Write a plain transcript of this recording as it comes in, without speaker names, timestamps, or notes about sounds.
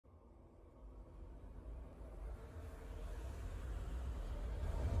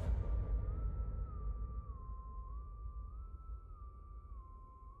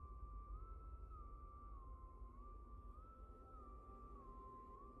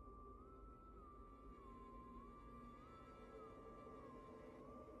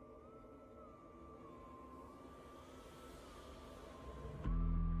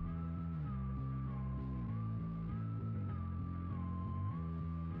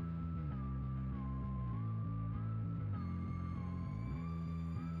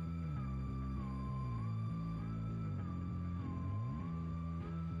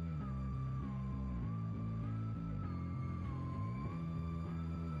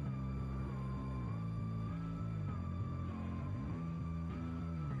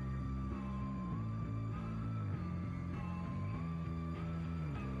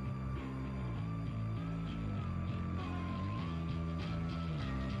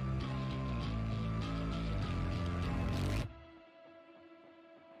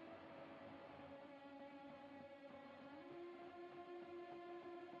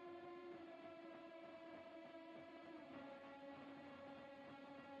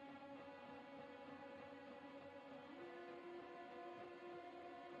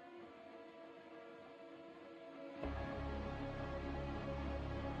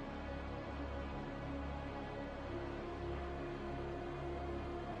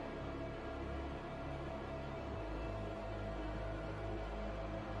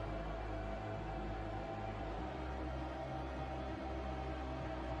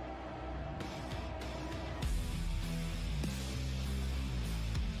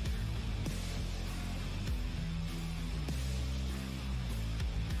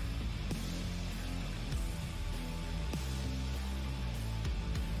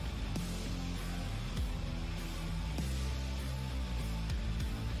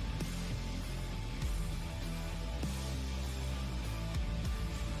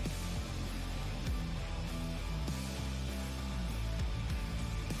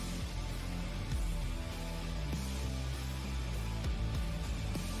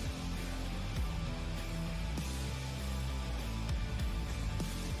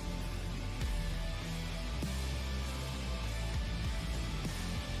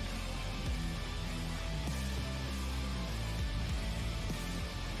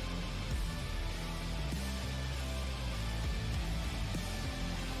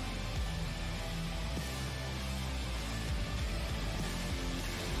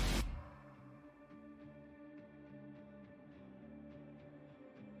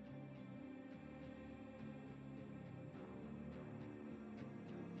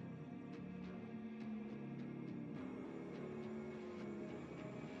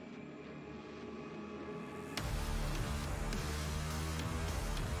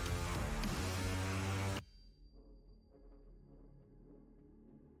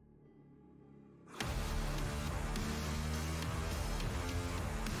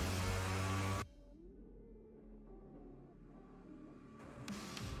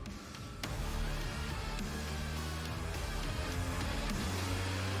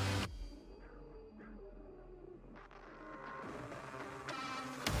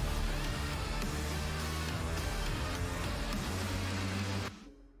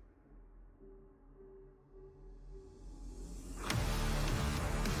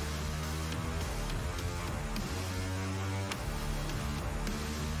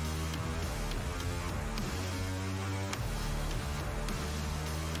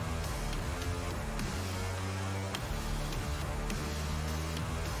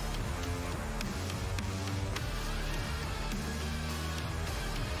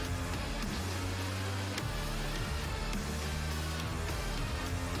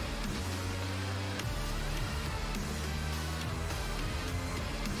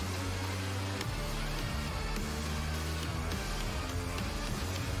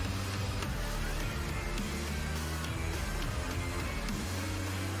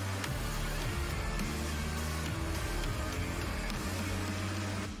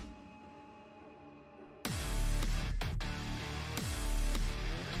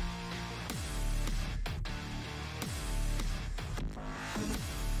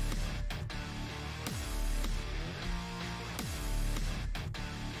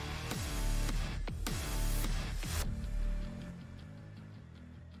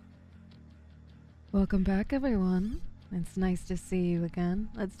Welcome back, everyone. It's nice to see you again.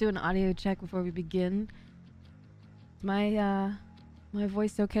 Let's do an audio check before we begin. Is my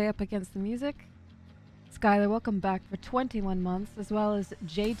voice okay up against the music? Skylar, welcome back for 21 months, as well as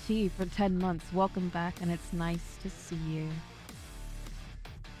JT for 10 months. Welcome back, and it's nice to see you.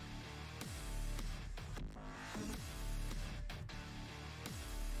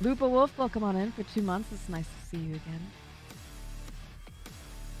 Lupa Wolf, welcome on in for 2 months. It's nice to see you again.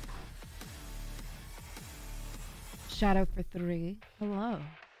 Shadow for 3. Hello.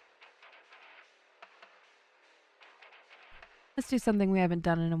 Let's do something we haven't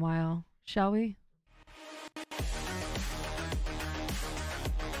done in a while, shall we?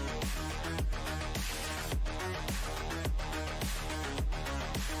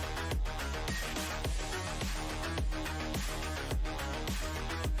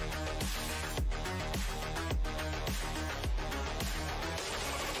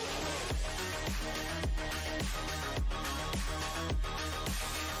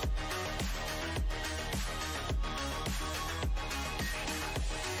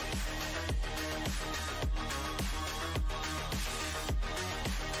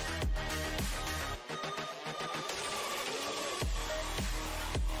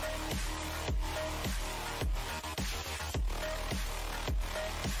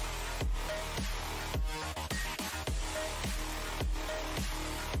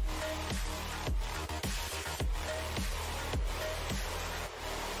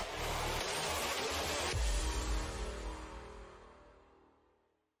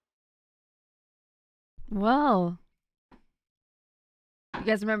 Well, you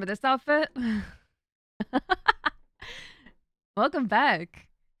guys remember this outfit? Welcome back.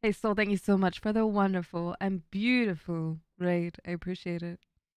 Hey, Soul, thank you so much for the wonderful and beautiful raid. I appreciate it.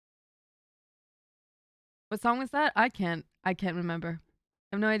 What song was that? I can't remember.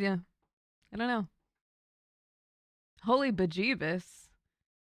 I have no idea. I don't know. Holy bejeebus.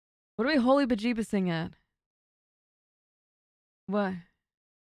 What are we holy bejeebusing at? What?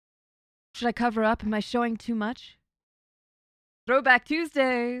 Should I cover up? Am I showing too much? Throwback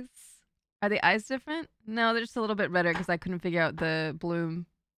Tuesdays. Are the eyes different? No, they're just a little bit redder because I couldn't figure out the bloom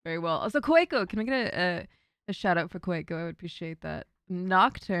very well. Also, Koeko. Can we get a shout out for Koeko? I would appreciate that.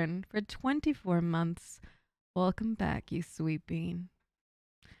 Nocturne for 24 months. Welcome back, you sweet bean.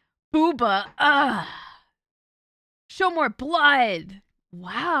 Booba. Show more blood.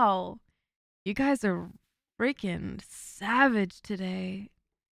 Wow. You guys are freaking savage today.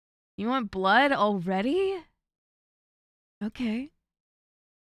 You want blood already? Okay.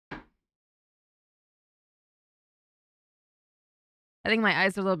 I think my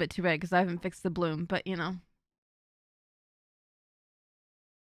eyes are a little bit too red because I haven't fixed the bloom, but you know.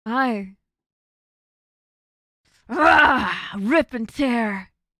 Hi. Rip and tear.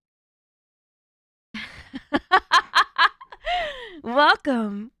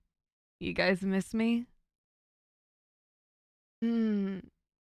 Welcome. You guys miss me?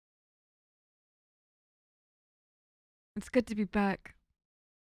 It's good to be back.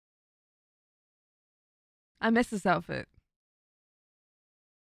 I miss this outfit.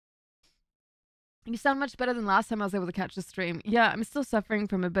 You sound much better than last time I was able to catch the stream. Yeah, I'm still suffering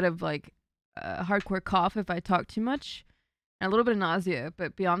from a bit of like a hardcore cough if I talk too much. And a little bit of nausea,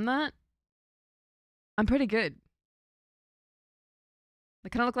 but beyond that, I'm pretty good. They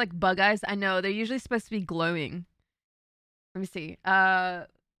kind of look like bug eyes. I know, they're usually supposed to be glowing. Let me see.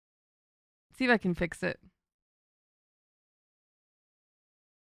 See if I can fix it.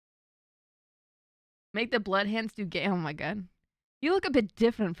 Make the blood hands do gay. Oh my god. You look a bit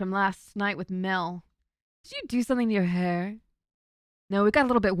different from last night with Mel. Did you do something to your hair? No, we got a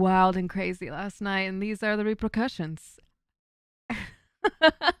little bit wild and crazy last night, and these are the repercussions.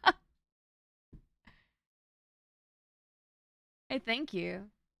 Hey, thank you.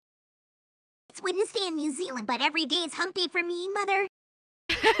 It's Wednesday in New Zealand, but every day is hump day for me, mother.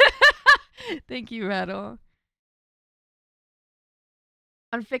 Thank you, Rattle.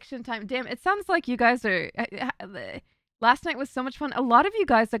 On fiction time. Damn, it sounds like you guys are... Last night was so much fun. A lot of you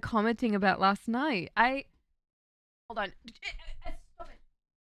guys are commenting about last night. Hold on. Stop it.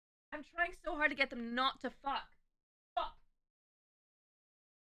 I'm trying so hard to get them not to fuck. Fuck.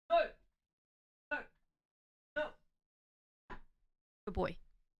 No. No. No. Good boy.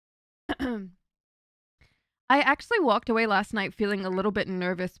 I actually walked away last night feeling a little bit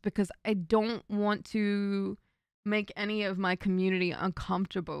nervous because I don't want to make any of my community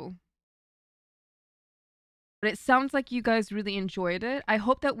uncomfortable. But it sounds like you guys really enjoyed it. I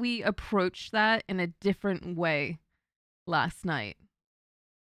hope that we approach that in a different way last night.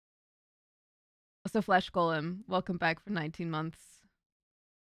 Also, Flesh Golem, welcome back for 19 months.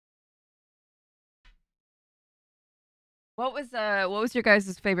 What was your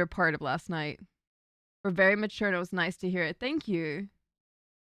guys' favorite part of last night? We're very mature and it was nice to hear it. Thank you.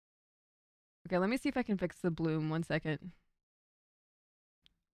 Okay, let me see if I can fix the bloom. 1 second.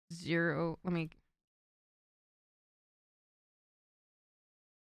 0. Let me.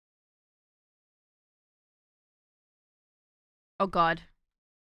 Oh God.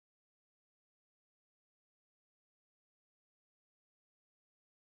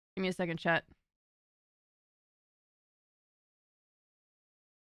 Give me a second, chat.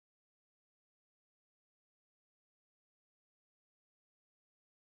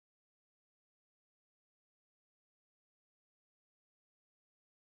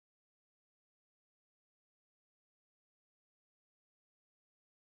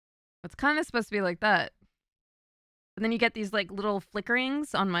 It's kind of supposed to be like that. But then you get these like little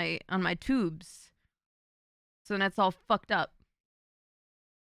flickerings on my tubes. So then it's all fucked up.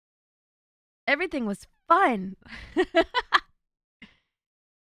 Everything was fun. There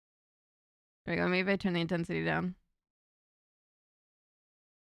we go. Maybe I turn the intensity down.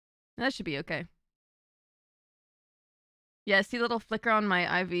 That should be okay. Yeah, see the little flicker on my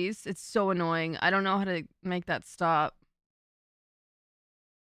IVs? It's so annoying. I don't know how to make that stop.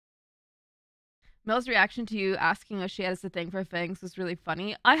 Mel's reaction to you asking if she has a thing for fangs was really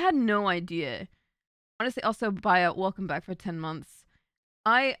funny. I had no idea. Honestly, also, Baya, welcome back for 10 months.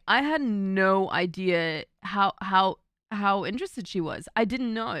 I had no idea how interested she was. I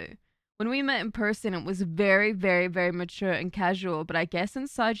didn't know. When we met in person, it was very, very, very mature and casual, but I guess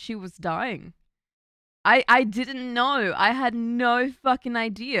inside she was dying. I didn't know. I had no fucking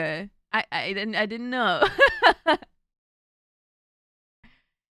idea. I didn't know.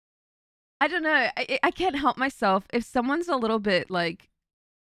 I don't know. I can't help myself. If someone's a little bit like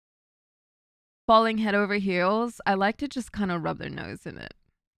falling head over heels, I like to just kind of rub their nose in it.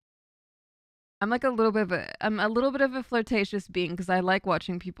 I'm a little bit of a flirtatious being because I like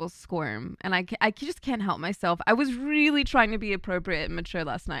watching people squirm, and I just can't help myself. I was really trying to be appropriate and mature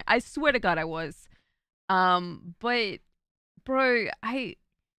last night. I swear to God, I was. But bro,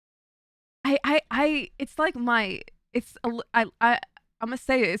 it's like I'm gonna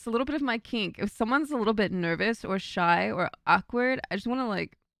say it, it's a little bit of my kink. If someone's a little bit nervous or shy or awkward, I just want to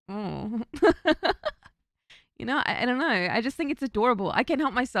like, oh. You know, I don't know. I just think it's adorable. I can't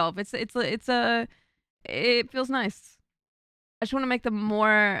help myself. It feels nice. I just want to make them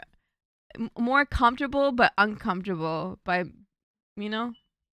more comfortable but uncomfortable by, you know.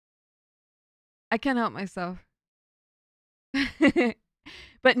 I can't help myself.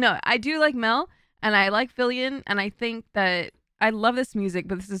 But no, I do like Mel and I like Fillion, and I think that I love this music,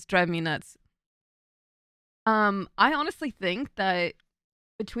 but this is driving me nuts. I honestly think that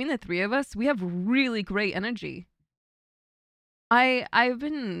between the three of us, we have really great energy. I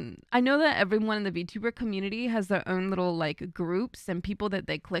know that everyone in the VTuber community has their own little like groups and people that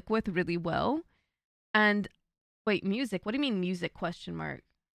they click with really well. And wait, music? What do you mean music? Question mark.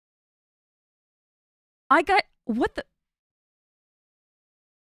 I got what the.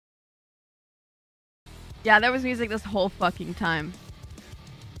 Yeah, there was music this whole fucking time.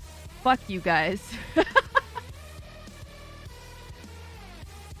 Fuck you guys.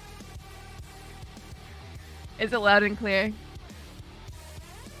 Is it loud and clear?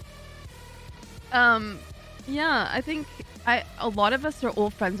 Yeah, I think a lot of us are all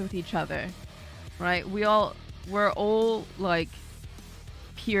friends with each other, right? We're all like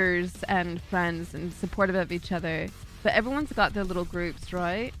peers and friends and supportive of each other, but everyone's got their little groups,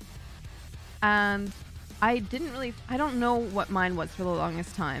 right? And I don't know what mine was for the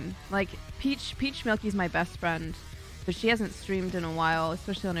longest time. Like Peach Milky's my best friend, but she hasn't streamed in a while,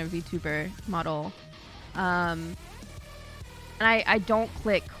 especially on her VTuber model. And I don't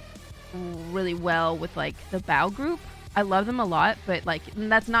click really well with like the Bow group. I love them a lot, but like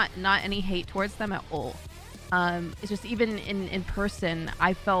that's not any hate towards them at all. It's just even in person,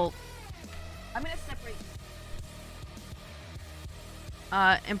 I felt. I'm gonna separate.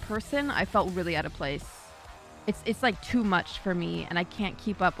 In person, I felt really out of place. It's like too much for me, and I can't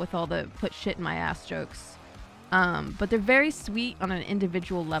keep up with all the put shit in my ass jokes. But they're very sweet on an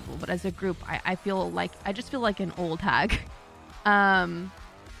individual level. But as a group, I just feel like an old hag.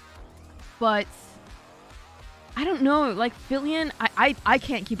 But I don't know, like Fillion, I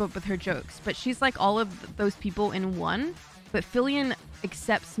can't keep up with her jokes, but she's like all of those people in one. But Fillion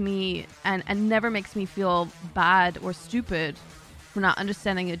accepts me and never makes me feel bad or stupid for not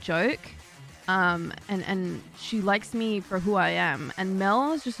understanding a joke. And she likes me for who I am. And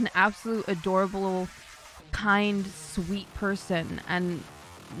Mel is just an absolute adorable, kind, sweet person, and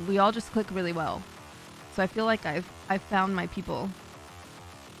we all just click really well. So I feel like I've found my people.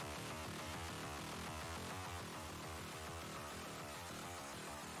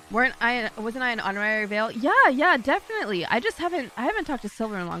 Wasn't I an honorary veil? Yeah, definitely. I haven't talked to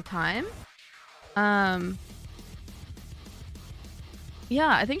Silver in a long time. Yeah,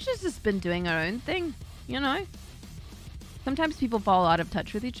 I think she's just been doing her own thing, you know? Sometimes people fall out of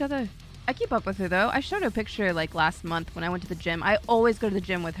touch with each other. I keep up with her though. I showed her a picture like last month when I went to the gym. I always go to the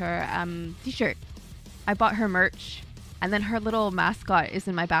gym with her t-shirt. I bought her merch, and then her little mascot is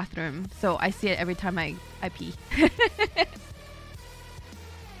in my bathroom, so I see it every time I pee.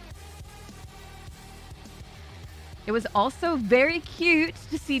 It was also very cute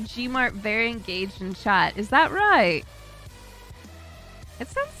to see Gmart very engaged in chat. Is that right? It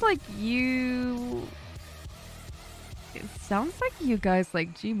sounds like you guys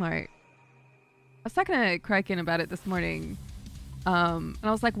like Gmart. I was talking to Kraken about it this morning. And I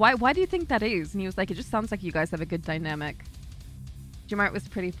was like, why do you think that is? And he was like, it just sounds like you guys have a good dynamic. Gmart was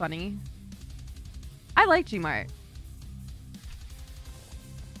pretty funny. I like Gmart.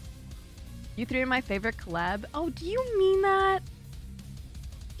 You three are my favorite collab. Oh, do you mean that?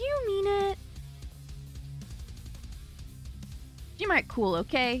 Do you mean it? Gmart cool,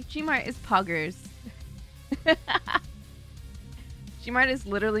 okay? Gmart is poggers. Gmart is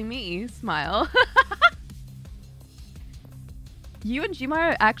literally me. Smile. You and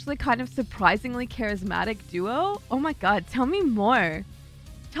Gmart are actually kind of surprisingly charismatic duo? Oh my god, tell me more.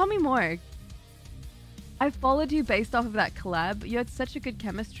 Tell me more. I followed you based off of that collab. You had such a good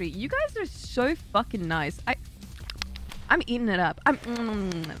chemistry. You guys are so fucking nice. I'm eating it up. I'm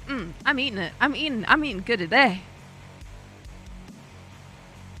eating it. I'm eating good today.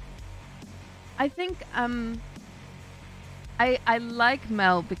 I think I like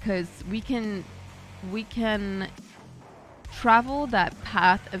Mel because we can travel that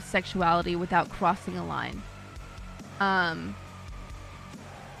path of sexuality without crossing a line. And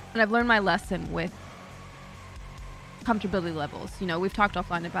I've learned my lesson with comfortability levels. You know, we've talked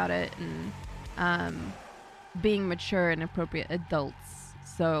offline about it, and being mature and appropriate adults.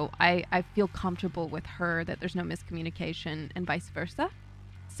 So I feel comfortable with her that there's no miscommunication and vice versa.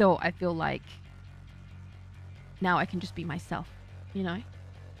 So I feel like now I can just be myself, you know?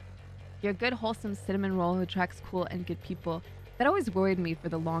 You're a good, wholesome cinnamon roll who attracts cool and good people. That always worried me for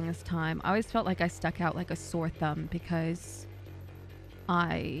the longest time. I always felt like I stuck out like a sore thumb because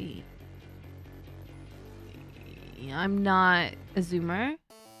I'm not a Zoomer,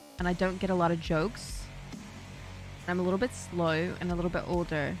 and I don't get a lot of jokes. I'm a little bit slow and a little bit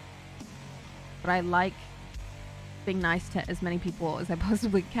older, but I like being nice to as many people as I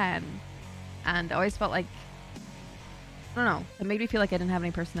possibly can. And I always felt like, I don't know, it made me feel like I didn't have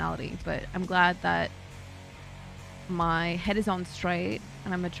any personality, but I'm glad that my head is on straight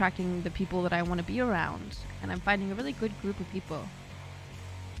and I'm attracting the people that I want to be around, and I'm finding a really good group of people.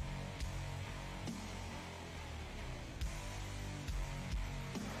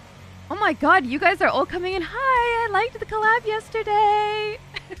 Oh my god, you guys are all coming in. Hi, I liked the collab yesterday.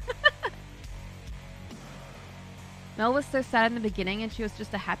 Mel was so sad in the beginning, and she was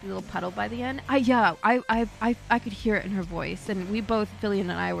just a happy little puddle by the end. I could hear it in her voice, and we both, Fillion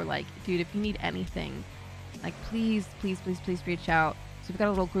and I, were like, dude, if you need anything, like, please reach out. So we've got a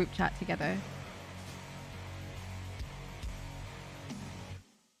little group chat together.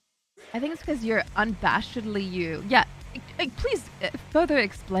 I think it's because you're unabashedly you. Yeah, please further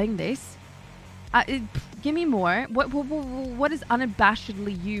explain this. Give me more. What does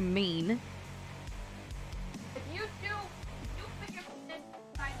unabashedly you mean?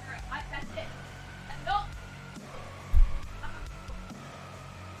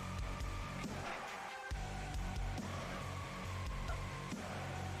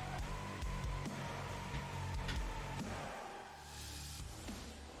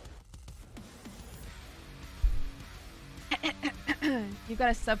 You got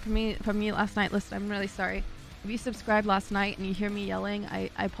a sub from me last night. Listen, I'm really sorry. If you subscribed last night and you hear me yelling, I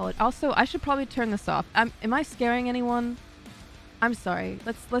apologize. Also, I should probably turn this off. Am I scaring anyone? I'm sorry.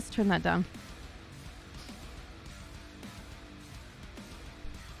 Let's turn that down.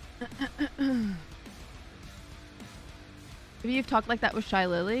 Maybe you've talked like that with Shy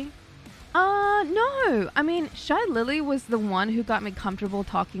Lily? No. I mean, Shy Lily was the one who got me comfortable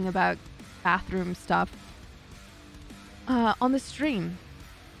talking about bathroom stuff on the stream,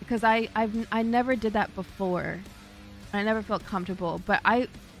 because I never did that before. I never felt comfortable, but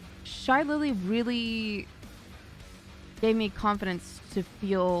Shy Lily really gave me confidence to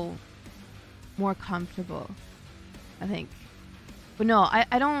feel more comfortable, I think. But no,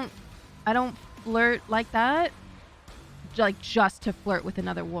 I don't flirt like that, like just to flirt with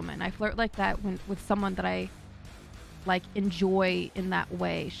another woman. I flirt like that with someone that I like enjoy in that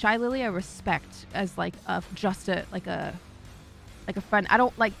way. Shy Lily I respect as like a like a friend. I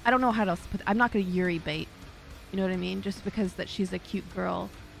don't know how else to put. I'm not gonna Yuri bait. You know what I mean? Just because that she's a cute girl.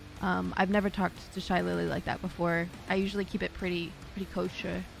 I've never talked to Shy Lily like that before. I usually keep it pretty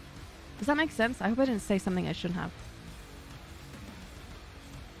kosher. Does that make sense? I hope I didn't say something I shouldn't have.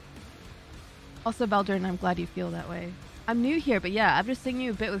 Also, Baldurn, I'm glad you feel that way. I'm new here, but yeah, after singing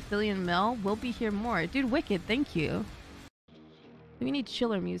you a bit with Philly and Mel, we'll be here more. Dude, wicked, thank you. We need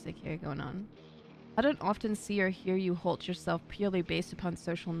chiller music here going on. I don't often see or hear you halt yourself purely based upon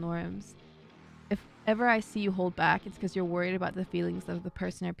social norms. If ever I see you hold back, it's because you're worried about the feelings of the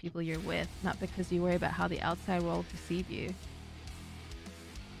person or people you're with, not because you worry about how the outside world perceive you.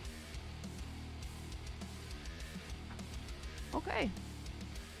 Okay.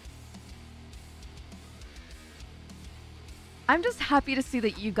 I'm just happy to see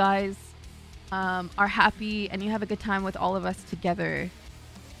that you guys are happy and you have a good time with all of us together.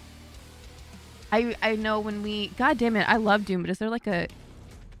 I know when we... God damn it, I love Doom, but is there like a...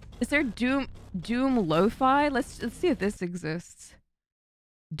 Is there Doom lo-fi? Let's see if this exists.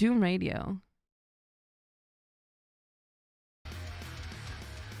 Doom radio.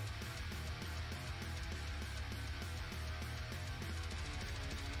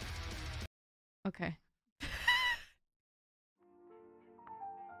 Okay.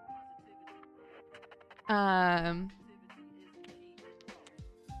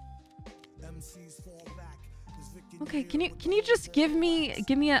 Okay, can you just give me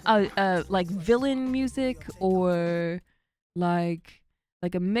a like villain music or like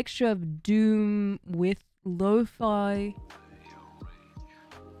a mixture of Doom with lo-fi?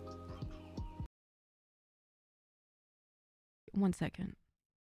 One second.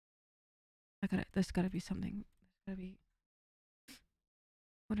 There's gotta be something. There's gotta be.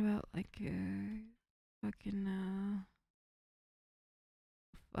 What about like fucking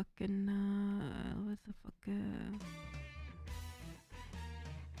what the fuck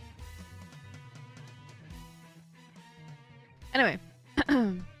Anyway.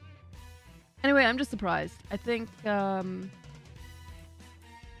 Anyway, I'm just surprised. I think Layna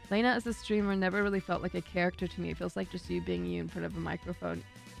as a streamer never really felt like a character to me. It feels like just you being you in front of a microphone.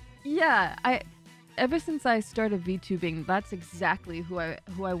 Yeah, ever since I started VTubing, that's exactly who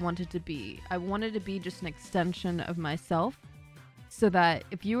I wanted to be. I wanted to be just an extension of myself, so that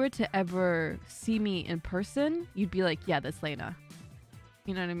if you were to ever see me in person, you'd be like, yeah, that's Layna.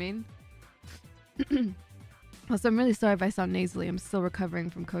 You know what I mean? Also, I'm really sorry if I sound nasally. I'm still recovering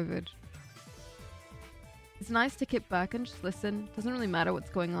from COVID. It's nice to kick back and just listen. Doesn't really matter what's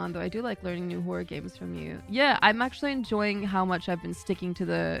going on, though. I do like learning new horror games from you. Yeah, I'm actually enjoying how much I've been sticking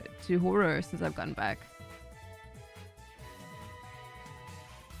to horror since I've gotten back.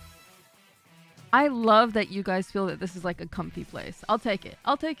 I love that you guys feel that this is like a comfy place. I'll take it.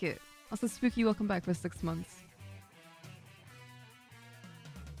 I'll take it. Also, Spooky, welcome back for 6 months.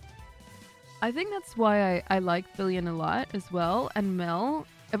 I think that's why I like Fillion a lot as well, and Mel.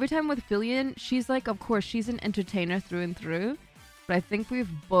 Every time with Fillion, she's like, of course, she's an entertainer through and through, but I think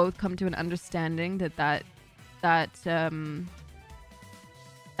we've both come to an understanding that that's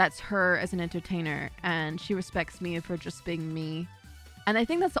her as an entertainer, and she respects me for just being me. And I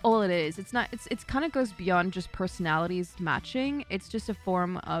think that's all it is. It's kind of goes beyond just personalities matching. It's just a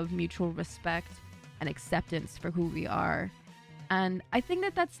form of mutual respect and acceptance for who we are. And I think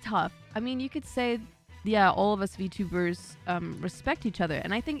that that's tough. I mean, you could say, yeah, all of us VTubers respect each other.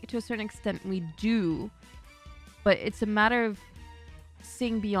 And I think to a certain extent we do. But it's a matter of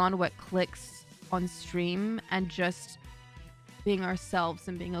seeing beyond what clicks on stream and just being ourselves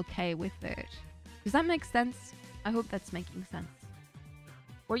and being okay with it. Does that make sense? I hope that's making sense.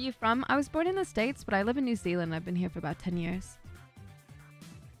 Where are you from? I was born in the States, but I live in New Zealand. I've been here for about 10 years.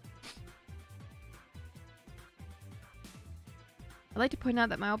 I'd like to point out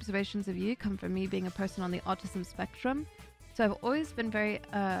that my observations of you come from me being a person on the autism spectrum. So I've always been very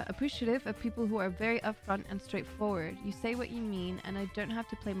appreciative of people who are very upfront and straightforward. You say what you mean, and I don't have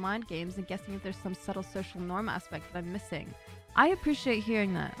to play mind games and guessing if there's some subtle social norm aspect that I'm missing. I appreciate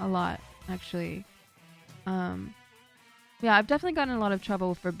hearing that a lot, actually. Yeah, I've definitely gotten in a lot of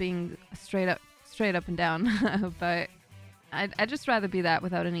trouble for being straight up and down, but I'd just rather be that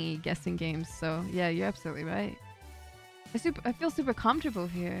without any guessing games. So yeah, you're absolutely right. I feel super comfortable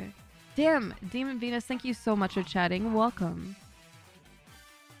here. Damn, Demon Venus, thank you so much for chatting. Welcome.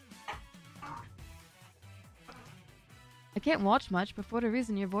 I can't watch much, but for whatever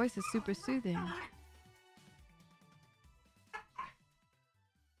reason, your voice is super soothing.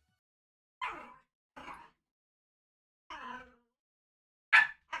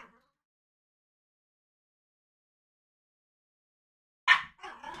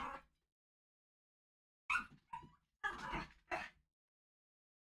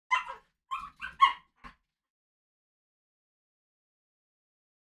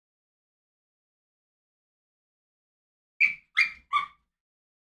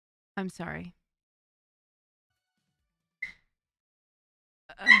 I'm sorry.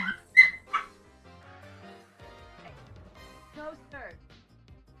 No, sir.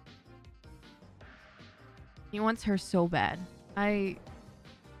 He wants her so bad. My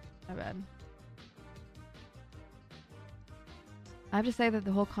bad. I have to say that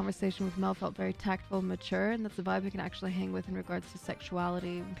the whole conversation with Mel felt very tactful and mature, and that's the vibe I can actually hang with in regards to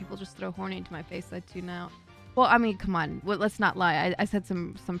sexuality. When people just throw horny into my face, I tune out. Well, I mean, come on. Well, let's not lie. I said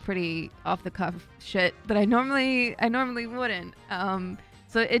some pretty off the cuff shit that I normally wouldn't.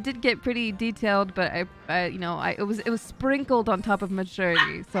 So it did get pretty detailed, but it was sprinkled on top of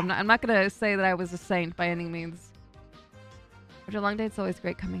maturity. So I'm not gonna say that I was a saint by any means. After a long day, it's always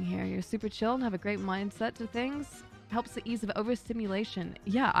great coming here. You're super chill and have a great mindset to things. Helps the ease of overstimulation.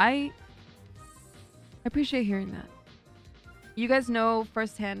 Yeah, I appreciate hearing that. You guys know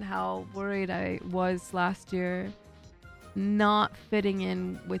firsthand how worried I was last year not fitting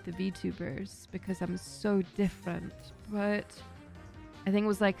in with the VTubers because I'm so different. But I think it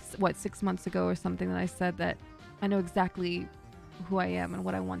was like, what, 6 months ago or something that I said that I know exactly who I am and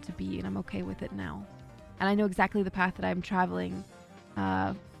what I want to be, and I'm okay with it now. And I know exactly the path that I'm traveling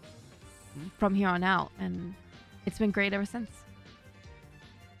from here on out, and it's been great ever since.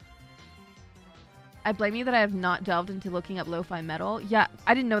 I blame you that I have not delved into looking up lo-fi metal. Yeah,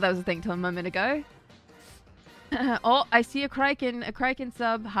 I didn't know that was a thing till a moment ago. Oh, I see a Kraken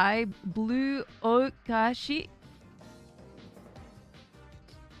sub. Hi, Blue Okashi.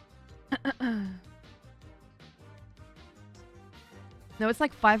 No, it's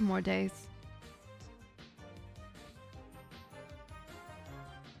like 5 more days.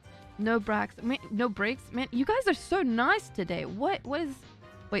 No breaks. No breaks. Man, you guys are so nice today. What is...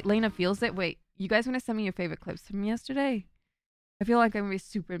 Wait, Layna feels it? Wait, you guys want to send me your favorite clips from yesterday? I feel like I'm going to be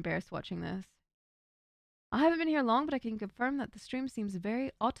super embarrassed watching this. I haven't been here long, but I can confirm that the stream seems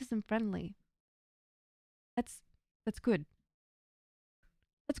very autism friendly. That's good.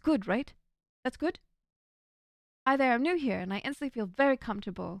 That's good, right? That's good? Hi there, I'm new here, and I instantly feel very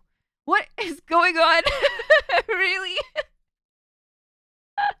comfortable. What is going on? Really?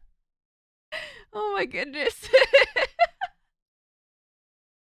 Oh my goodness.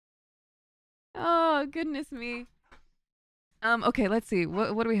 Oh, goodness me. Okay, let's see.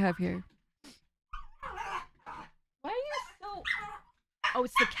 What do we have here? Why are you so... Oh,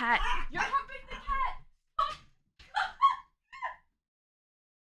 it's the cat. You're humping the cat.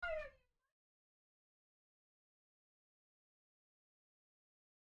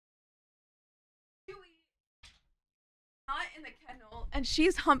 Oh, not in the kennel, and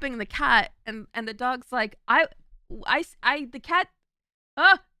she's humping the cat, and the dog's like, the cat,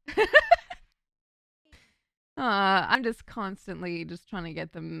 I'm just constantly just trying to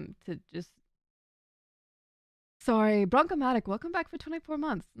get them to just. Sorry, Bronchomatic, welcome back for 24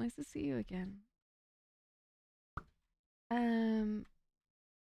 months. Nice to see you again.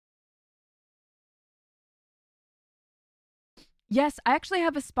 Yes, I actually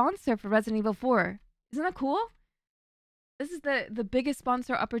have a sponsor for Resident Evil 4. Isn't that cool? This is the biggest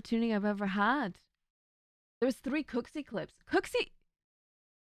sponsor opportunity I've ever had. There's 3 Cooksy clips. Cooksy...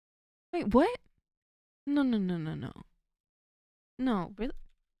 Wait, what? No. No, really?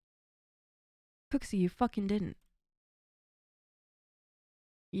 Cooksy, you fucking didn't.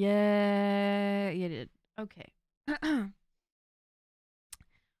 Yeah, you did. Okay.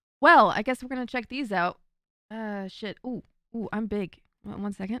 Well, I guess we're gonna check these out. Shit. Ooh, I'm big.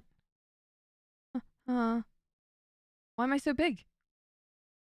 1 second. Why am I so big?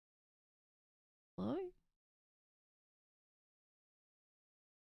 Hello?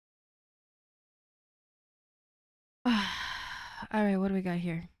 Alright, what do we got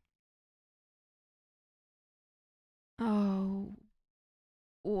here? Oh.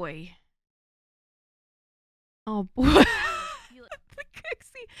 Boy. Oh boy. Feel it. The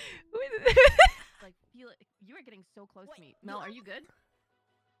Cooksy. Like, feel it. You are getting so close to me. Mel, are you good?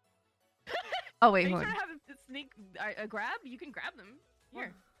 Oh wait, hold on. Are you trying to have a sneak grab? You can grab them.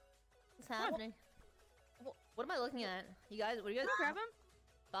 Here. What's happening? What am I looking at? You guys, what are you guys? Grab them?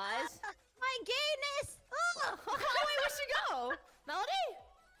 Guys? My gayness! Oh! Wait, where'd she go? Melody?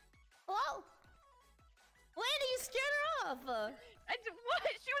 Hello? Layna, you scared her off! What?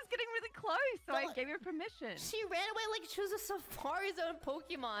 She was getting really close, so I gave her permission. She ran away like she was a Safari Zone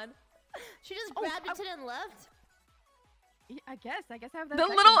Pokemon. She just grabbed it and left. Yeah, I guess I have that. The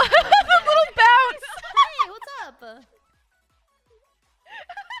little, the little bounce. Hey, what's up?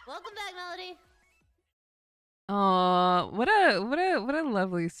 Welcome back, Melody. Oh, what a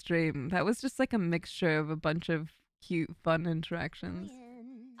lovely stream. That was just like a mixture of a bunch of cute, fun interactions.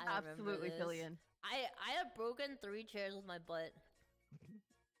 Absolutely, Fillion. I have broken 3 chairs with my butt.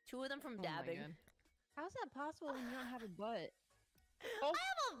 2 of them from Oh my dabbing. God. How's that possible when you don't have a butt? I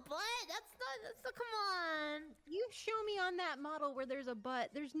have a butt. That's not. Come on. You show me on that model where there's a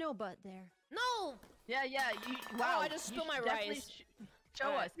butt. There's no butt there. No. Yeah, yeah. Wow. I just spilled my definitely rice. Show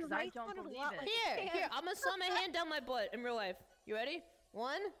Alright. us, because Your I rice don't sounded a believe lot it. like- Here. I'm gonna slide my hand down my butt in real life. You ready?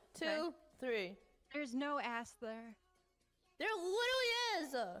 1, 2, Okay. 3. There's no ass there. There literally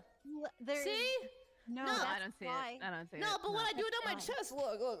is. There. See? No, No, that's I don't see why. it. I don't see it. No, but when I do it on my That's chest,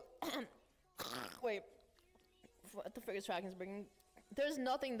 look. Wait. What the frick is tracking bringing? There's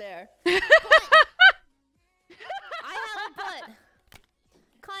nothing there. I have a butt.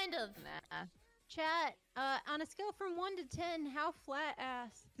 Kind of. Nah. Chat. On a scale from 1 to 10, how flat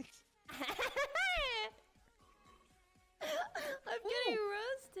ass? I'm getting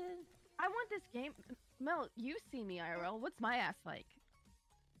roasted. I want this game. Mel, you see me IRL. What's my ass like?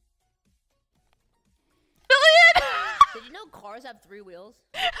 Did you know cars have 3 wheels?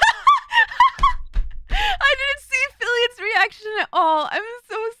 I didn't see Affiliate's reaction at all. I'm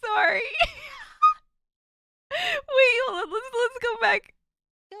so sorry. Wait, hold on. Let's go back.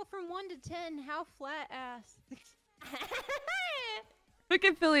 Scale from 1 to 10, how flat ass? Look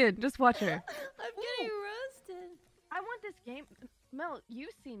at Affiliate. Just watch her. I'm getting roasted. I want this game. Mel, you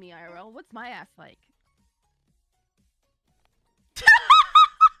see me IRL. What's my ass like?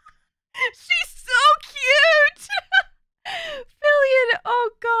 She's so cute. Affiliate. Oh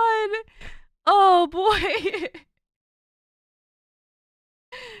God. Oh boy.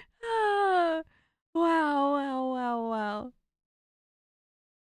 Ah, wow.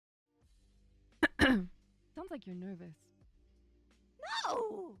 Sounds like you're nervous.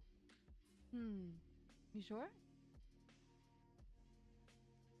 No. You sure?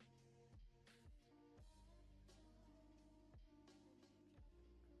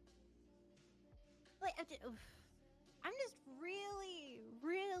 Like, I'm just really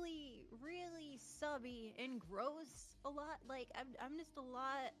subby and gross a lot. Like, I'm just a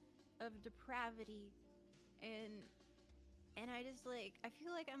lot of depravity, and I just like I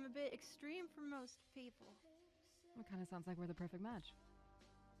feel like I'm a bit extreme for most people. It kind of sounds like we're the perfect match.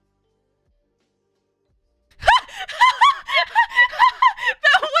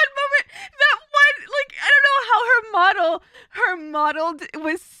 That one moment, like, I don't know how her model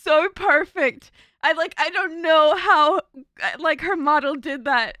was so perfect. I don't know how, like, her model did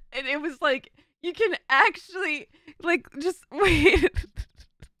that. And it was like, you can actually, like, just wait.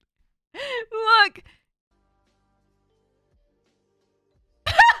 Look.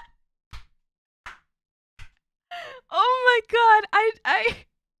 Oh my God.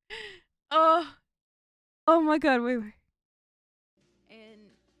 Oh my God. Wait.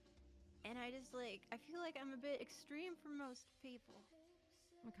 And I just like I feel like I'm a bit extreme for most people.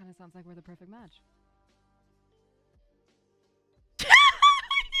 It kind of sounds like we're the perfect match.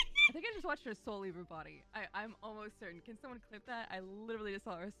 I think I just watched her soul leave her body. I'm almost certain. Can someone clip that? I literally just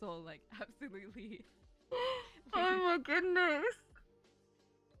saw her soul, like, absolutely leave. Oh my goodness.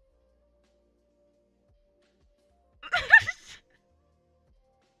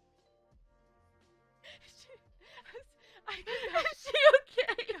 Is she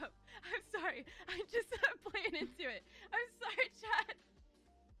okay? I'm sorry. I'm just playing into it. I'm sorry, chat.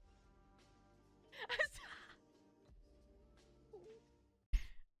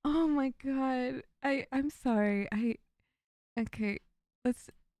 Oh my God. I'm sorry. Okay. Let's.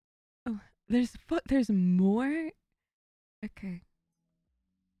 Oh, there's more. Okay.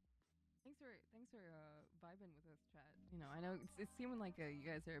 Thanks for vibing with us, chat. You know, I know it's seeming like you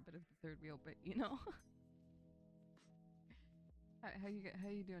guys are a bit of the third wheel, but you know. How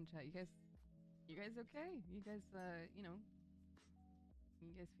you doing, chat? You guys okay? You guys you know,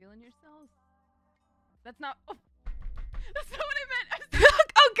 you guys feeling yourselves? That's not. Oh, that's not what I meant.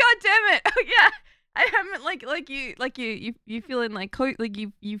 Oh God damn it! Oh yeah, I meant like you feeling like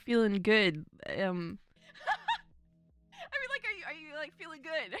you feeling good. I mean, like, are you like feeling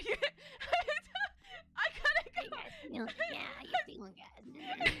good? Are you? I gotta go. Yeah, you're feeling good.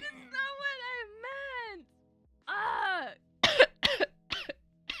 That's not what I meant. Ah.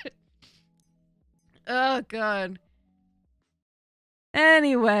 Oh God.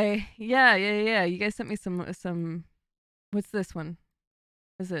 Anyway, yeah. You guys sent me some. What's this one?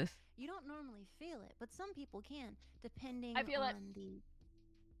 What's this? You don't normally feel it, but some people can, depending I feel on it. the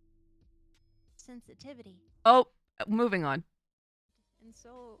sensitivity. Oh, moving on. And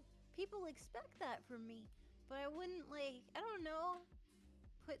so people expect that from me, but I wouldn't like I don't know,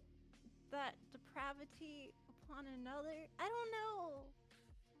 put that depravity upon another. I don't know.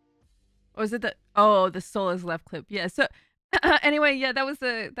 Or is it the soul is left clip? Yeah. So anyway, yeah, that was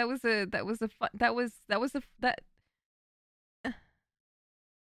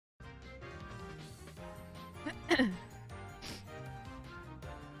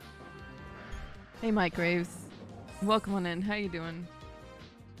Hey, Mike Graves. Welcome on in. How you doing?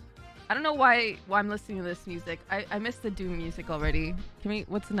 I don't know why I'm listening to this music. I missed the Doom music already.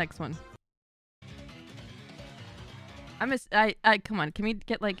 What's the next one? Come on. Can we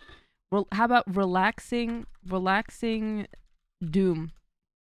get like, how about relaxing Doom?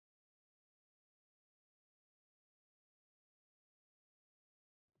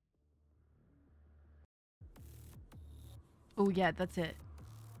 Oh yeah, that's it.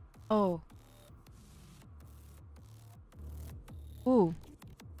 Oh. Ooh.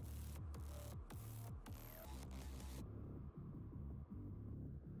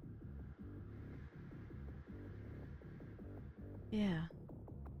 Yeah.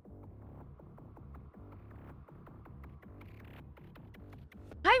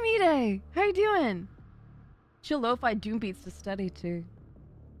 Hi, Mide! How you doing? Chill lo-fi Doom beats to study to.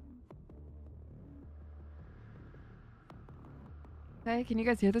 Okay, can you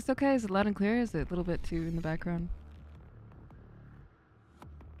guys hear this okay? Is it loud and clear? Is it a little bit too in the background?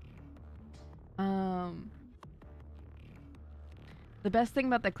 The best thing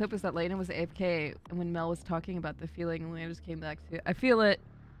about that clip was that Layna was AFK, and when Mel was talking about the feeling, Layna just came back to it. I feel it.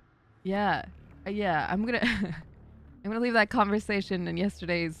 Yeah. Yeah, I'm gonna... I'm gonna leave that conversation in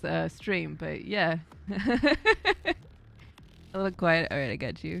yesterday's stream, but yeah. A little quiet. Alright, I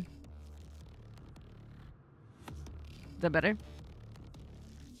got you. Is that better?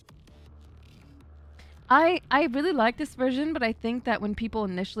 I really like this version, but I think that when people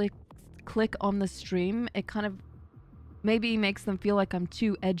initially click on the stream, it kind of maybe makes them feel like I'm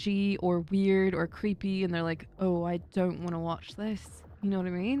too edgy or weird or creepy, and they're like, oh, I don't want to watch this. You know what I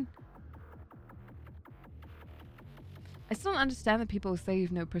mean? I still don't understand that people say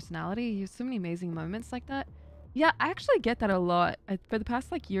you've no personality. You have so many amazing moments like that. Yeah, I actually get that a lot. For the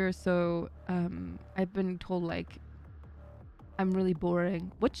past like year or so, I've been told like I'm really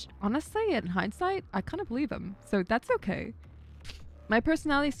boring, which honestly, in hindsight, I kind of believe them. So that's okay. My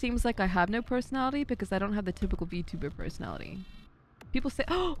personality seems like I have no personality because I don't have the typical VTuber personality. People say,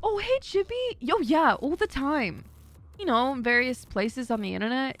 oh, hey, Chibi. Yo, yeah, all the time. You know, various places on the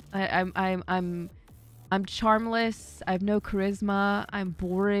internet. I'm charmless. I have no charisma. I'm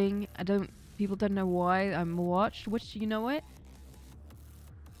boring. People don't know why I'm watched, which, you know what?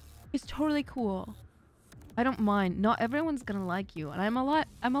 It's totally cool. I don't mind. Not everyone's gonna like you, and I'm a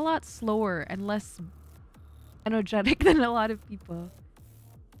lot slower and less energetic than a lot of people.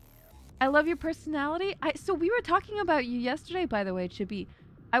 I love your personality. So we were talking about you yesterday, by the way, Chibi.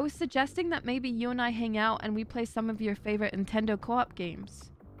 I was suggesting that maybe you and I hang out and we play some of your favorite Nintendo co-op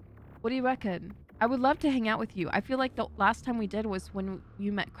games. What do you reckon? I would love to hang out with you. I feel like the last time we did was when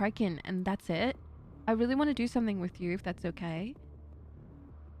you met Kraken, and that's it. I really want to do something with you, if that's okay.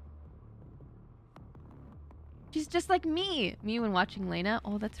 She's just like me. Me when watching Layna.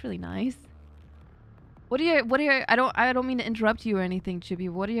 Oh, that's really nice. What are your I don't mean to interrupt you or anything, Chibi.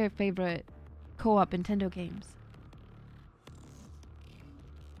 What are your favorite co-op Nintendo games?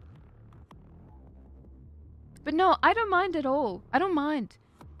 But no, I don't mind at all. I don't mind.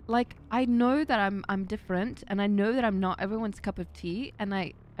 Like, I know that I'm different, and I know that I'm not everyone's cup of tea, and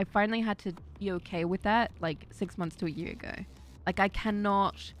I finally had to be okay with that like 6 months to a year ago. Like, I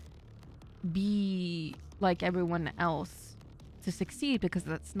cannot be like everyone else to succeed because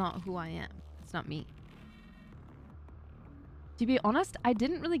that's not who I am. It's not me. To be honest, I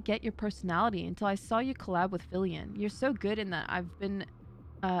didn't really get your personality until I saw you collab with Fillion. You're so good in that I've been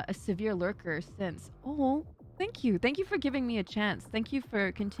a severe lurker since. Oh, thank you. Thank you for giving me a chance. Thank you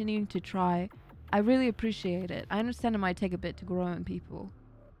for continuing to try. I really appreciate it. I understand it might take a bit to grow in people.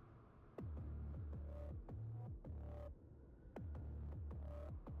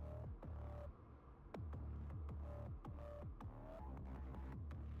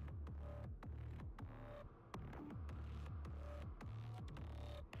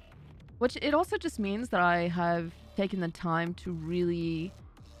 Which it also just means that I have taken the time to really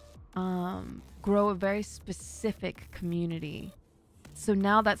grow a very specific community. So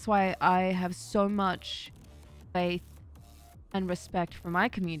now that's why I have so much faith and respect for my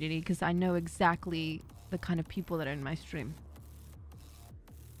community, because I know exactly the kind of people that are in my stream.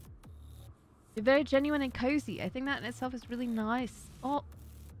 You're very genuine and cozy. I think that in itself is really nice. Oh,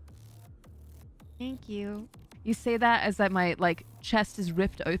 thank you. You say that as that my like chest is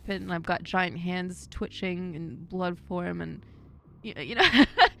ripped open and I've got giant hands twitching in blood form, and you know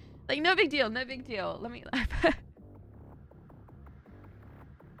like no big deal, no big deal. Let me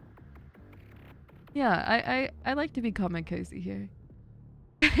yeah, I like to be calm and cozy here.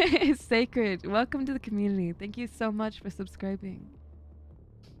 Sacred, welcome to the community. Thank you so much for subscribing.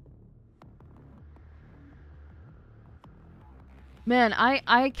 Man,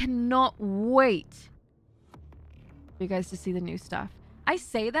 I cannot wait for you guys to see the new stuff. I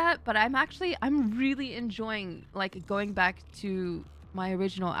say that, but I'm really enjoying like going back to my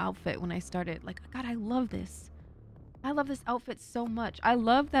original outfit when I started. Like, God, I love this. I love this outfit so much. I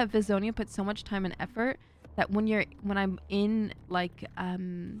love that Vizonia put so much time and effort that when I'm in like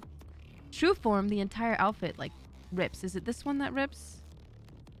true form, the entire outfit like rips. Is it this one that rips?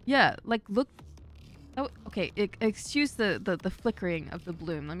 Yeah, like look. Oh, okay. Excuse the flickering of the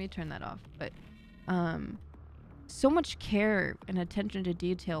bloom. Let me turn that off. But so much care and attention to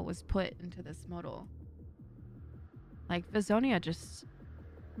detail was put into this model. Like Vizonia just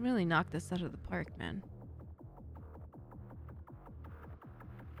really knocked this out of the park, man.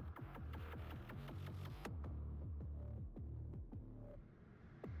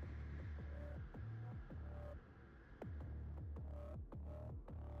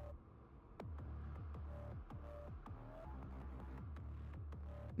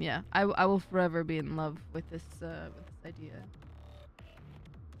 Yeah, I will forever be in love with this idea.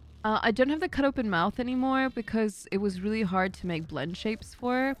 I don't have the cut open mouth anymore because it was really hard to make blend shapes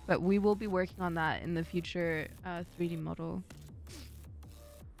for, but we will be working on that in the future 3D model.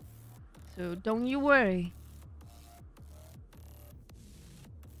 So don't you worry.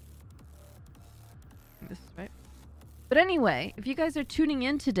 This is right. But anyway, if you guys are tuning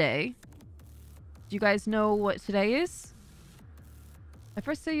in today, do you guys know what today is? I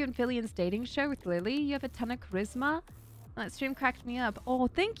first saw you in Filian's dating show with Lily. You have a ton of charisma. That stream cracked me up. Oh,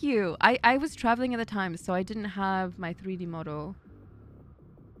 thank you. I was traveling at the time, so I didn't have my 3D model.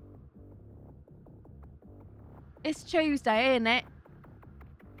 It's Tuesday, ain't it?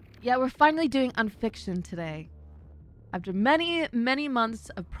 Yeah, we're finally doing Unfiction today. After many, many months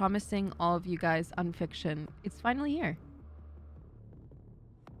of promising all of you guys Unfiction, it's finally here.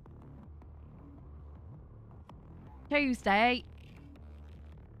 Tuesday.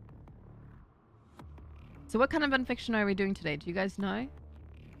 So what kind of Unfiction are we doing today? Do you guys know?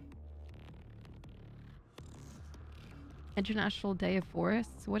 International Day of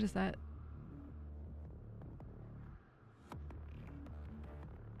Forests? What is that?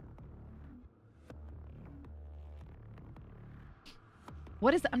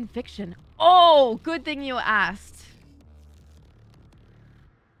 What is Unfiction? Oh, good thing you asked.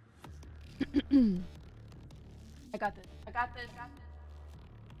 I got this. I got this.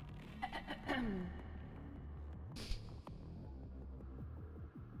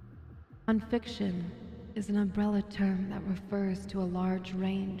 Unfiction is an umbrella term that refers to a large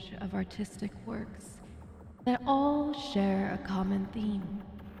range of artistic works that all share a common theme.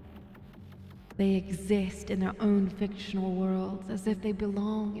 They exist in their own fictional worlds as if they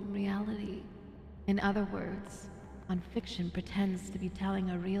belong in reality. In other words, unfiction pretends to be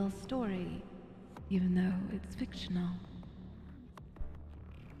telling a real story, even though it's fictional.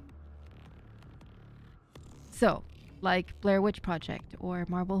 So, like Blair Witch Project, or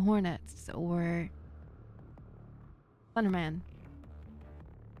Marble Hornets, or Thunderman.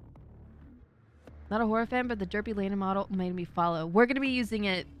 Not a horror fan, but the derpy Layna model made me follow. We're going to be using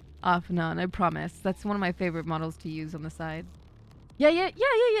it off and on, I promise. That's one of my favorite models to use on the side. Yeah.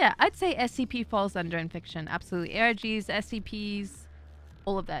 I'd say SCP falls under Unfiction. Absolutely. ARGs, SCPs,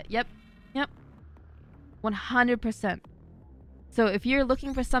 all of that. Yep. 100%. So if you're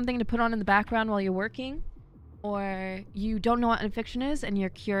looking for something to put on in the background while you're working, or you don't know what Unfiction is and you're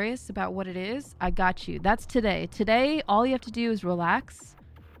curious about what it is, I got you. That's today. Today, all you have to do is relax.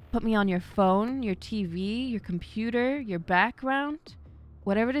 Put me on your phone, your TV, your computer, your background.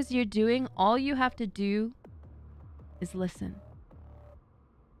 Whatever it is you're doing, all you have to do is listen.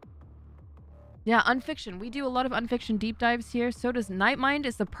 Yeah, Unfiction. We do a lot of Unfiction deep dives here. So does Nightmind.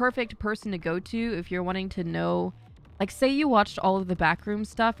 Is the perfect person to go to if you're wanting to know. Like, say you watched all of the backroom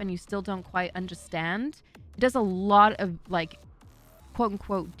stuff and you still don't quite understand. It does a lot of, like,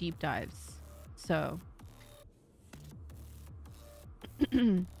 quote-unquote deep dives. So.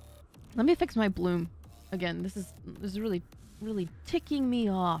 Let me fix my bloom. Again, this is really, really ticking me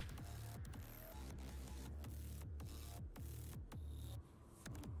off.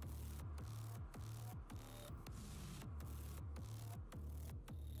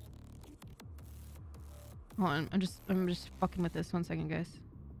 Hold on, I'm just fucking with this. 1 second, guys.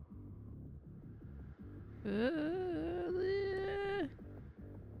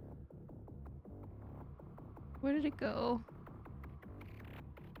 Where did it go?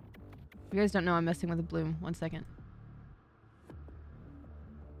 You guys don't know I'm messing with the bloom. 1 second.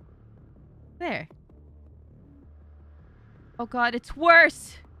 There. Oh god, it's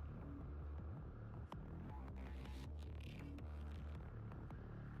worse!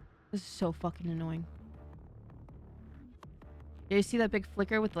 This is so fucking annoying. You see that big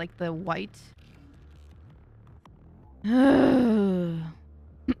flicker with like the white?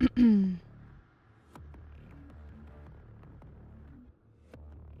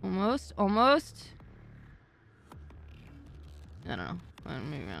 Almost, almost. I don't know.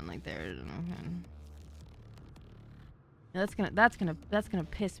 Maybe around like there. I don't know. Yeah, that's gonna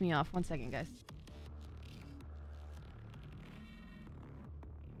piss me off. 1 second, guys.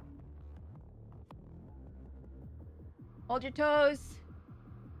 Hold your toes.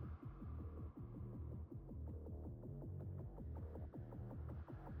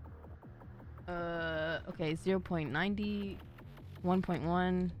 Okay, 0.90,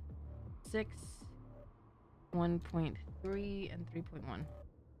 1.1, 6, 1.3, and 3.1.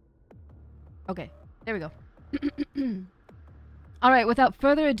 Okay, there we go. All right, without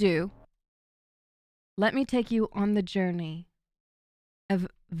further ado, let me take you on the journey of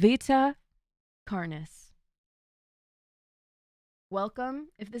Vita Carnis. Welcome.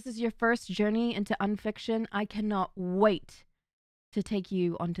 If this is your first journey into unfiction, I cannot wait to take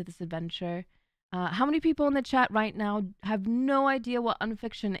you onto this adventure. How many people in the chat right now have no idea what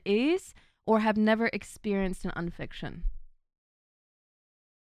unfiction is or have never experienced an unfiction?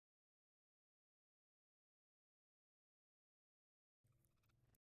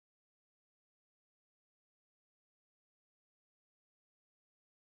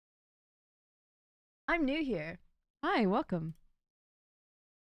 I'm new here. Hi, welcome.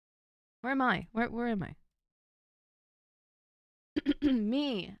 Where am I? Where am I?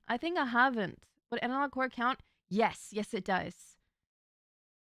 Me. I think I haven't. Would analog core count? Yes. Yes, it does.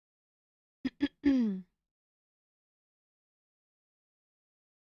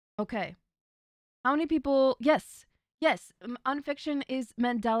 Okay. How many people? Yes. Yes. Unfiction is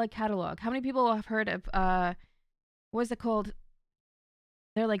Mandela Catalog. How many people have heard of, what is it called?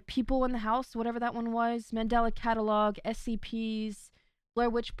 They're like People in the House, whatever that one was. Mandela Catalog, SCPs, Blair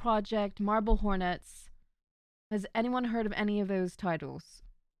Witch Project, Marble Hornets. Has anyone heard of any of those titles?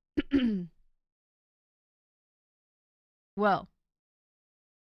 Well,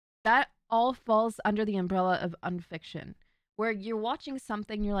 that all falls under the umbrella of unfiction, where you're watching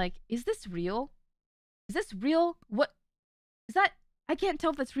something, you're like, is this real? Is this real? What is that? I can't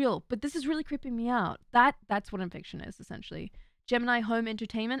tell if that's real, but this is really creeping me out. That's what unfiction is, essentially. Gemini Home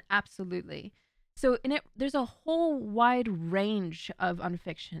Entertainment, absolutely. So in it, there's a whole wide range of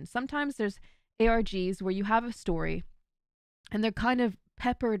unfiction. Sometimes there's ARGs where you have a story and they're kind of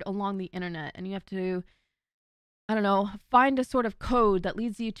peppered along the internet and you have to, I don't know, find a sort of code that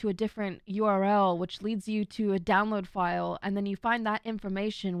leads you to a different URL, which leads you to a download file, and then you find that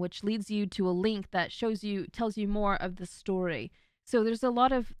information, which leads you to a link that tells you more of the story. So there's a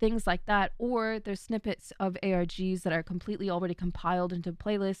lot of things like that, or there's snippets of ARGs that are completely already compiled into a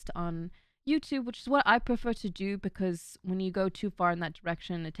playlist on YouTube, which is what I prefer to do because when you go too far in that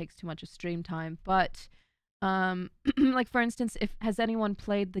direction, it takes too much of stream time. But like for instance, has anyone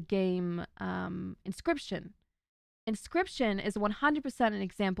played the game Inscription? Inscription is 100% an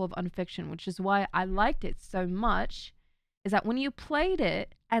example of unfiction, which is why I liked it so much, is that when you played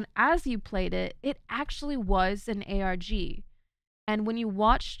it, and as you played it, it actually was an ARG. And when you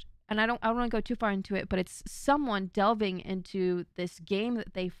watched, and I don't want to go too far into it, but it's someone delving into this game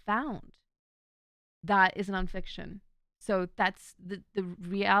that they found. That is an unfiction. So that's the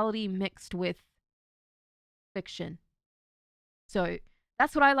reality mixed with fiction. So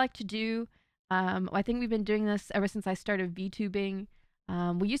that's what I like to do. I think we've been doing this ever since I started VTubing.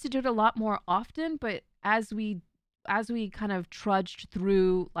 We used to do it a lot more often, but as we kind of trudged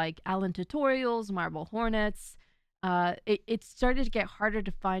through like Alan tutorials, Marble Hornets, it started to get harder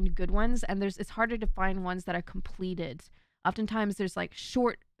to find good ones, and it's harder to find ones that are completed. Oftentimes there's like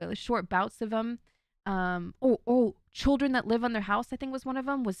short bouts of them. Children That Live on Their House, I think was one of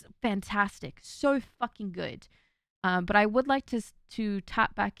them, was fantastic. So fucking good. But I would like to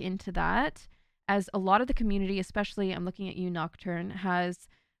tap back into that, as a lot of the community, especially I'm looking at you, Nocturne, has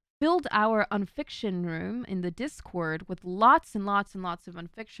filled our unfiction room in the Discord with lots and lots and lots of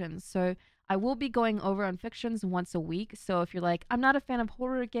unfictions. So I will be going over unfictions once a week. So if you're like, I'm not a fan of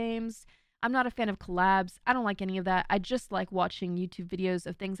horror games, I'm not a fan of collabs, I don't like any of that, I just like watching YouTube videos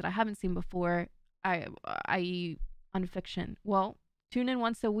of things that I haven't seen before, i.e. unfiction. Well, tune in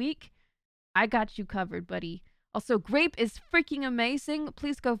once a week. I got you covered, buddy. Also, Grape is freaking amazing.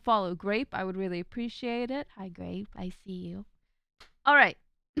 Please go follow Grape. I would really appreciate it. Hi, Grape. I see you. All right.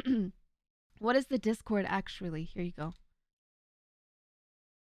 What is the Discord actually? Here you go.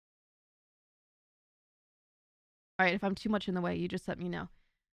 All right. If I'm too much in the way, you just let me know.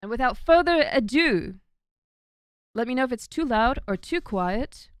 And without further ado, let me know if it's too loud or too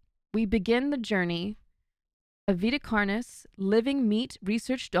quiet. We begin the journey A Vita Carnis Living Meat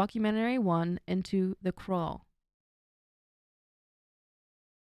Research Documentary 1 into The Crawl.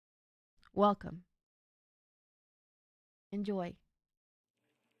 Welcome. Enjoy.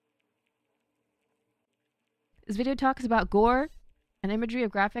 This video talks about gore and imagery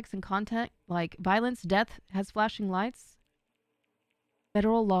of graphics and content like violence, death, has flashing lights.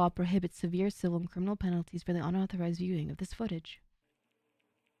 Federal law prohibits severe civil and criminal penalties for the unauthorized viewing of this footage.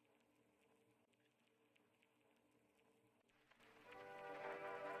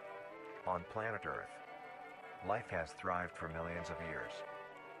 On planet Earth, life has thrived for millions of years.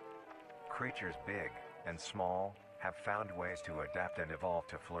 Creatures big and small have found ways to adapt and evolve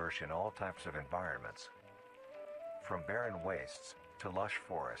to flourish in all types of environments. From barren wastes to lush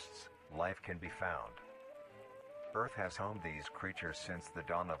forests, life can be found. Earth has homed these creatures since the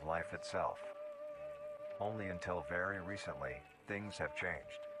dawn of life itself. Only until very recently, things have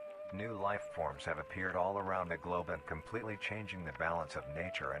changed. New life forms have appeared all around the globe and completely changing the balance of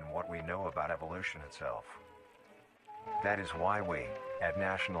nature and what we know about evolution itself. That is why we, at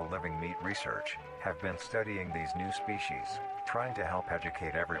National Living Meat Research, have been studying these new species, trying to help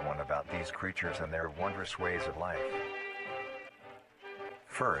educate everyone about these creatures and their wondrous ways of life.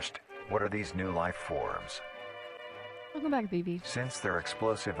 First, what are these new life forms? Welcome back, baby. Since their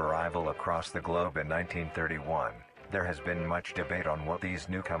explosive arrival across the globe in 1931, there has been much debate on what these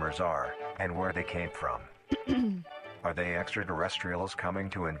newcomers are and where they came from. Are they extraterrestrials coming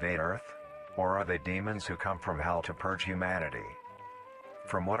to invade Earth? Or are they demons who come from hell to purge humanity?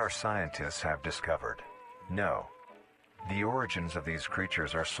 From what our scientists have discovered, no. The origins of these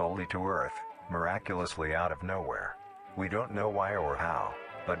creatures are solely to Earth, miraculously out of nowhere. We don't know why or how,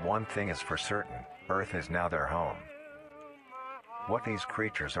 but one thing is for certain, Earth is now their home. What these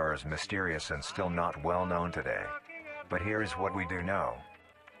creatures are is mysterious and still not well known today. But here is what we do know.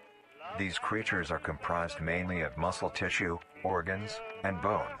 These creatures are comprised mainly of muscle tissue, organs, and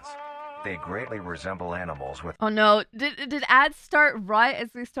bones. They greatly resemble animals with— Oh no, did ads start right as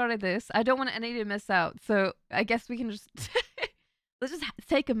we started this? I don't want any to miss out, so I guess we can just let's just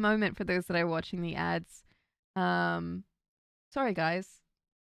take a moment for those that are watching the ads. Sorry guys.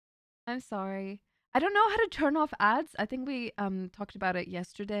 I'm sorry. I don't know how to turn off ads. I think we talked about it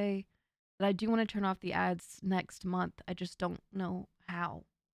yesterday, but I do want to turn off the ads next month. I just don't know how.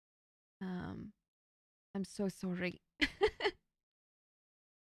 I'm so sorry.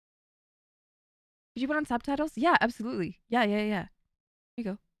 Did you put on subtitles? Yeah, absolutely. Yeah. Here you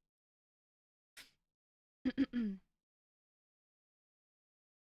go.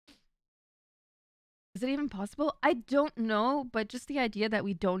 Is it even possible? I don't know, but just the idea that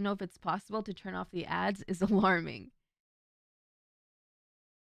we don't know if it's possible to turn off the ads is alarming.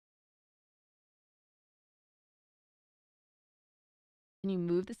 Can you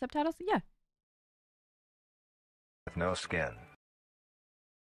move the subtitles? Yeah. with no skin.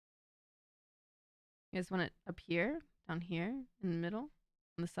 You guys want it up here, down here, in the middle,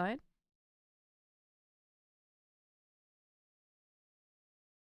 on the side?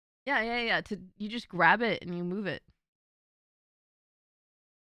 Yeah. You just grab it and you move it.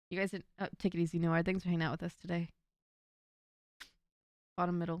 You guys didn't take it easy, Noah. Thanks for hanging out with us today.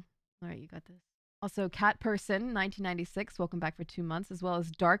 Bottom middle. All right, you got this. Also, Cat Person 1996, welcome back for 2 months, as well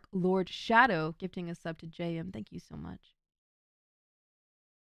as Dark Lord Shadow gifting a sub to JM. Thank you so much.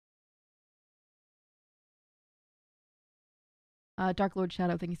 Dark Lord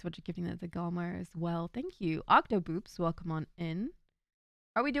Shadow, thank you so much for gifting that to Galmar as well. Thank you. Octoboops, welcome on in.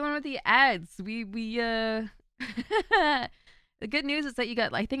 How are we doing with the ads? The good news is that you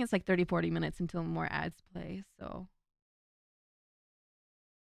got, I think it's like 30-40 minutes until more ads play, so.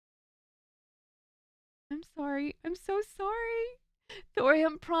 I'm sorry. I'm so sorry.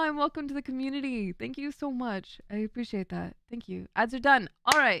 Thorium Prime, welcome to the community. Thank you so much. I appreciate that. Thank you. Ads are done.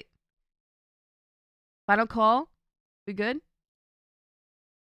 All right. Final call. We good?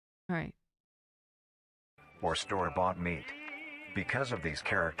 All right. Or store-bought meat. Because of these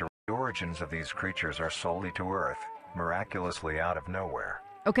characteristics, the origins of these creatures are solely to Earth, miraculously out of nowhere.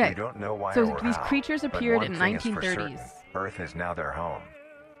 Okay. We don't know why so or these how, creatures but appeared one in thing is for 1930s. certain, Earth is now their home.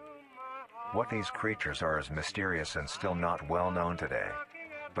 What these creatures are is mysterious and still not well known today.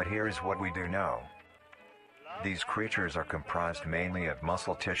 But here is what we do know. These creatures are comprised mainly of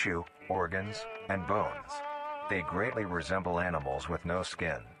muscle tissue, organs, and bones. They greatly resemble animals with no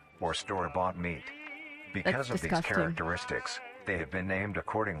skin, or store-bought meat. Because That's of these disgusting. characteristics, they have been named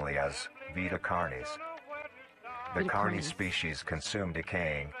accordingly as Vita Carnis. The Vita Carni Carnis. species consume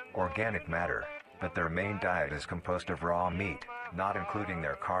decaying, organic matter, but their main diet is composed of raw meat, not including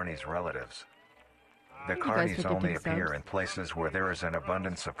their Carnis relatives. The Thank you guys Carnis for only gifting appear subs. in places where there is an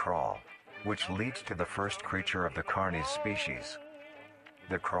abundance of crawl. which leads to the first creature of the Carnis species,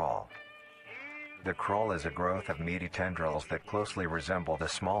 the crawl. The crawl is a growth of meaty tendrils that closely resemble the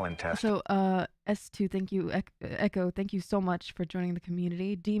small intestine. So, S2, thank you. Echo, thank you so much for joining the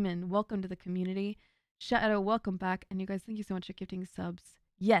community. Demon, welcome to the community. Shadow, welcome back. And you guys, thank you so much for gifting subs.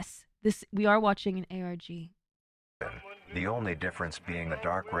 Yes, we are watching an ARG. The only difference being the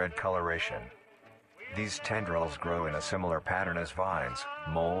dark red coloration. These tendrils grow in a similar pattern as vines,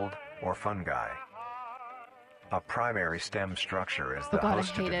 mold, or fungi. A primary stem structure is the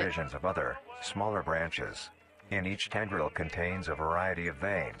host of divisions of other, smaller branches. In each tendril contains a variety of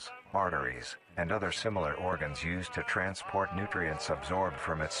veins, arteries, and other similar organs used to transport nutrients absorbed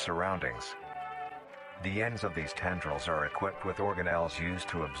from its surroundings. The ends of these tendrils are equipped with organelles used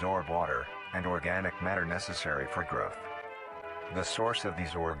to absorb water and organic matter necessary for growth. The source of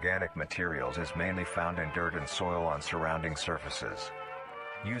these organic materials is mainly found in dirt and soil on surrounding surfaces.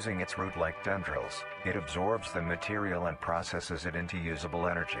 Using its root-like tendrils, it absorbs the material and processes it into usable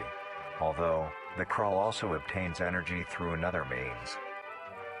energy. Although, the crawl also obtains energy through another means.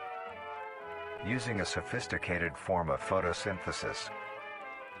 Using a sophisticated form of photosynthesis,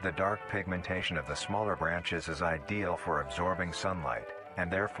 the dark pigmentation of the smaller branches is ideal for absorbing sunlight,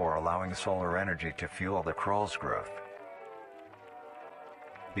 and therefore allowing solar energy to fuel the crawl's growth.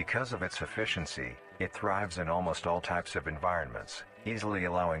 Because of its efficiency, it thrives in almost all types of environments, easily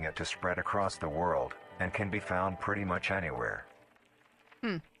allowing it to spread across the world, and can be found pretty much anywhere.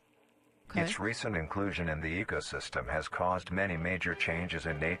 Okay. Its recent inclusion in the ecosystem has caused many major changes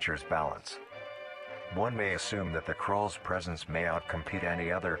in nature's balance. One may assume that the crawl's presence may outcompete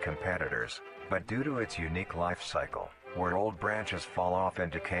any other competitors, but due to its unique life cycle, where old branches fall off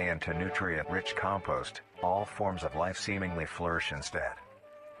and decay into nutrient-rich compost, all forms of life seemingly flourish instead.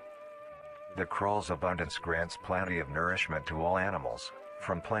 The crawl's abundance grants plenty of nourishment to all animals,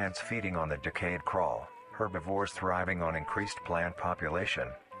 from plants feeding on the decayed crawl, herbivores thriving on increased plant population,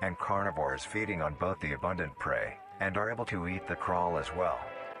 and carnivores feeding on both the abundant prey, and are able to eat the crawl as well.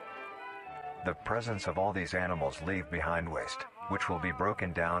 The presence of all these animals leave behind waste, which will be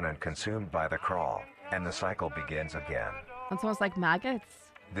broken down and consumed by the crawl, and the cycle begins again. It's almost like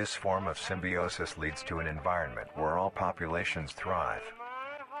maggots. This form of symbiosis leads to an environment where all populations thrive.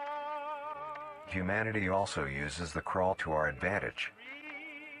 Humanity also uses the crawl to our advantage.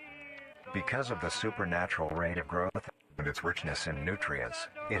 Because of the supernatural rate of growth and its richness in nutrients,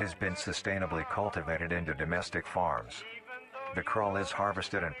 it has been sustainably cultivated into domestic farms. The crawl is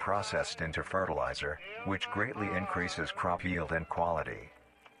harvested and processed into fertilizer, which greatly increases crop yield and quality.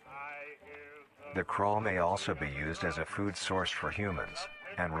 The crawl may also be used as a food source for humans,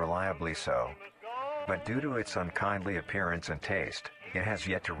 and reliably so. But due to its unkindly appearance and taste, it has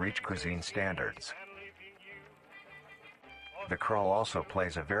yet to reach cuisine standards. The crawl also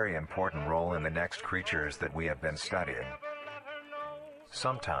plays a very important role in the next creatures that we have been studying.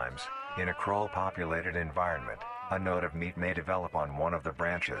 Sometimes, in a crawl-populated environment, a node of meat may develop on one of the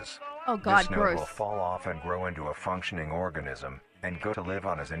branches. Oh God, this node gross. will fall off and grow into a functioning organism, and go to live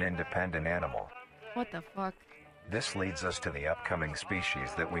on as an independent animal. What the fuck? This leads us to the upcoming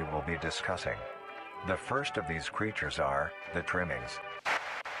species that we will be discussing. The first of these creatures are the trimmings.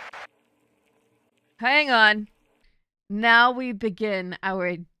 Hang on. Now we begin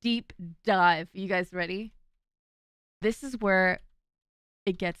our deep dive. You guys ready? This is where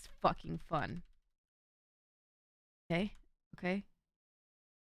it gets fucking fun. Okay? Okay?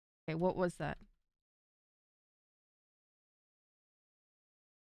 Okay, what was that?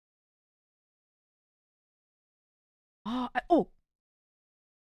 Oh!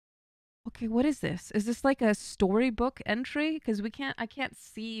 Okay, what is this? Is this like a storybook entry? Because I can't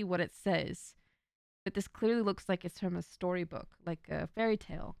see what it says. But this clearly looks like it's from a storybook, like a fairy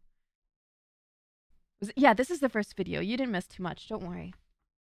tale. Yeah, this is the first video. You didn't miss too much, don't worry.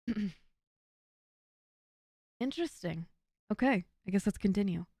 Interesting. Okay, I guess let's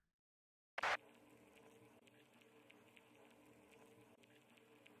continue.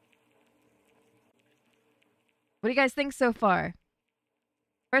 What do you guys think so far?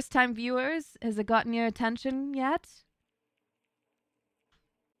 First time viewers, has it gotten your attention yet?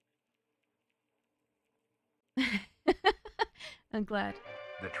 I'm glad.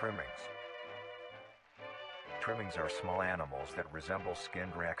 The trimmings. Trimmings are small animals that resemble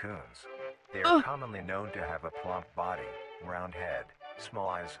skinned raccoons. They are commonly known to have a plump body, round head, small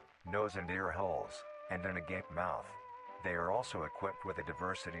eyes, nose and ear holes, and an agape mouth. They are also equipped with a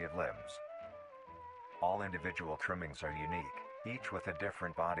diversity of limbs. All individual trimmings are unique, each with a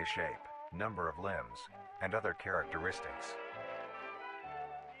different body shape, number of limbs, and other characteristics.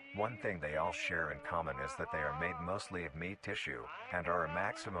 One thing they all share in common is that they are made mostly of meat tissue and are a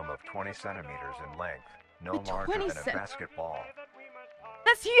maximum of 20 centimeters in length, no larger 20 than a basketball.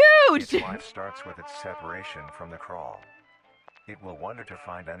 That's Its huge! life starts with its separation from the crawl. It will wonder to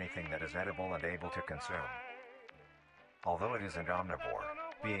find anything that is edible and able to consume. Although it is an omnivore,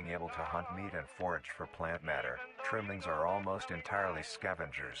 being able to hunt meat and forage for plant matter, trimmings are almost entirely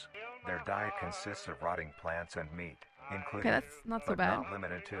scavengers. Their diet consists of rotting plants and meat, including, Okay, that's not so but bad. not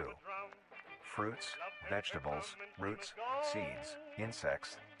limited to, fruits, vegetables, roots, seeds,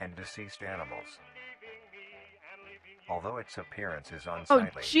 insects, and deceased animals. Although its appearance is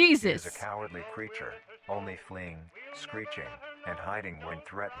unsightly, it Jesus. is a cowardly creature, only fleeing, screeching, and hiding when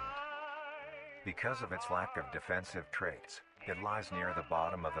threatened. Because of its lack of defensive traits, it lies near the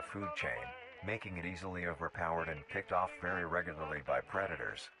bottom of the food chain, making it easily overpowered and picked off very regularly by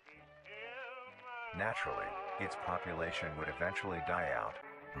predators. Naturally, its population would eventually die out,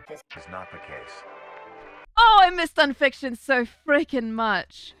 but this is not the case. Oh, I missed Unfiction so freaking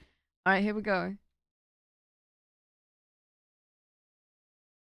much. Alright, here we go.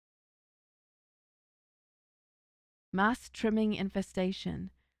 Mass trimming infestation.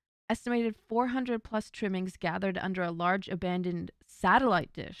 Estimated 400 plus trimmings gathered under a large abandoned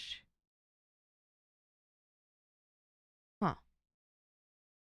satellite dish. Huh.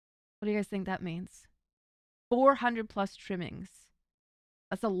 What do you guys think that means? 400 plus trimmings.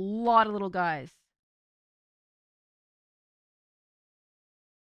 That's a lot of little guys.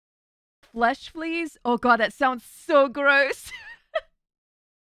 Flesh fleas? Oh god, that sounds so gross.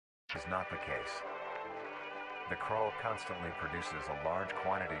 Is not the case. The crawl constantly produces a large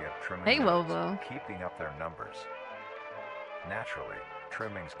quantity of trimming Hey, birds, Wovo. keeping up their numbers. Naturally,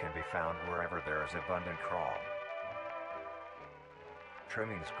 trimmings can be found wherever there is abundant crawl.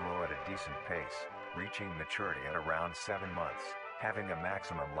 Trimmings grow at a decent pace, reaching maturity at around 7 months, having a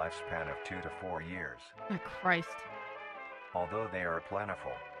maximum lifespan of 2 to 4 years. Oh, Christ. Although they are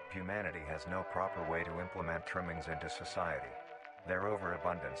plentiful, humanity has no proper way to implement trimmings into society. Their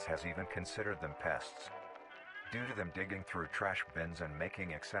overabundance has even considered them pests, due to them digging through trash bins and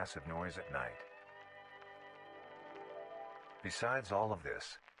making excessive noise at night. Besides all of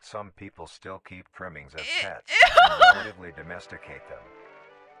this, some people still keep trimmings as pets and relatively domesticate them.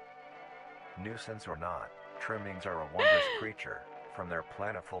 Nuisance or not, trimmings are a wondrous creature. From their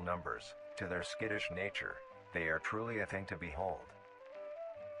plentiful numbers to their skittish nature, they are truly a thing to behold.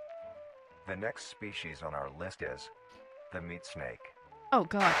 The next species on our list is the meat snake. Oh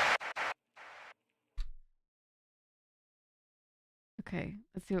god. Okay,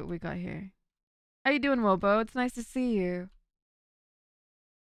 let's see what we got here. How you doing, Wobo? It's nice to see you.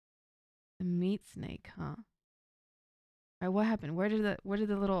 The meat snake, huh? Alright, what happened? Where did the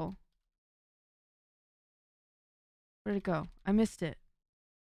little... Where'd it go? I missed it.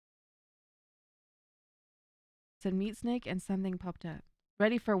 It said meat snake and something popped up.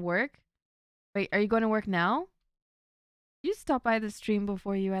 Ready for work? Wait, are you going to work now? Did you stop by the stream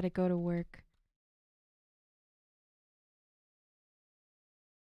before you had to go to work?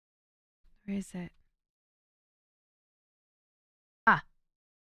 Where is it? Ah.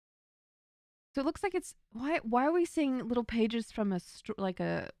 So it looks like it's... Why are we seeing little pages from a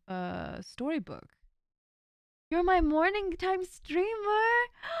storybook? You're my morning time streamer.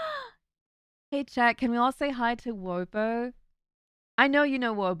 Hey chat, can we all say hi to Wobo? I know you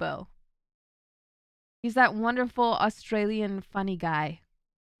know Wobo. He's that wonderful Australian funny guy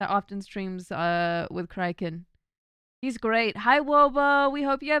that often streams with Kraken. He's great. Hi Wobo, we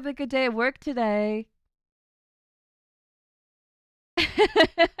hope you have a good day at work today.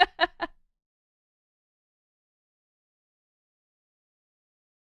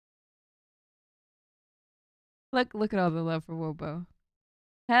 Look at all the love for Wobo.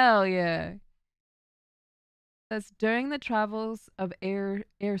 Hell yeah. That's during the travels of air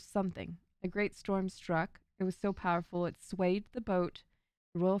something. A great storm struck. It was so powerful it swayed the boat,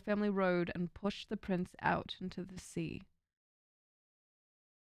 the royal family rowed, and pushed the prince out into the sea.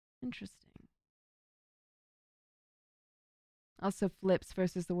 Interesting. Also, Flips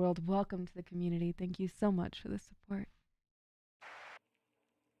versus the world. Welcome to the community. Thank you so much for the support.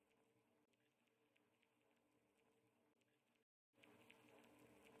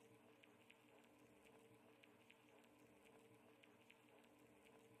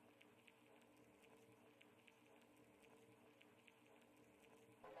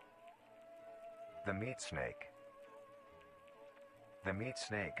 The meat snake. The meat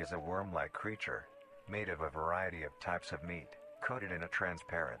snake is a worm-like creature, made of a variety of types of meat, coated in a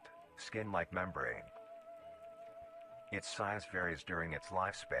transparent, skin-like membrane. Its size varies during its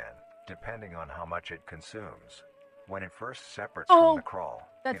lifespan, depending on how much it consumes. When it first separates from Oh, the crawl,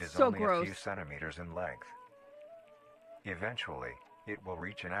 that's it is so only a few gross. centimeters in length. Eventually, it will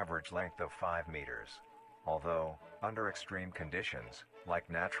reach an average length of 5 meters. Although, under extreme conditions, like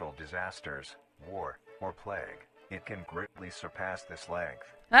natural disasters, war, or plague, it can greatly surpass this length.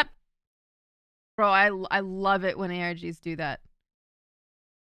 Up. Bro, I love it when ARGs do that.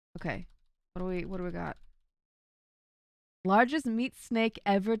 Okay. What do we got? Largest meat snake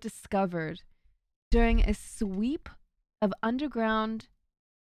ever discovered during a sweep of underground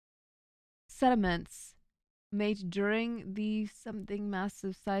sediments made during the something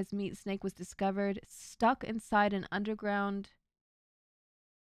massive sized meat snake was discovered stuck inside an underground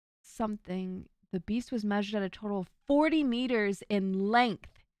something. The beast was measured at a total of 40 meters in length.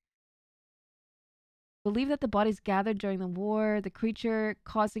 Believe that the bodies gathered during the war, the creature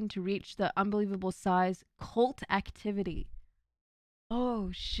causing to reach the unbelievable size, cult activity.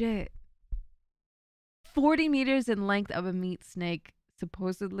 Oh, shit. 40 meters in length of a meat snake,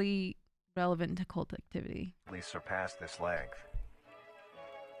 supposedly relevant to cult activity. Surpass this length.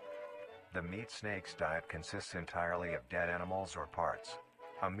 The meat snake's diet consists entirely of dead animals or parts.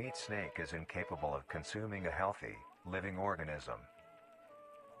 A meat snake is incapable of consuming a healthy, living organism.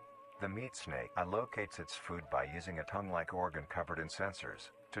 The meat snake allocates its food by using a tongue-like organ covered in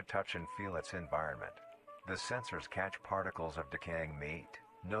sensors to touch and feel its environment. The sensors catch particles of decaying meat,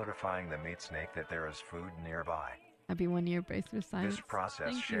 notifying the meat snake that there is food nearby. Happy 1 year brace for science. This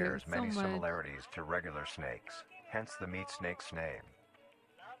process Thank shares you so many much. similarities to regular snakes, hence the meat snake's name.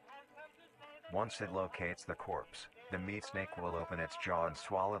 Once it locates the corpse, the meat snake will open its jaw and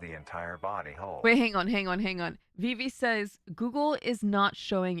swallow the entire body whole. Wait, hang on. Vivi says, Google is not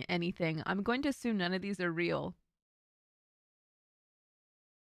showing anything. I'm going to assume none of these are real.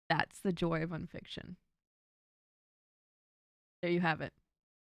 That's the joy of unfiction. There you have it.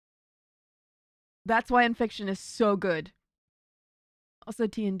 That's why unfiction is so good. Also,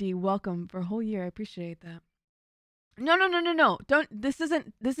 T&D, welcome for a whole year. I appreciate that. No. Don't. This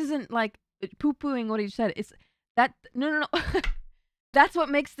isn't like poo-pooing what he said. It's that. No. That's what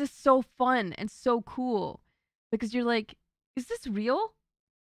makes this so fun and so cool. Because you're like, is this real?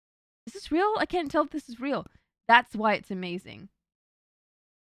 Is this real? I can't tell if this is real. That's why it's amazing.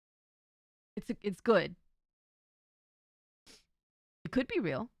 It's good. It could be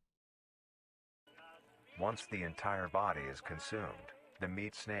real. Once the entire body is consumed, the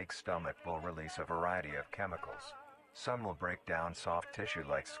meat snake's stomach will release a variety of chemicals. Some will break down soft tissue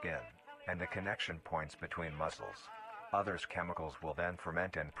like skin and the connection points between muscles. Others chemicals will then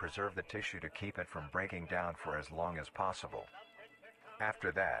ferment and preserve the tissue to keep it from breaking down for as long as possible.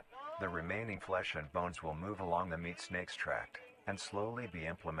 After that, the remaining flesh and bones will move along the meat snake's tract and slowly be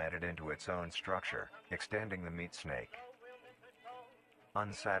implemented into its own structure, extending the meat snake.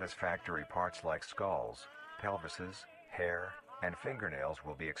 Unsatisfactory parts like skulls, pelvises, hair, and fingernails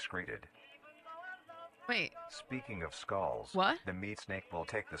will be excreted. Wait. Speaking of skulls, What? the meat snake will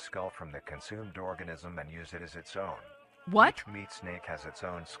take the skull from the consumed organism and use it as its own. What? Each meat snake has its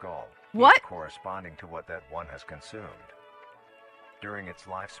own skull, What? each corresponding to what that one has consumed. During its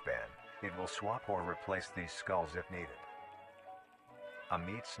lifespan, it will swap or replace these skulls if needed. A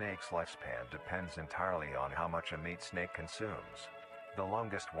meat snake's lifespan depends entirely on how much a meat snake consumes. The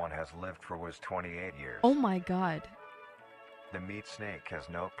longest one has lived for was 28 years. Oh my god. The meat snake has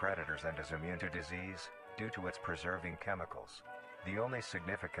no predators and is immune to disease due to its preserving chemicals. The only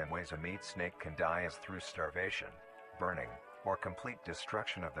significant ways a meat snake can die is through starvation, burning, or complete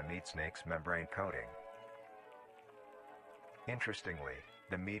destruction of the meat snake's membrane coating. Interestingly,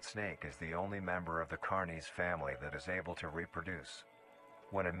 the meat snake is the only member of the Carnis family that is able to reproduce.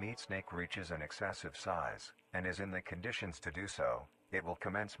 When a meat snake reaches an excessive size, and is in the conditions to do so, it will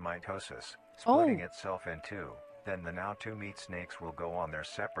commence mitosis, splitting itself in two. Then the now two meat snakes will go on their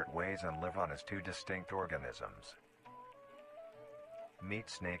separate ways and live on as two distinct organisms. Meat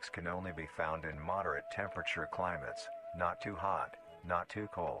snakes can only be found in moderate temperature climates, not too hot, not too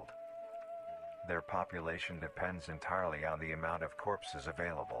cold. Their population depends entirely on the amount of corpses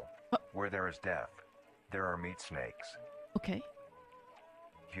available. Where there is death, there are meat snakes. Okay.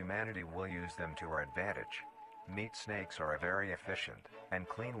 Humanity will use them to our advantage. Meat snakes are a very efficient and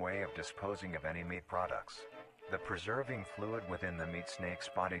clean way of disposing of any meat products. The preserving fluid within the meat snake's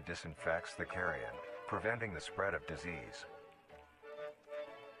body disinfects the carrion, preventing the spread of disease.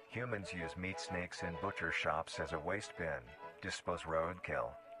 Humans use meat snakes in butcher shops as a waste bin, dispose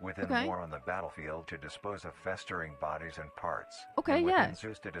roadkill, within war on the battlefield to dispose of festering bodies and parts, and within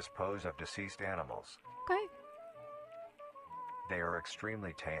zoos to dispose of deceased animals. Okay. They are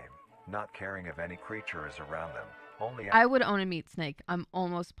extremely tame, not caring if any creature is around them. Only I would own a meat snake. I'm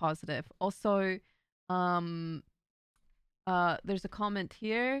almost positive. Also, There's a comment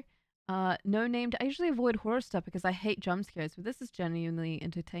here. No named. I usually avoid horror stuff because I hate jump scares, but this is genuinely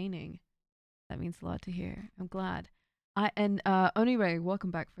entertaining. That means a lot to hear. I'm glad. Onire,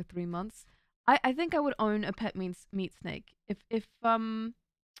 welcome back for 3 months. I think I would own a pet meat snake. If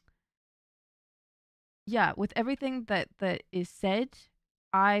yeah, with everything that is said,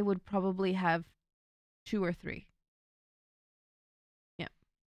 I would probably have 2 or 3. Yeah.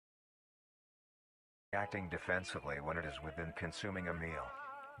 Acting defensively when it is within consuming a meal.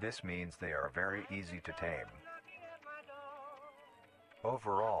 This means they are very easy to tame.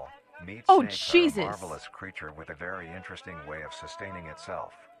 Overall, meat snakes are a marvelous creature with a very interesting way of sustaining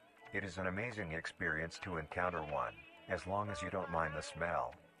itself. It is an amazing experience to encounter one, as long as you don't mind the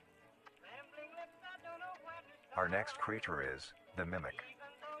smell. Our next creature is the mimic.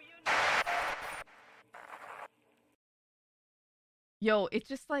 Yo, it's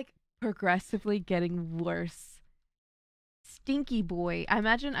just like progressively getting worse. Stinky boy. I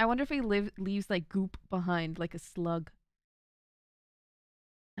wonder if he leaves like goop behind, like a slug.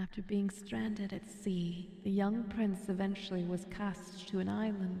 After being stranded at sea, the young prince eventually was cast to an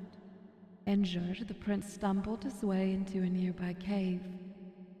island. Injured, the prince stumbled his way into a nearby cave.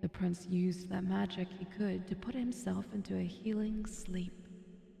 The prince used that magic he could to put himself into a healing sleep.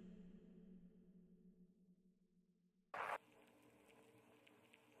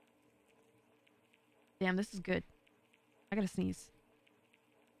 Damn, this is good. I gotta sneeze.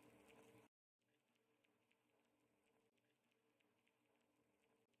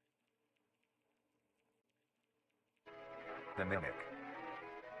 The mimic.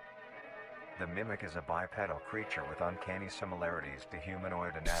 The mimic is a bipedal creature with uncanny similarities to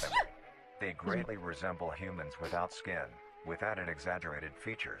humanoid anatomy. They greatly resemble humans without skin, with added exaggerated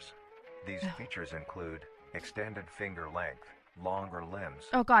features. These features include extended finger length, longer limbs.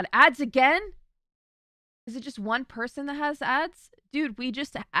 Oh god, ads again? Is it just one person that has ads? Dude, we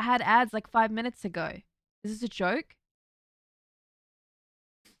just had ads like 5 minutes ago. Is this a joke?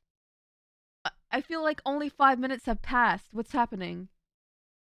 I feel like only 5 minutes have passed. What's happening?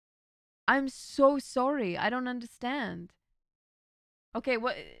 I'm so sorry. I don't understand. Okay,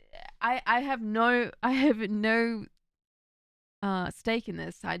 what? I have no stake in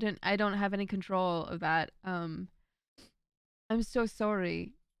this. I don't have any control of that. I'm so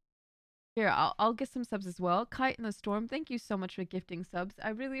sorry. Here, I'll get some subs as well. Kite in the Storm, thank you so much for gifting subs. I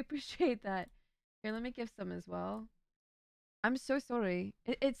really appreciate that. Here, let me give some as well. I'm so sorry.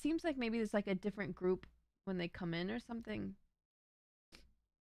 It seems like maybe there's like a different group when they come in or something.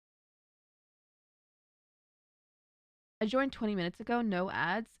 I joined 20 minutes ago, no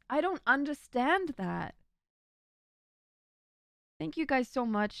ads. I don't understand that. Thank you guys so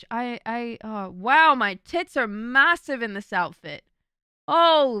much. Wow, my tits are massive in this outfit.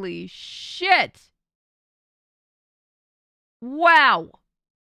 Holy shit. Wow.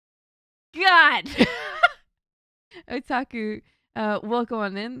 God. Otaku, welcome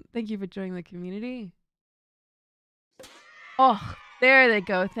on in. Thank you for joining the community. Oh, there they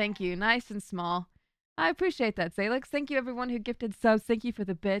go. Thank you. Nice and small. I appreciate that, Zalix. Thank you, everyone who gifted subs. Thank you for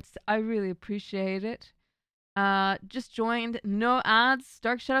the bits. I really appreciate it. Just joined. No ads.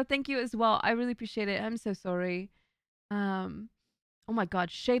 Dark Shadow, thank you as well. I really appreciate it. I'm so sorry. Oh my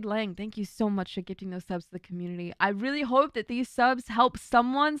god, Shade Lang, thank you so much for gifting those subs to the community. I really hope that these subs help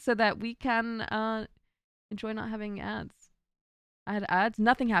someone so that we can enjoy not having ads. I had ads.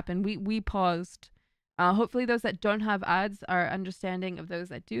 Nothing happened. We paused. Hopefully those that don't have ads are understanding of those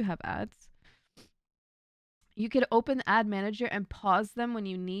that do have ads. You could open Ad Manager and pause them when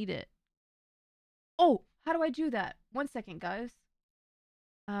you need it. Oh, how do I do that? 1 second, guys.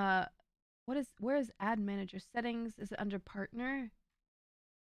 Where is Ad Manager? Settings? Is it under Partner?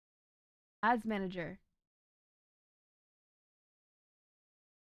 Ads Manager.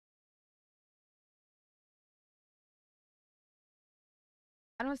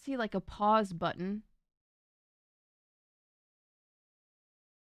 I don't see like a pause button.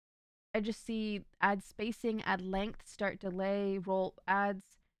 I just see ad spacing, ad length, start delay, roll ads.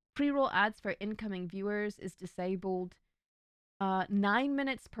 Pre-roll ads for incoming viewers is disabled. 9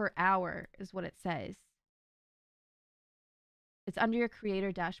 minutes per hour is what it says. It's under your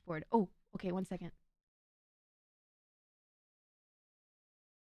creator dashboard. Oh, okay, 1 second.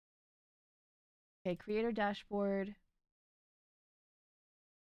 Okay, creator dashboard.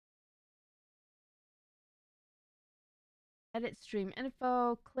 Edit stream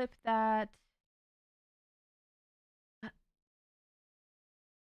info, clip that.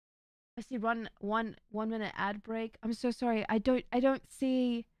 I see one minute ad break. I'm so sorry. I don't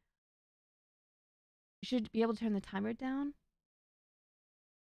see. You should be able to turn the timer down.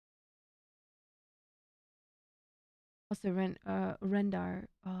 Also, Rendar,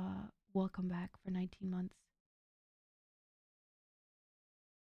 welcome back for 19 months.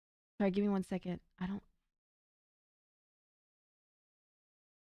 Sorry, give me 1 second. I don't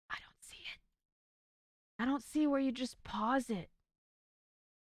see it. I don't see where you just pause it.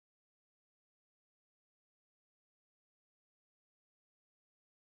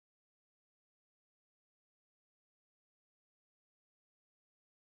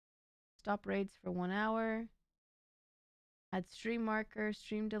 Stop raids for 1 hour. Add stream marker,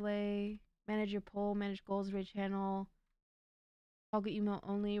 stream delay. Manage your poll, manage goals, raid channel. Toggle email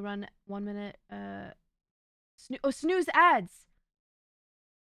only, run 1 minute. Snooze ads.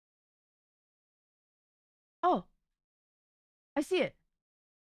 Oh, I see it.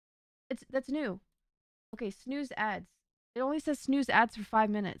 That's new. Okay, snooze ads. It only says snooze ads for 5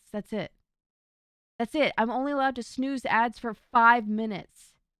 minutes. That's it. That's it. I'm only allowed to snooze ads for 5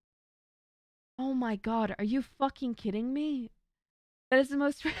 minutes. Oh my god, are you fucking kidding me? That is the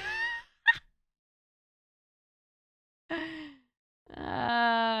most...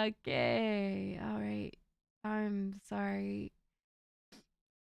 Okay, alright. I'm sorry.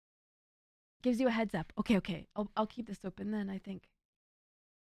 Gives you a heads up. Okay. I'll keep this open then, I think.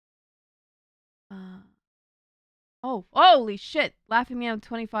 Oh, holy shit! Laughing Me out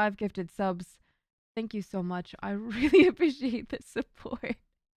 25 gifted subs. Thank you so much. I really appreciate the support.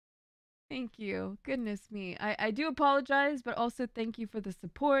 Thank you. Goodness me. I do apologize, but also thank you for the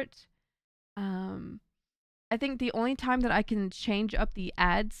support. I think the only time that I can change up the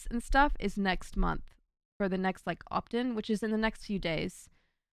ads and stuff is next month for the next like opt-in, which is in the next few days.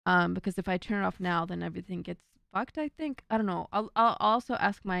 Because if I turn it off now, then everything gets fucked, I think. I don't know. I'll also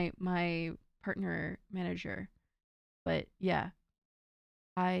ask my partner manager. But yeah.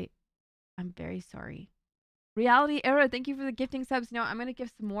 I'm very sorry. Reality Era, thank you for the gifting subs. Now I'm gonna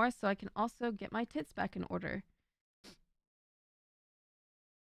give some more so I can also get my tits back in order.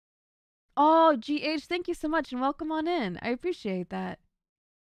 Oh, GH, thank you so much and welcome on in. I appreciate that.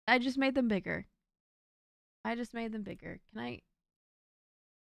 I just made them bigger. Can I?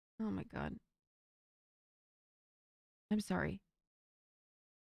 Oh my god. I'm sorry.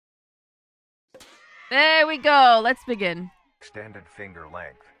 There we go. Let's begin. Extended finger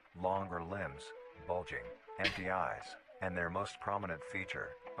length, longer limbs, bulging, empty eyes, and their most prominent feature,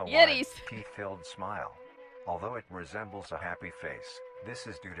 a wide, Yetis. teeth-filled smile. Although it resembles a happy face, this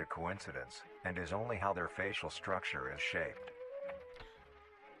is due to coincidence, and is only how their facial structure is shaped.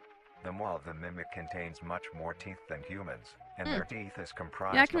 The maw of the mimic contains much more teeth than humans, and their teeth is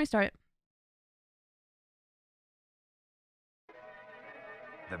comprised Yeah, can we start?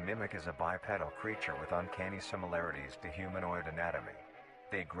 The mimic is a bipedal creature with uncanny similarities to humanoid anatomy.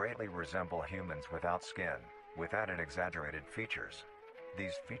 They greatly resemble humans without skin, with added exaggerated features.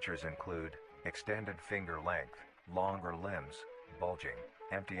 These features include extended finger length, longer limbs, bulging,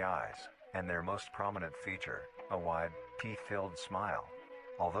 empty eyes, and their most prominent feature, a wide, teeth-filled smile.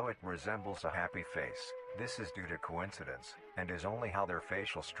 Although it resembles a happy face, this is due to coincidence, and is only how their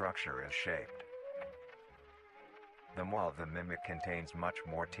facial structure is shaped. The maw of the mimic contains much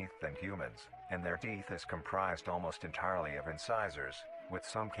more teeth than humans, and their teeth is comprised almost entirely of incisors, with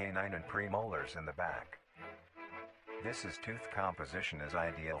some canine and premolars in the back. This tooth composition is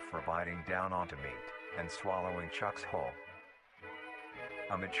ideal for biting down onto meat and swallowing chunks whole.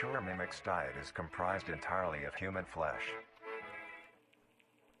 A mature mimic's diet is comprised entirely of human flesh.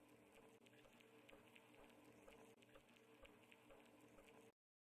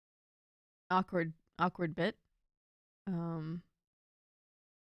 Awkward bit. Did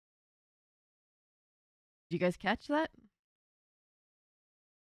you guys catch that?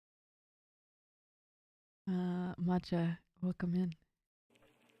 Matcha, welcome in.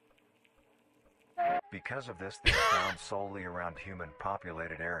 Because of this, they are found solely around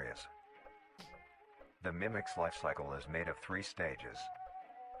human-populated areas. The mimic's life cycle is made of 3 stages.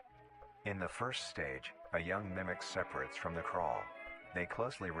 In the first stage, a young mimic separates from the crawl. They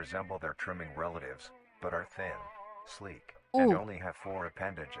closely resemble their trimming relatives, but are thin, sleek, and only have 4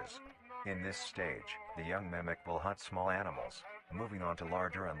 appendages. In this stage, the young mimic will hunt small animals, moving on to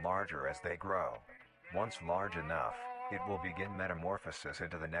larger and larger as they grow. Once large enough, it will begin metamorphosis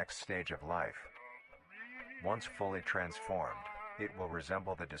into the next stage of life. Once fully transformed, it will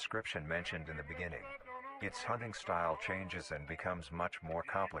resemble the description mentioned in the beginning. Its hunting style changes and becomes much more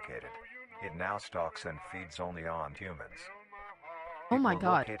complicated. It now stalks and feeds only on humans. Oh my god. It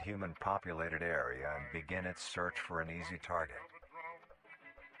will locate human-populated area and begin its search for an easy target.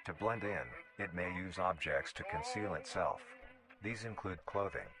 To blend in, it may use objects to conceal itself. These include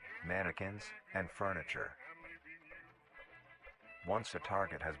clothing, mannequins, and furniture. Once a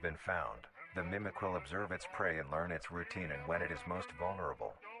target has been found, The mimic will observe its prey and learn its routine and when it is most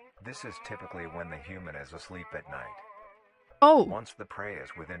vulnerable. This is typically when the human is asleep at night. Oh! Once the prey is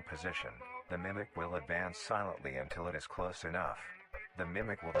within position, the mimic will advance silently until it is close enough. The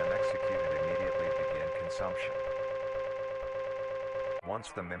mimic will then execute and immediately begin consumption.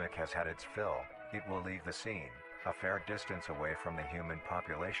 Once the mimic has had its fill, it will leave the scene, a fair distance away from the human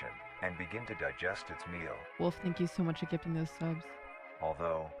population, and begin to digest its meal. Wolf, thank you so much for gifting those subs.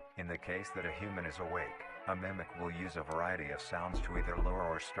 Although, in the case that a human is awake, a mimic will use a variety of sounds to either lure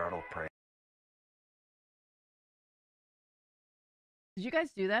or startle prey. Did you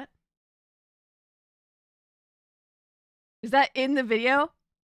guys do that? Is that in the video?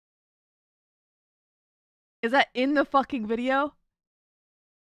 Is that in the fucking video?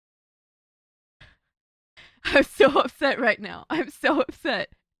 I'm so upset right now. I'm so upset.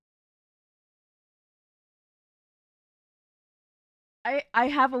 I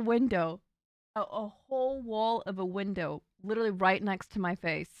have a window. A whole wall of a window literally right next to my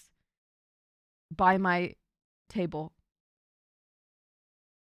face by my table.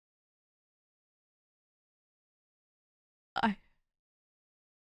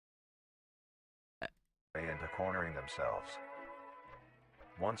 Into cornering themselves.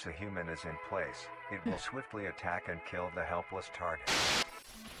 Once a human is in place, it will swiftly attack and kill the helpless target.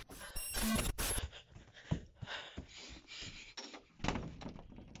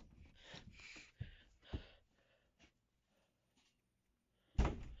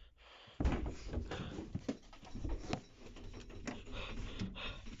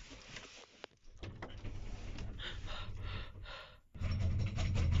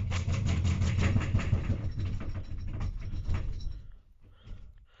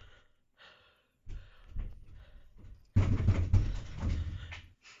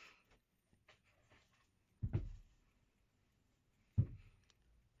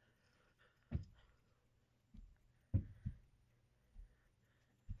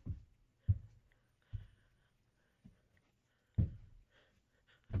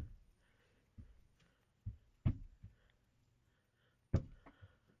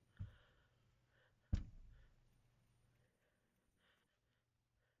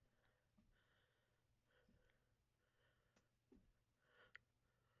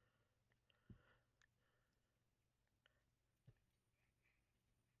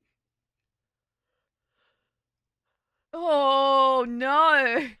 Oh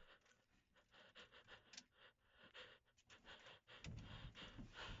no!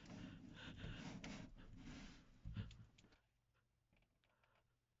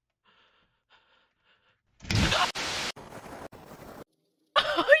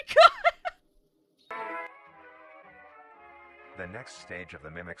 Oh my god! The next stage of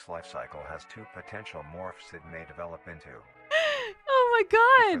the mimic's life cycle has two potential morphs it may develop into. Oh If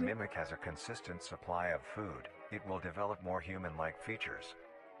my the god! mimic has a consistent supply of food, it will develop more human-like features.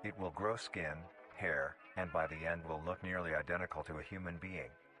 It will grow skin, hair, and by the end will look nearly identical to a human being.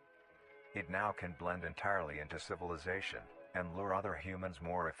 It now can blend entirely into civilization and lure other humans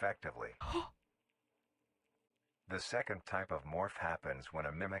more effectively. The second type of morph happens when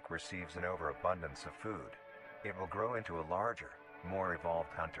a mimic receives an overabundance of food. It will grow into a larger, more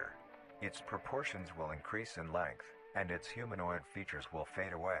evolved hunter. Its proportions will increase in length, and its humanoid features will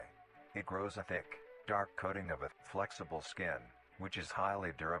fade away. It grows a thick, dark coating of a flexible skin, which is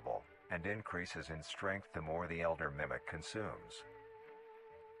highly durable, and increases in strength the more the elder mimic consumes.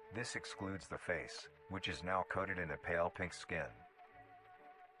 This excludes the face, which is now coated in a pale pink skin.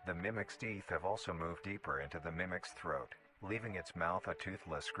 The mimic's teeth have also moved deeper into the mimic's throat, leaving its mouth a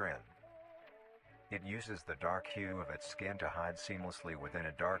toothless grin. It uses the dark hue of its skin to hide seamlessly within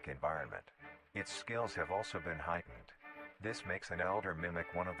a dark environment. Its skills have also been heightened. This makes an elder mimic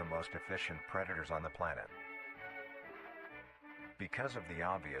one of the most efficient predators on the planet. Because of the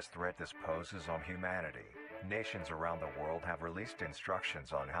obvious threat this poses on humanity, nations around the world have released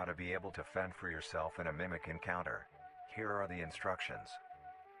instructions on how to be able to fend for yourself in a mimic encounter. Here are the instructions.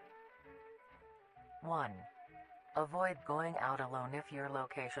 1. Avoid going out alone if your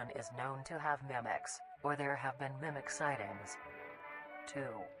location is known to have mimics, or there have been mimic sightings. 2.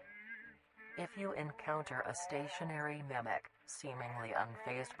 If you encounter a stationary mimic, seemingly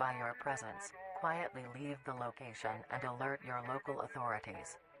unfazed by your presence, quietly leave the location and alert your local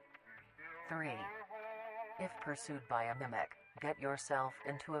authorities. 3. If pursued by a mimic, get yourself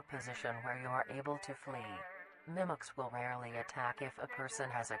into a position where you are able to flee. Mimics will rarely attack if a person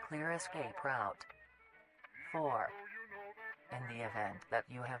has a clear escape route. 4. In the event that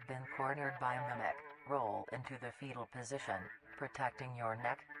you have been cornered by a mimic, roll into the fetal position, protecting your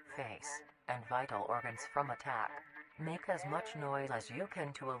neck, face, and vital organs from attack. Make as much noise as you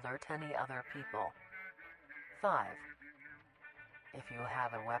can to alert any other people. 5. If you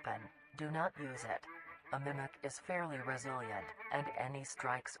have a weapon, do not use it. A mimic is fairly resilient, and any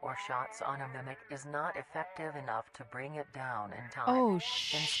strikes or shots on a mimic is not effective enough to bring it down in time. Oh,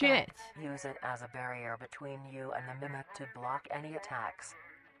 Instead, shit. use it as a barrier between you and the mimic to block any attacks.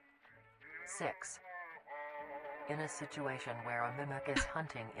 6. In a situation where a mimic is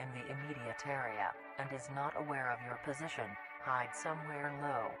hunting in the immediate area, and is not aware of your position, hide somewhere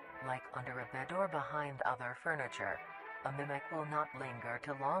low, like under a bed or behind other furniture. A mimic will not linger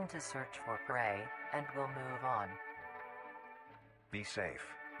too long to search for prey, and will move on. Be safe,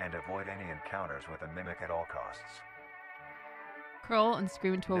 and avoid any encounters with a mimic at all costs. Curl and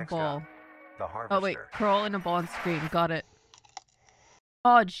scream into a Next ball. up, the Harvester. Oh, wait. Curl in a ball and scream. Got it.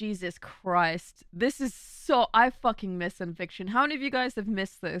 Oh, Jesus Christ. This is so... I fucking miss UNFICTION. How many of you guys have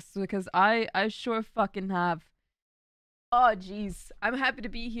missed this? Because I sure fucking have. Oh, jeez. I'm happy to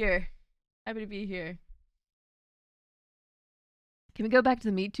be here. Happy to be here. Can we go back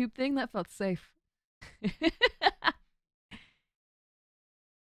to the MeTube thing? That felt safe.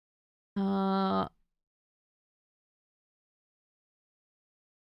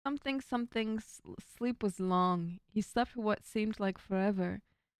 Sleep was long. He slept for what seemed like forever.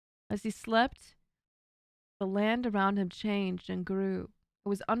 As he slept, the land around him changed and grew. It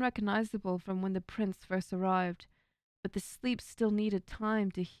was unrecognizable from when the prince first arrived, but the sleep still needed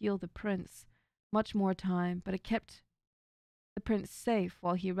time to heal the prince. Much more time, but it kept the prince safe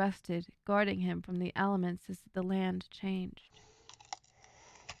while he rested, guarding him from the elements as the land changed.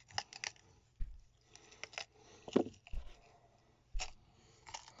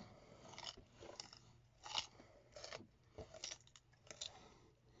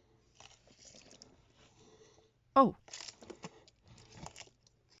 Oh.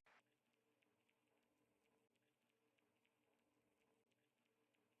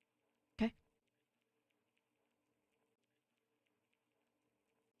 Okay.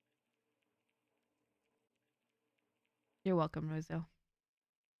 You're welcome, Rozo.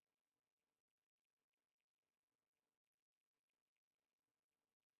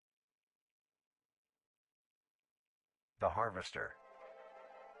 The Harvester.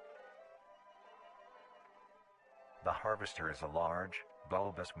 The Harvester is a large,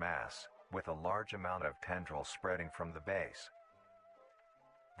 bulbous mass, with a large amount of tendrils spreading from the base.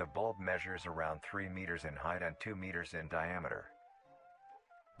 The bulb measures around 3 meters in height and 2 meters in diameter.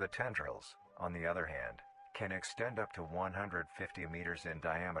 The tendrils, on the other hand, can extend up to 150 meters in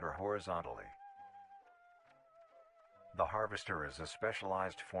diameter horizontally. The Harvester is a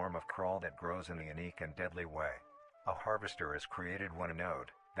specialized form of crawl that grows in a unique and deadly way. A harvester is created when a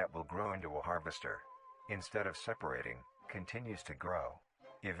node, that will grow into a harvester, instead of separating, continues to grow.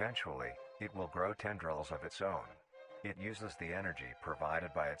 Eventually, it will grow tendrils of its own. It uses the energy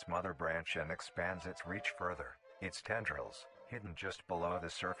provided by its mother branch and expands its reach further. Its tendrils, hidden just below the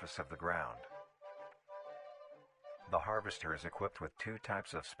surface of the ground. The harvester is equipped with 2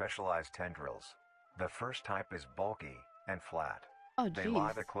 types of specialized tendrils. The first type is bulky and flat. Oh, They jeez.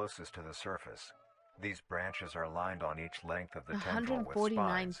 lie the closest to the surface. These branches are lined on each length of the tendril with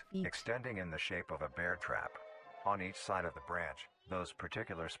 149 spines, feet. extending in the shape of a bear trap. On each side of the branch, those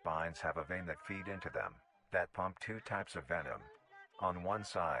particular spines have a vein that feed into them, that pump 2 types of venom. On one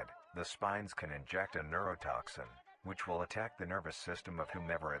side, the spines can inject a neurotoxin, which will attack the nervous system of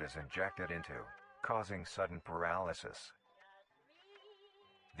whomever it is injected into, causing sudden paralysis.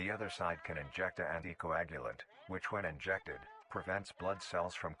 The other side can inject an anticoagulant, which when injected, prevents blood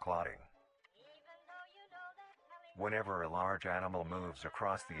cells from clotting. Whenever a large animal moves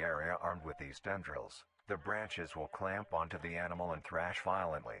across the area armed with these tendrils, the branches will clamp onto the animal and thrash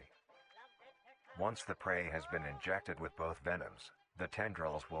violently. Once the prey has been injected with both venoms, the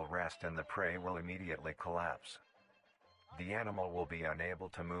tendrils will rest and the prey will immediately collapse. The animal will be unable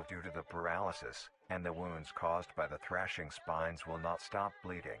to move due to the paralysis, and the wounds caused by the thrashing spines will not stop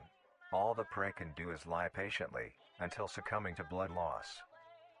bleeding. All the prey can do is lie patiently, until succumbing to blood loss.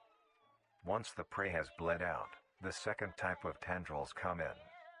 Once the prey has bled out, the second type of tendrils come in.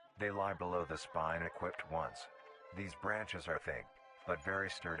 They lie below the spine equipped once. These branches are thick, but very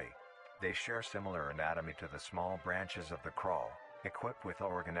sturdy. They share similar anatomy to the small branches of the crawl, equipped with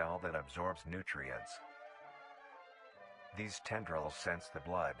organelle that absorbs nutrients. These tendrils sense the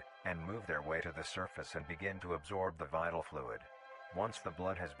blood, and move their way to the surface and begin to absorb the vital fluid. Once the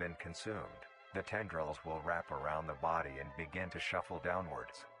blood has been consumed, the tendrils will wrap around the body and begin to shuffle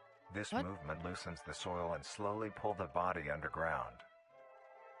downwards. This movement loosens the soil and slowly pull the body underground.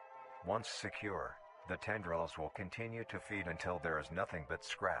 Once secure, the tendrils will continue to feed until there is nothing but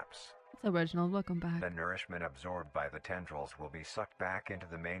scraps. It's original. Welcome back. The nourishment absorbed by the tendrils will be sucked back into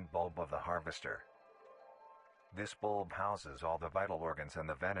the main bulb of the harvester. This bulb houses all the vital organs and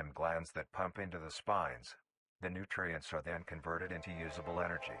the venom glands that pump into the spines. The nutrients are then converted into usable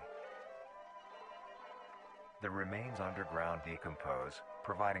energy. The remains underground decompose,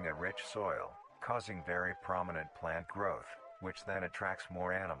 providing a rich soil, causing very prominent plant growth, which then attracts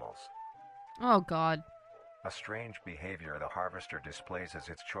more animals. Oh God. A strange behavior the harvester displays as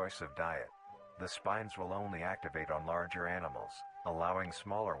its choice of diet. The spines will only activate on larger animals, allowing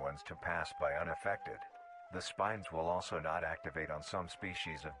smaller ones to pass by unaffected. The spines will also not activate on some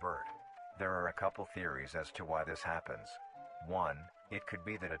species of bird. There are a couple theories as to why this happens. One, it could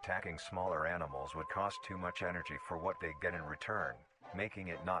be that attacking smaller animals would cost too much energy for what they get in return, making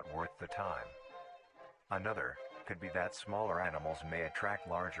it not worth the time. Another could be that smaller animals may attract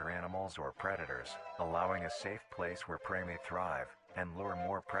larger animals or predators, allowing a safe place where prey may thrive and lure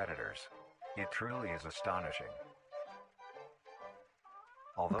more predators. It truly is astonishing.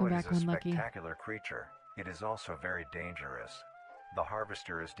 Although it is a spectacular creature, it is also very dangerous. The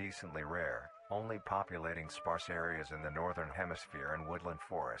harvester is decently rare, only populating sparse areas in the northern hemisphere and woodland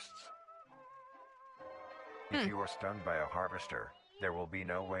forests. If you are stung by a harvester, there will be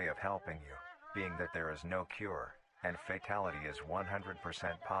no way of helping you, being that there is no cure, and fatality is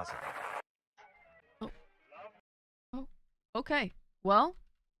 100% positive. Oh, okay. Well,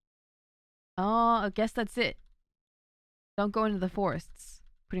 I guess that's it. Don't go into the forests,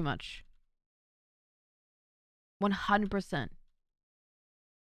 pretty much. 100%.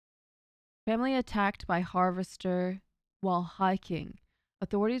 Family attacked by harvester while hiking.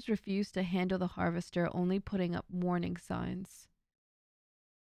 Authorities refused to handle the harvester, only putting up warning signs,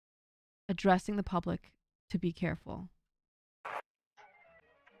 addressing the public to be careful.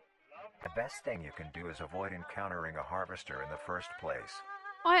 The best thing you can do is avoid encountering a harvester in the first place.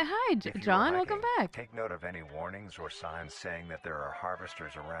 Hi, If you are John. hiking, Welcome back. Take note of any warnings or signs saying that there are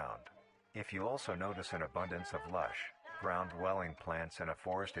harvesters around. If you also notice an abundance of lush, ground-dwelling plants in a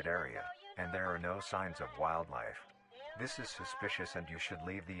forested area, and there are no signs of wildlife, this is suspicious and you should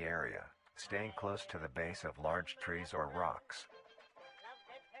leave the area, staying close to the base of large trees or rocks.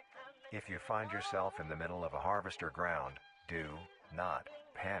 If you find yourself in the middle of a harvester ground, do not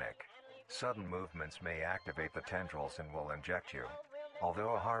panic. Sudden movements may activate the tendrils and will inject you.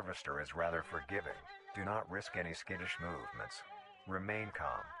 Although a harvester is rather forgiving, do not risk any skittish movements. Remain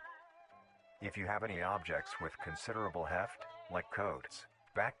calm. If you have any objects with considerable heft, like coats,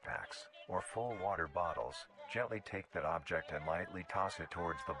 backpacks, or full water bottles, gently take that object and lightly toss it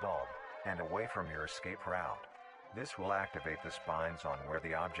towards the bulb, and away from your escape route. This will activate the spines on where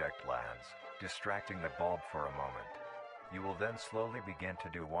the object lands, distracting the bulb for a moment. You will then slowly begin to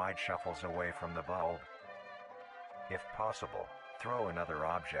do wide shuffles away from the bulb. If possible, throw another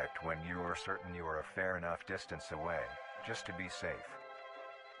object when you are certain you are a fair enough distance away, just to be safe.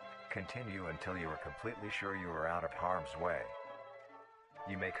 Continue until you are completely sure you are out of harm's way.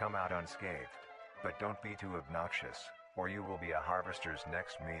 You may come out unscathed, but don't be too obnoxious, or you will be a harvester's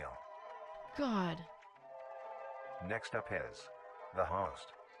next meal. God. Next up is the host.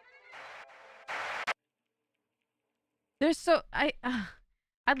 There's so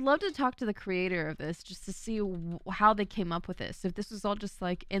I'd love to talk to the creator of this just to see how they came up with this. If this was all just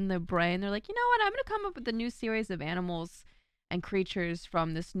like in their brain, they're like, you know what, I'm gonna come up with a new series of animals and creatures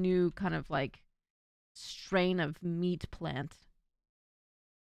from this new kind of like strain of meat plant.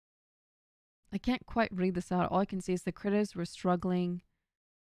 I can't quite read this out. All I can see is the critters were struggling.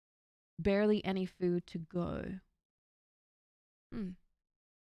 Barely any food to go.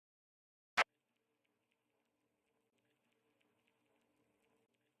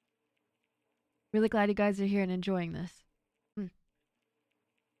 Really glad you guys are here and enjoying this.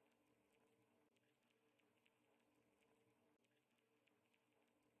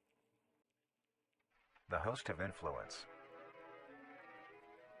 The host of influence.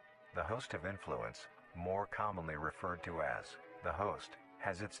 The host of influence, more commonly referred to as the host,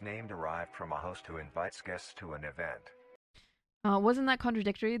 has its name derived from a host who invites guests to an event. Wasn't that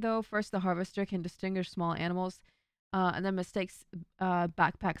contradictory though? First, the harvester can distinguish small animals, and then mistakes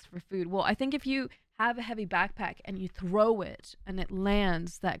backpacks for food. Well, I think if you have a heavy backpack and you throw it and it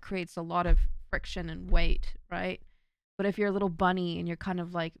lands, that creates a lot of friction and weight, right? But if you're a little bunny and you're kind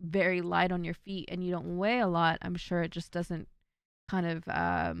of like very light on your feet and you don't weigh a lot, I'm sure it just doesn't kind of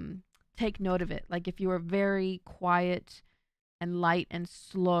take note of it. Like if you were very quiet and light and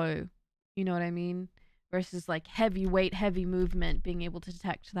slow, you know what I mean? Versus like heavy weight, heavy movement, being able to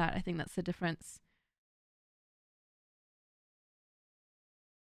detect that. I think that's the difference.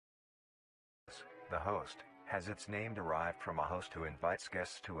 The host has its name derived from a host who invites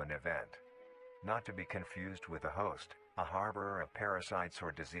guests to an event. Not to be confused with a host, a harborer of parasites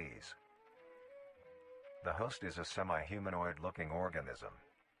or disease. The host is a semi-humanoid looking organism.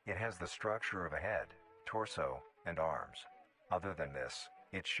 It has the structure of a head, torso, and arms. Other than this,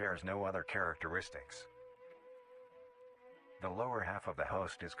 it shares no other characteristics. The lower half of the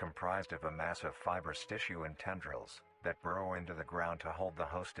host is comprised of a mass of fibrous tissue and tendrils that burrow into the ground to hold the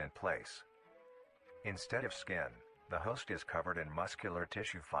host in place. Instead of skin, the host is covered in muscular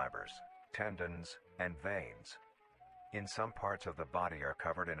tissue fibers, tendons, and veins. In some parts of the body are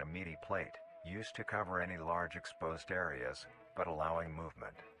covered in a meaty plate, used to cover any large exposed areas, but allowing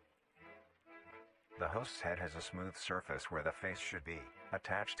movement. The host's head has a smooth surface where the face should be,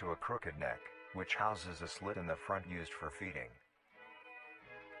 attached to a crooked neck, which houses a slit in the front used for feeding.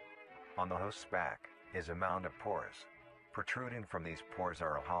 On the host's back is a mound of pores. Protruding from these pores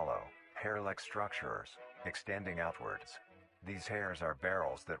are hollow, hair-like structures, extending outwards. These hairs are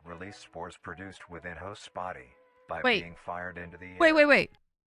barrels that release spores produced within host's body by being fired into the air. Wait.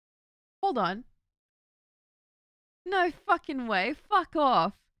 Hold on. No fucking way. Fuck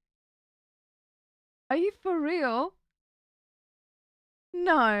off. Are you for real?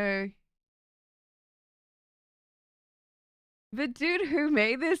 No. The dude who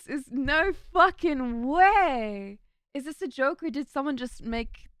made this is no fucking way. Is this a joke or did someone just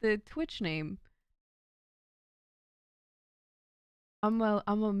make the Twitch name? I'm gonna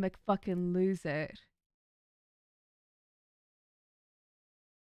McFucking lose it.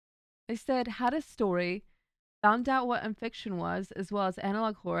 They said, had a story, found out what unfiction was, as well as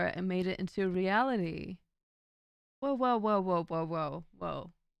analog horror, and made it into reality.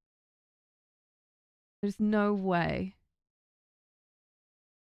 Whoa. There's no way.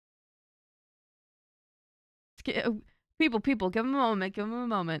 People, give him a moment, Give him a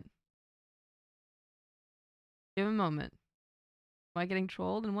moment. Am I getting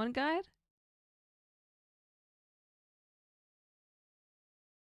trolled in one guide?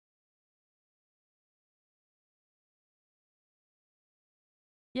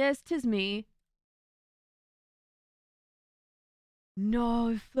 Yes, 'tis me.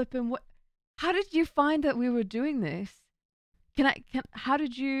 No, flippin' what? How did you find that we were doing this? How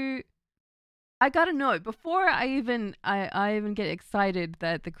did you? I gotta know it before I even get excited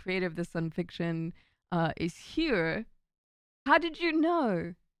that the creator of this unfiction is here. How did you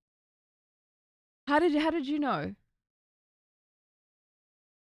know? How did you know?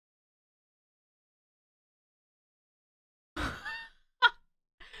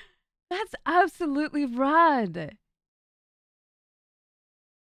 That's absolutely rad.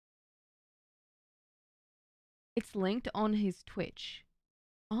 It's linked on his Twitch.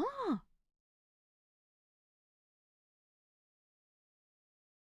 Ah.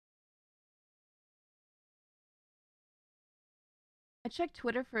 I checked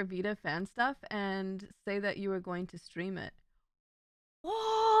Twitter for Vita fan stuff and say that you were going to stream it.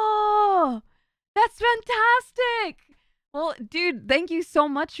 Whoa! That's fantastic! Well, dude, thank you so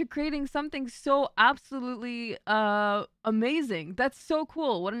much for creating something so absolutely amazing. That's so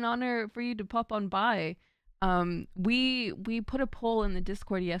cool. What an honor for you to pop on by. We put a poll in the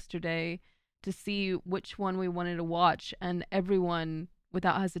Discord yesterday to see which one we wanted to watch, and everyone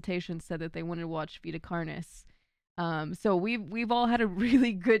without hesitation said that they wanted to watch Vita Carnis. So we've all had a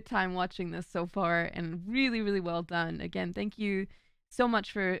really good time watching this so far, and really, really well done. Again, thank you so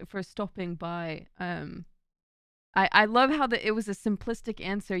much for stopping by. I love how it was a simplistic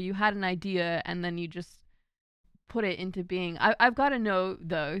answer. You had an idea and then you just put it into being. I've got to know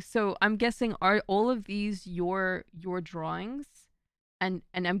though. So I'm guessing, are all of these your drawings? And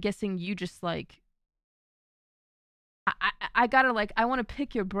I'm guessing you just like, I gotta like, I want to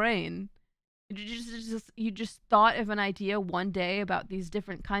pick your brain. You just thought of an idea one day about these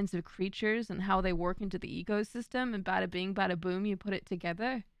different kinds of creatures and how they work into the ecosystem, and bada bing, bada boom, you put it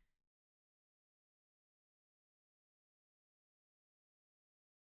together.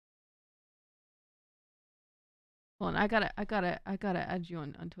 Hold on, I gotta add you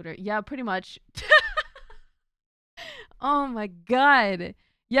on Twitter. Yeah, pretty much. Oh my god.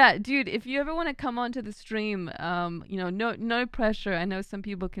 Yeah, dude, if you ever want to come onto the stream, you know, no pressure. I know some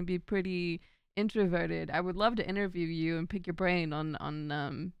people can be pretty introverted. I would love to interview you and pick your brain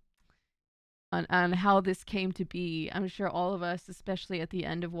on how this came to be. I'm sure all of us, especially at the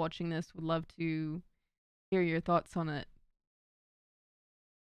end of watching this, would love to hear your thoughts on it.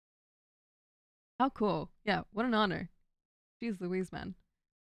 How cool. Yeah, what an honor. Jeez Louise, man.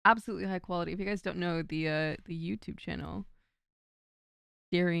 Absolutely high quality. If you guys don't know the YouTube channel,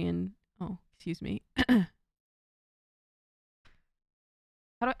 Darian, oh, excuse me.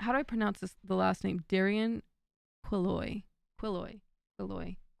 How do I pronounce this, the last name? Darian Quilloy.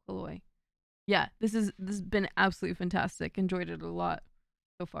 Yeah, this has been absolutely fantastic. Enjoyed it a lot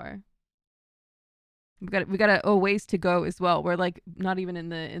so far. We got a ways to go as well. We're like not even in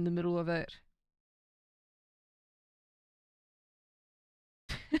the middle of it.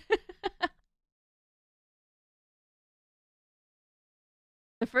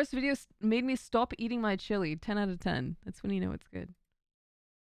 The first video made me stop eating my chili. 10 out of 10. That's when you know it's good.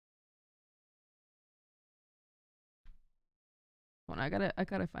 Well, I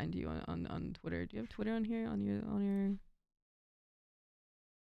gotta find you on Twitter. Do you have Twitter on here on your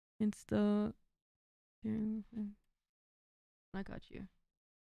Insta? Here, I got you.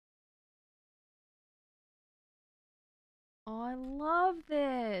 Oh, I love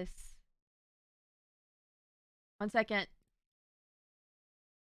this. 1 second.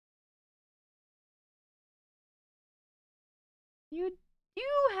 You do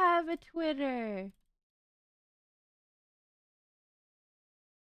have a Twitter.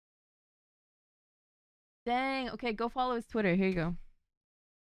 Dang. Okay, go follow his Twitter. Here you go.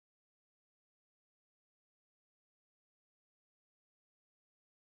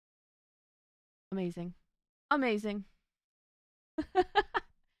 Amazing. Amazing. All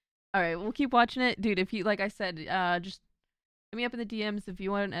right, we'll keep watching it. Dude, if you, like I said, just hit me up in the DMs if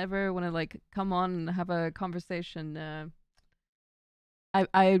you ever want to, like, come on and have a conversation. It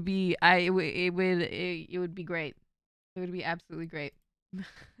would be great. It would be absolutely great.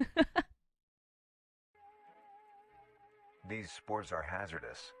 These spores are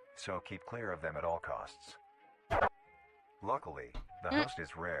hazardous, so keep clear of them at all costs. Luckily, the host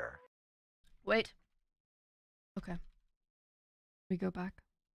is rare. Wait. Okay. We go back.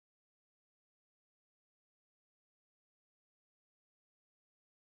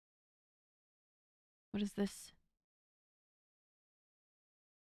 What is this?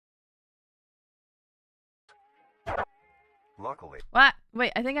 Luckily. What?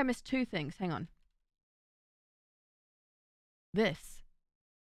 Wait, I think I missed 2 things. Hang on. This.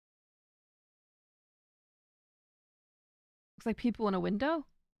 Looks like people in a window.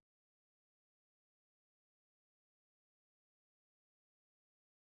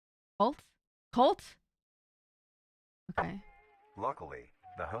 Cult? Okay. Luckily,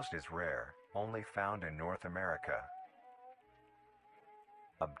 the host is rare, only found in North America.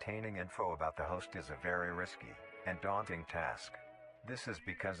 Obtaining info about the host is a very risky and daunting task. This is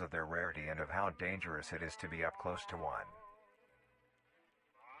because of their rarity and of how dangerous it is to be up close to one.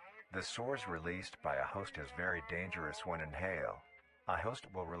 The source released by a host is very dangerous when inhaled. A host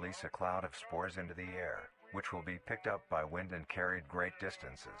will release a cloud of spores into the air, which will be picked up by wind and carried great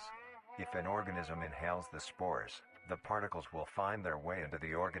distances. If an organism inhales the spores, the particles will find their way into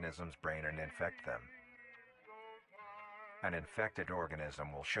the organism's brain and infect them. An infected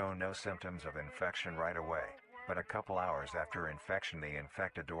organism will show no symptoms of infection right away, but a couple hours after infection the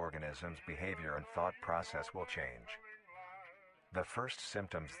infected organism's behavior and thought process will change. The first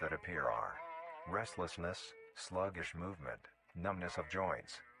symptoms that appear are restlessness, sluggish movement, numbness of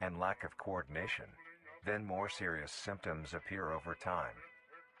joints, and lack of coordination. Then more serious symptoms appear over time.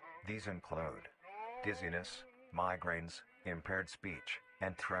 These include dizziness, migraines, impaired speech,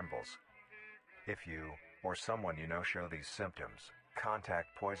 and trembles. If you, or someone you know show these symptoms, contact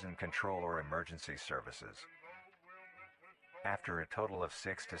poison control or emergency services. After a total of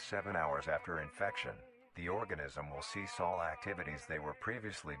 6 to 7 hours after infection, the organism will cease all activities they were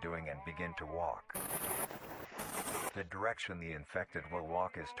previously doing and begin to walk. The direction the infected will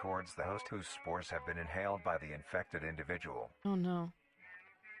walk is towards the host whose spores have been inhaled by the infected individual. Oh no.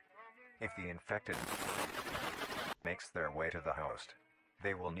 If the infected makes their way to the host,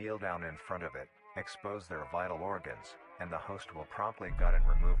 they will kneel down in front of it, expose their vital organs, and the host will promptly gut and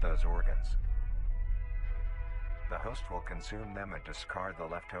remove those organs. The host will consume them and discard the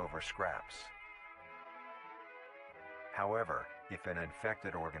leftover scraps. However, if an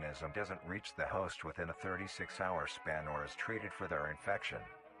infected organism doesn't reach the host within a 36-hour span or is treated for their infection,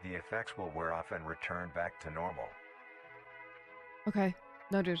 the effects will wear off and return back to normal. Okay.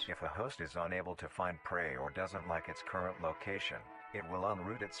 Noted. If a host is unable to find prey or doesn't like its current location, it will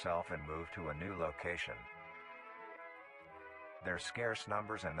unroot itself and move to a new location. Their scarce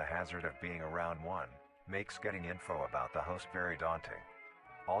numbers and the hazard of being around one makes getting info about the host very daunting.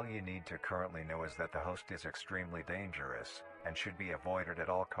 All you need to currently know is that the host is extremely dangerous and should be avoided at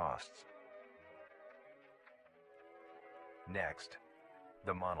all costs. Next,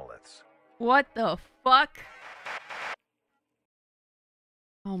 the monoliths. What the fuck?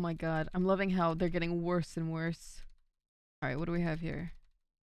 Oh my god. I'm loving how they're getting worse and worse. Alright, what do we have here?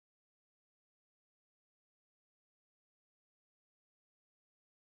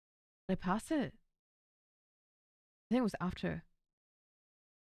 Did I pass it? think it was after.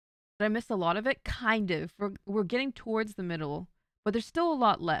 Did I miss a lot of it? Kind of. We're getting towards the middle, but there's still a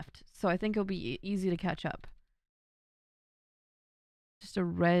lot left, so I think it'll be easy to catch up. Just a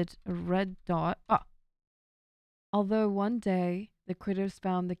red dot. Ah. Although one day the critters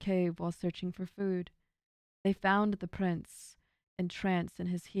found the cave while searching for food, they found the prince entranced in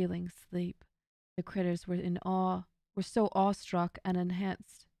his healing sleep. The critters were so awestruck and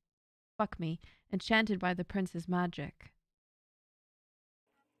enchanted by the prince's magic.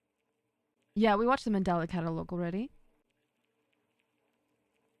 Yeah, we watched the Mandela catalog already.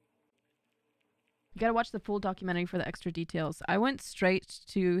 You gotta watch the full documentary for the extra details. I went straight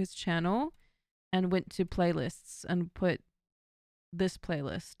to his channel and went to playlists and put this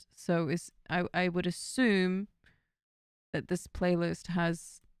playlist. So I would assume that this playlist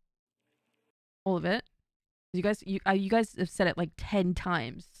has all of it. You guys have said it like 10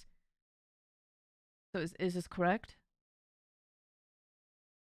 times. So is this correct?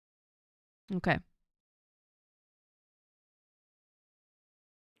 Okay.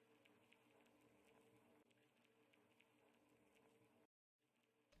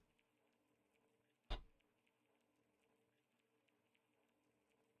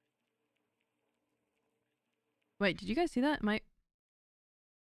 Wait, did you guys see that?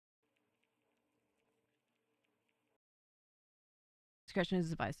 Discretion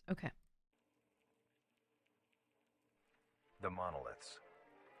is advised. Okay. The monoliths.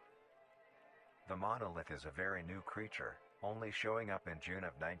 The monolith is a very new creature, only showing up in June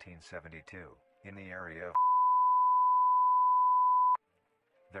of 1972, in the area of...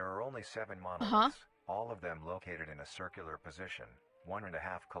 There are only 7 monoliths, all of them located in a circular position, 1.5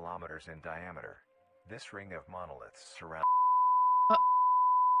 kilometers in diameter. This ring of monoliths surrounds...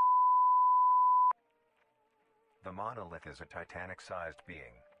 The monolith is a Titanic-sized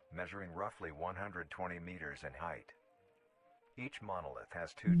being, measuring roughly 120 meters in height. Each monolith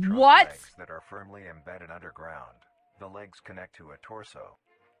has 2 trunk legs that are firmly embedded underground. The legs connect to a torso.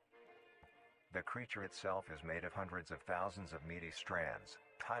 The creature itself is made of hundreds of thousands of meaty strands,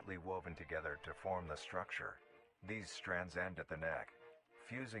 tightly woven together to form the structure. These strands end at the neck,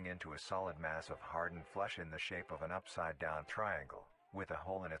 fusing into a solid mass of hardened flesh in the shape of an upside-down triangle, with a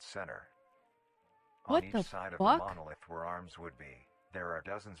hole in its center. On each side of the monolith where arms would be, there are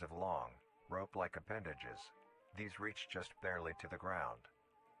dozens of long, rope-like appendages. These reach just barely to the ground.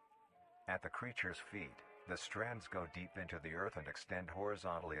 At the creature's feet, the strands go deep into the earth and extend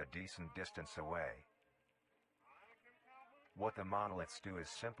horizontally a decent distance away. What the monoliths do is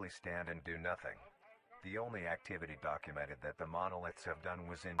simply stand and do nothing. The only activity documented that the monoliths have done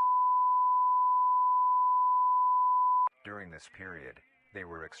was in... During this period, they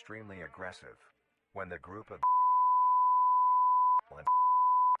were extremely aggressive. When the group of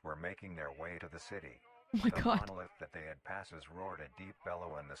were making their way to the city, the monolith that they had passes roared a deep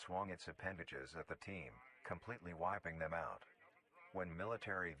bellow and swung its appendages at the team, completely wiping them out. When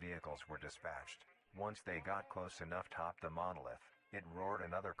military vehicles were dispatched, once they got close enough top the monolith, it roared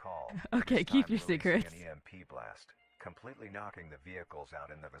another call. Okay, keep your secrets. An EMP blast, completely knocking the vehicles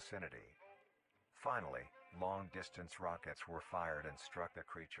out in the vicinity. Finally, long-distance rockets were fired and struck the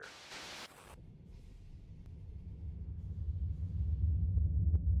creature.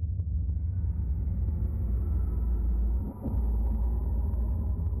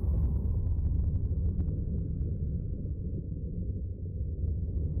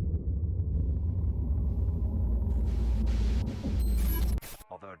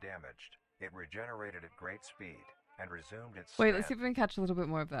 Although damaged, it regenerated at great speed and resumed its... Wait, let's see if we can catch a little bit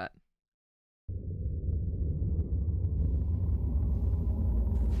more of that.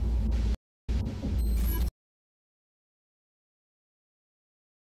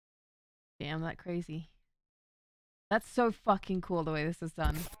 Damn, that crazy. That's so fucking cool the way this is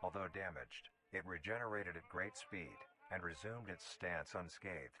done. Although damaged, it regenerated at great speed and resumed its stance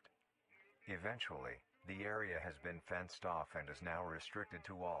unscathed. Eventually, the area has been fenced off and is now restricted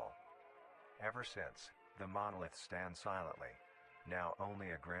to all. Ever since, the monolith stands silently, now only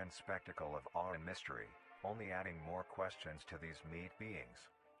a grand spectacle of awe and mystery, only adding more questions to these meat beings.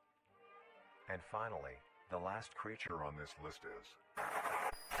 And finally, the last creature on this list is...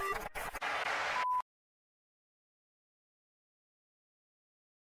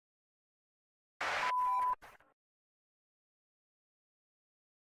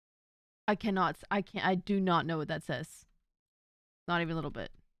 I do not know what that says. Not even a little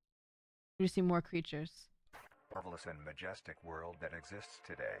bit. We see more creatures. Marvelous and majestic world that exists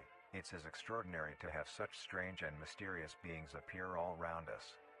today. It's as extraordinary to have such strange and mysterious beings appear all around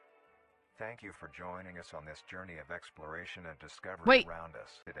us. Thank you for joining us on this journey of exploration and discovery around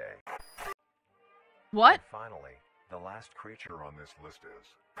us today. What? And finally, The last creature on this list is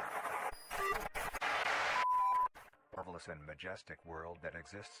marvelous and majestic world that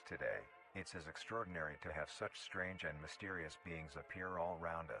exists today. It's as extraordinary to have such strange and mysterious beings appear all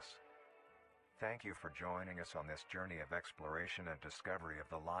around us. Thank you for joining us on this journey of exploration and discovery of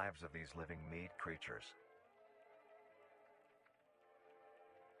the lives of these living meat creatures.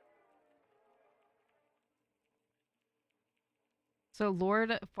 So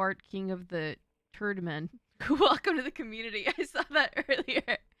Lord Fart King of the Turdmen, welcome to the community. I saw that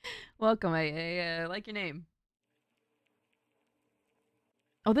earlier. Welcome. I like your name.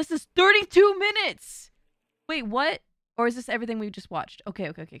 Oh, this is 32 minutes. Wait, what? Or is this everything we just watched?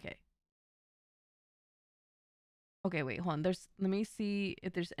 Okay. Okay, wait, hold on. Let me see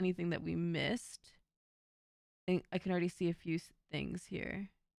if there's anything that we missed. I can already see a few things here.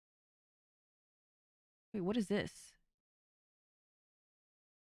 Wait, what is this?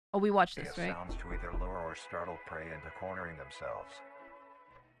 Oh, we watched this, right? Sounds to either lure or startle prey into cornering themselves.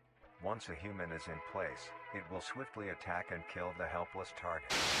 Once a human is in place, it will swiftly attack and kill the helpless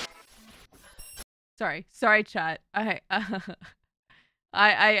target. Sorry, chat.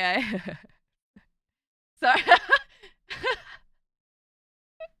 Sorry.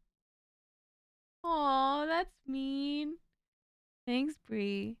 Aw, that's mean. Thanks,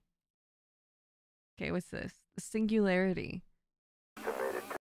 Bree. Okay, what's this? The singularity.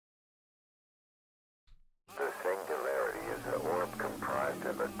 The singularity is an orb comprised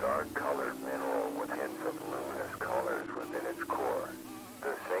of a dark-colored mineral with hints of luminous colors within its core.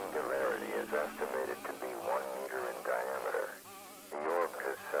 The singularity is estimated to be 1 meter in diameter. The orb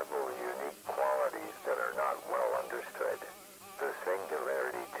has several unique qualities that are not well understood. The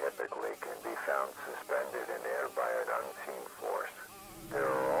singularity typically can be found suspended in air by an unseen force. There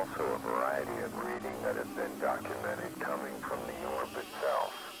are also a variety of reading that have been documented coming from the orb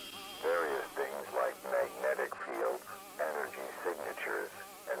itself. Various things like magnetic fields, energy signatures,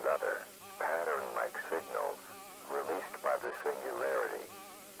 and other pattern-like signals released by the singularity.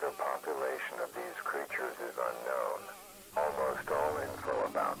 The population of these creatures is unknown. Almost all info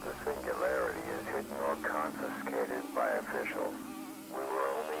about the singularity is hidden or confiscated by officials. We were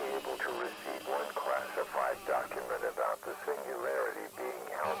only able to receive one classified document about the singularity being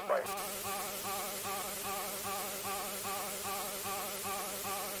held by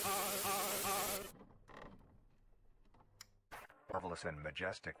marvelous and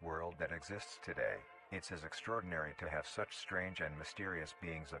majestic world that exists today. It's as extraordinary to have such strange and mysterious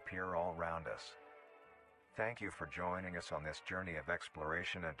beings appear all around us. Thank you for joining us on this journey of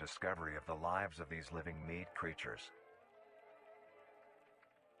exploration and discovery of the lives of these living meat creatures.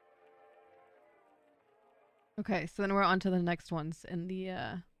 Okay, so then we're on to the next ones in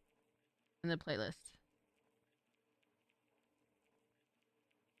the playlist.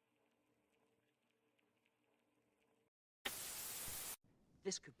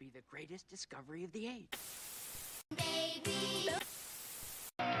 This could be the greatest discovery of the age. Baby.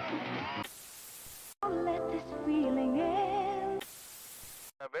 Let this feeling in.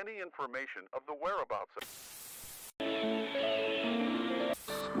 Have any information of the whereabouts of...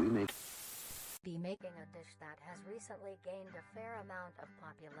 We may be making a dish that has recently gained a fair amount of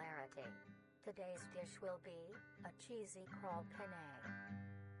popularity. Today's dish will be a cheesy crawl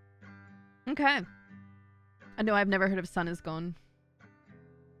penne. Okay. I know I've never heard of Sun is Gone.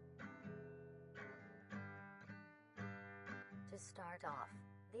 To start off,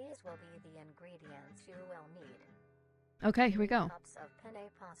 these will be the ingredients you will need. Okay, here we 3 go. cups of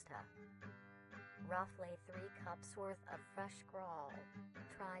penne pasta. Roughly 3 cups worth of fresh scroll.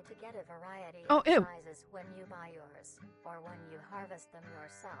 Try to get a variety of ew. sizes when you buy yours, or when you harvest them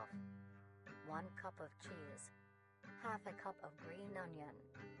yourself. 1 cup of cheese. Half a cup of green onion.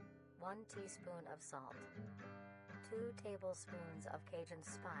 1 teaspoon of salt. 2 tablespoons of Cajun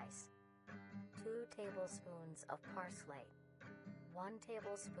spice. 2 tablespoons of parsley. 1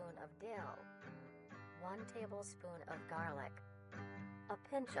 tablespoon of dill. 1 tablespoon of garlic. A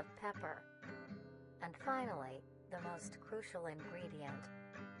pinch of pepper. And finally, the most crucial ingredient,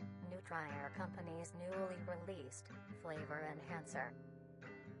 Nutrier Company's newly released Flavor Enhancer.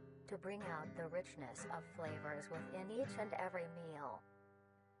 To bring out the richness of flavors within each and every meal.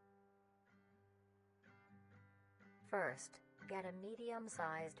 First, get a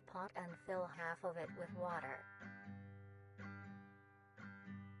medium-sized pot and fill half of it with water.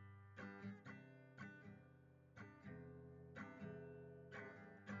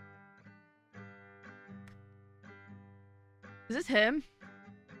 Is this him?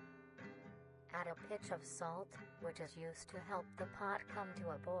 Add a pinch of salt, which is used to help the pot come to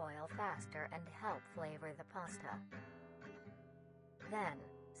a boil faster and help flavor the pasta. Then,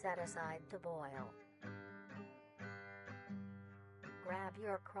 set aside to boil. Grab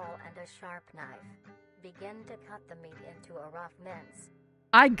your crawl and a sharp knife. Begin to cut the meat into a rough mince.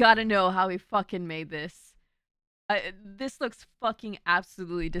 I gotta know how he fucking made this. This looks fucking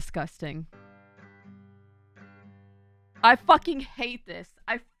absolutely disgusting. I fucking hate this.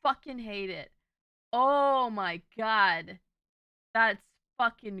 I fucking hate it. Oh my god. That's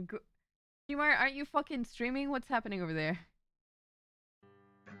fucking good. Gmart, aren't you fucking streaming? What's happening over there?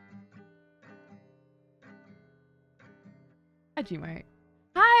 Hi, Gmart.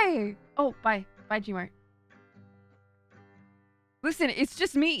 Hi! Oh, bye. Bye, Gmart. Listen, it's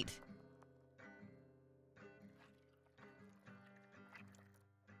just meat.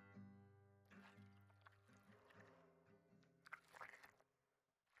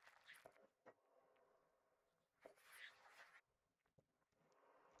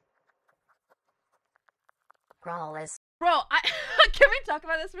 Crawl is... Bro, can we talk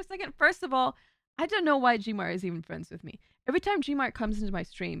about this for a second? First of all, I don't know why Gmart is even friends with me. Every time Gmart comes into my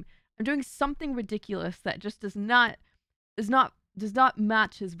stream, I'm doing something ridiculous that just does not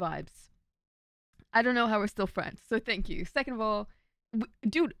match his vibes. I don't know how we're still friends, so thank you. Second of all,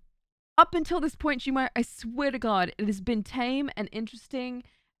 dude, up until this point, Gmart, I swear to God, it has been tame and interesting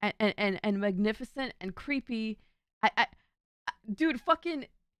and magnificent and creepy. Dude, fucking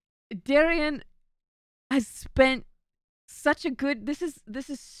Darian has spent such a good... This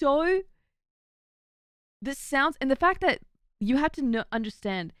sounds... And the fact that you have to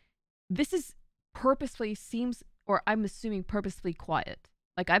understand, this is purposefully seems, or I'm assuming purposefully quiet.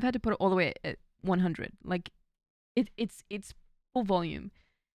 Like, I've had to put it all the way at 100. Like, it's full volume.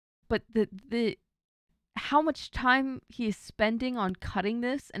 But the how much time he is spending on cutting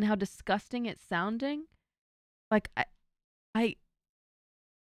this and how disgusting it's sounding, like, I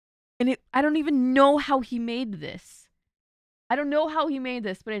don't even know how he made this. I don't know how he made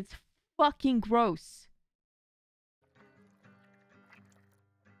this, but it's fucking gross.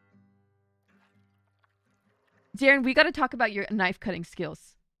 Darren, we gotta talk about your knife cutting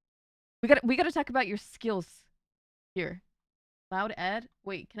skills. We gotta talk about your skills here. Loud ad?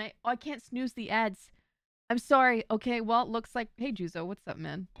 Wait, can I? Oh, I can't snooze the ads. I'm sorry. Okay, well, it looks like... Hey, Juzo, what's up,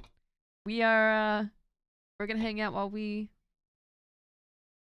 man? We are, we're gonna hang out while we...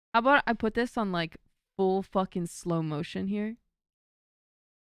 How about I put this on, like, full fucking slow motion here?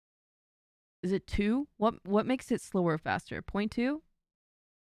 Is it 2? What makes it slower or faster? 0.2?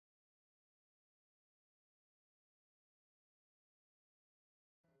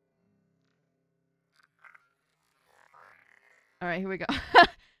 Alright, here we go.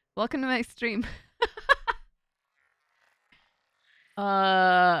 Welcome to my stream.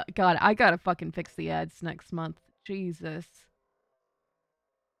 God, I gotta fucking fix the ads next month. Jesus.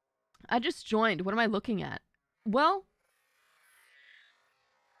 I just joined. What am I looking at? Well...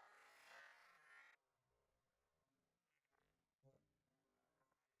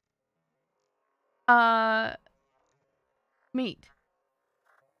 meat.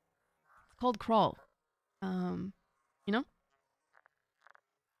 It's called crawl. You know?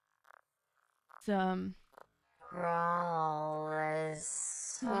 It's, Crawl is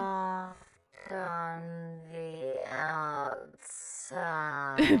soft on the outside.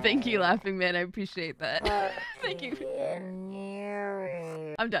 Thank you, laughing man. I appreciate that. Thank you.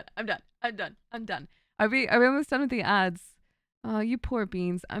 I'm done. Are we almost done with the ads? Oh, you poor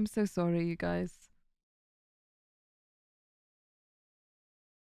beans. I'm so sorry, you guys.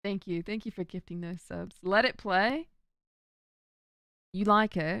 Thank you. Thank you for gifting those subs. Let it play. You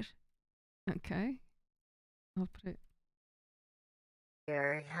like it? Okay. I'll put it.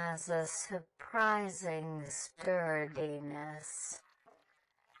 Here has a surprising sturdiness.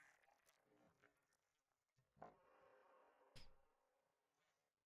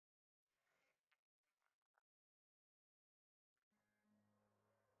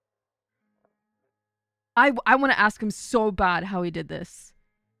 I want to ask him so bad how he did this.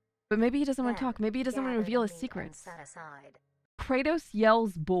 But maybe he doesn't want to talk. Maybe he doesn't want to reveal his secrets. Kratos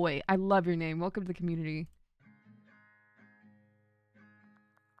yells boy. I love your name. Welcome to the community.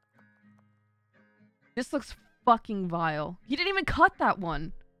 This looks fucking vile. He didn't even cut that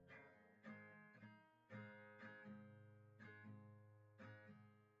one.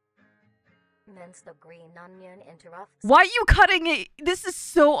 Mince the green onion into rough... Why are you cutting it? This is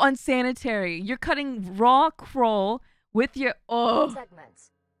so unsanitary. You're cutting raw crawl with your... Oh.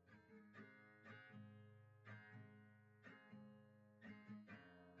 segments.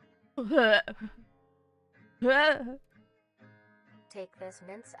 Take this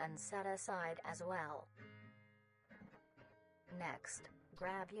mince and set aside as well. Next,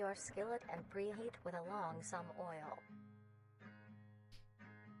 grab your skillet and preheat with along some oil.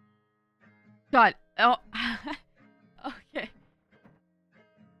 God. Oh. Okay.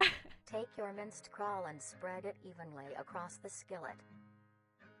 Take your minced crawl and spread it evenly across the skillet.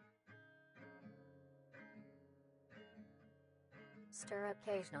 Stir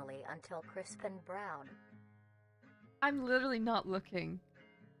occasionally until crisp and brown. I'm literally not looking.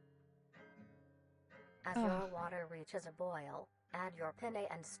 As your water reaches a boil, add your penne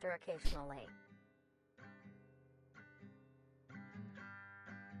and stir occasionally.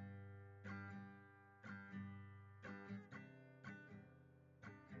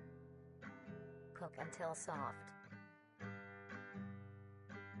 Cook until soft.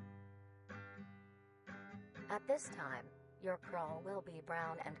 At this time, your crawl will be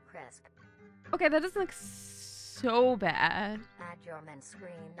brown and crisp. Okay, that doesn't look so bad. Add your minced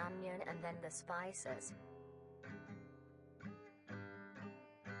green onion and then the spices.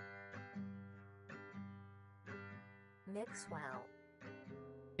 Mix well.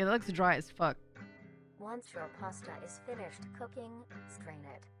 Yeah, that looks dry as fuck. Once your pasta is finished cooking, strain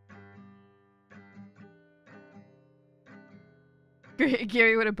it.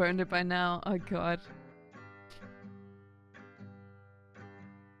 Gary would have burned it by now. Oh god.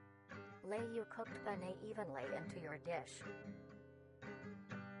 Lay your cooked penne evenly into your dish.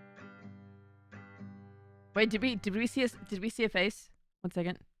 Wait, did we see a face? 1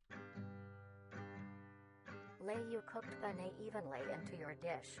 second. Lay your cooked penne evenly into your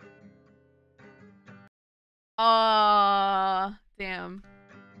dish. Damn.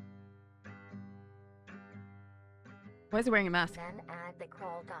 Why is he wearing a mask? Then add the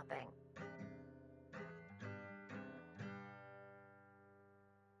crawl topping.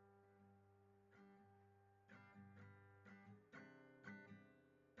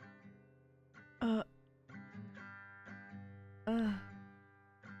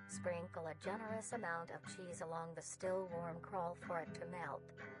 Sprinkle a generous amount of cheese along the still warm crawl for it to melt.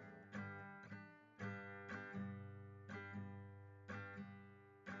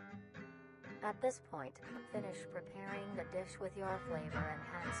 At this point, finish preparing the dish with your flavor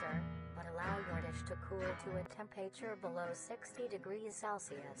enhancer, but allow your dish to cool to a temperature below 60 degrees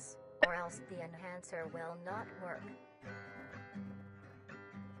Celsius, or else the enhancer will not work.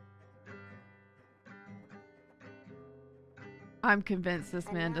 I'm convinced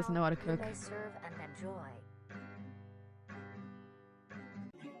this man doesn't know how to cook. You may serve and enjoy.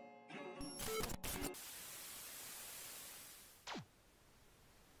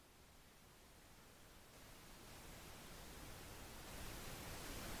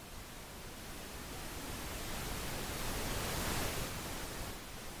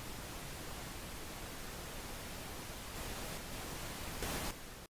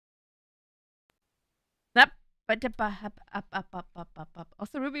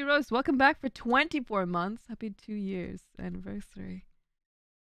 Also, Ruby Rose, welcome back for 24 months. Happy 2 years anniversary.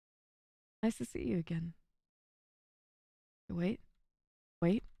 Nice to see you again. Wait.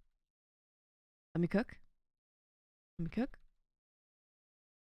 Let me cook. Okay.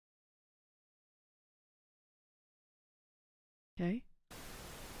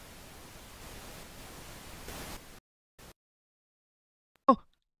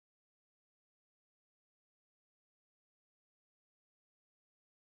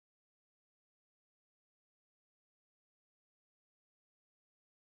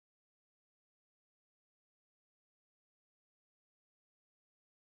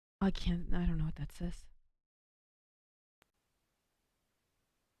 I don't know what that says.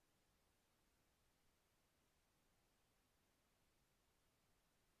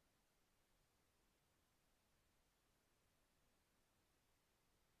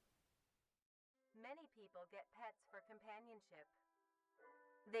 Many people get pets for companionship.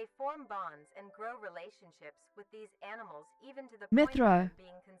 They form bonds and grow relationships with these animals, even to the point Mithra, of them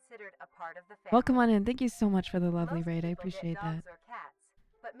being considered a part of the family. welcome on in. Thank you so much for the lovely Most raid. I people appreciate get dogs that. or cats,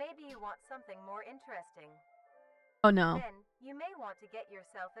 but maybe you want something more interesting. Oh no. Then you may want to get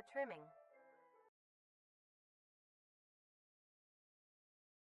yourself a trimming.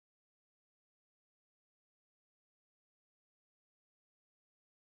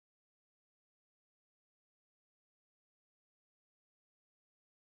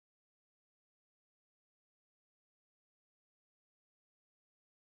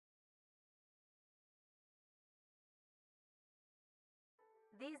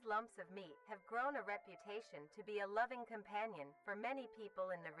 These lumps of meat have grown a reputation to be a loving companion for many people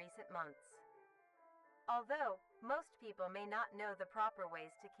in the recent months. Although, most people may not know the proper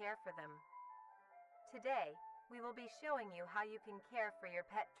ways to care for them. Today, we will be showing you how you can care for your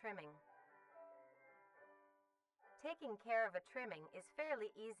pet trimming. Taking care of a trimming is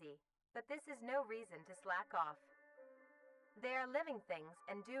fairly easy, but this is no reason to slack off. They are living things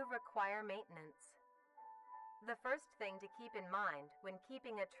and do require maintenance. The first thing to keep in mind when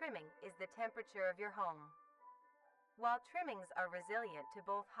keeping a trimming is the temperature of your home. While trimmings are resilient to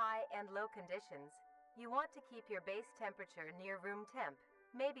both high and low conditions, you want to keep your base temperature near room temp,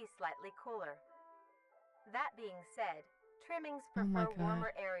 maybe slightly cooler. That being said, trimmings prefer warmer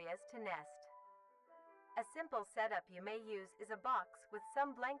areas to nest. A simple setup you may use is a box with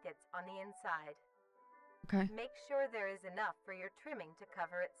some blankets on the inside. Okay. Make sure there is enough for your trimming to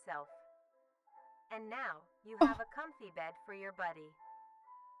cover itself. And now, you have a comfy bed for your buddy.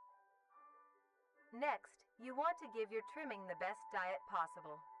 Next, you want to give your trimming the best diet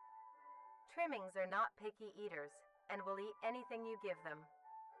possible. Trimmings are not picky eaters, and will eat anything you give them.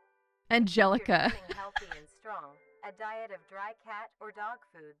 Angelica. To keep your trimming healthy and strong, a diet of dry cat or dog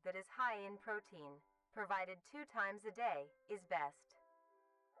food that is high in protein, provided 2 times a day, is best.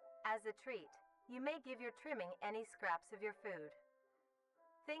 As a treat, you may give your trimming any scraps of your food.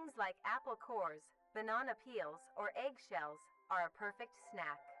 Things like apple cores, banana peels, or eggshells are a perfect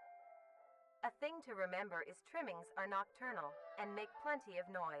snack. A thing to remember is trimmings are nocturnal and make plenty of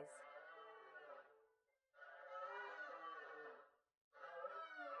noise.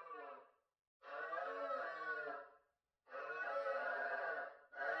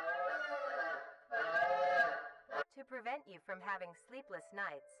 To prevent you from having sleepless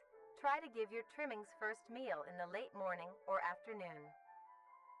nights, try to give your trimmings first meal in the late morning or afternoon.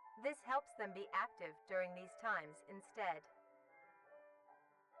 This helps them be active during these times instead.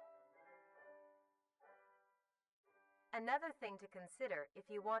 Another thing to consider if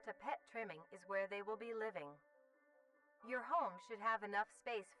you want a pet trimming is where they will be living. Your home should have enough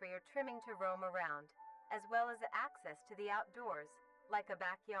space for your trimming to roam around, as well as access to the outdoors, like a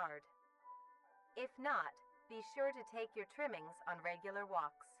backyard. If not, be sure to take your trimmings on regular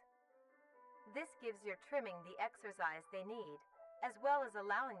walks. This gives your trimming the exercise they need, as well as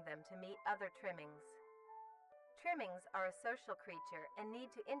allowing them to meet other trimmings. Trimmings are a social creature and need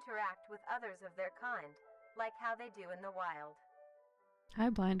to interact with others of their kind, like how they do in the wild. Hi,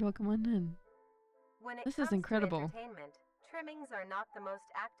 Blind. Welcome on in. When it This comes is incredible. to entertainment, trimmings are not the most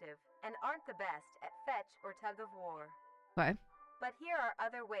active and aren't the best at fetch or tug of war. Okay. But here are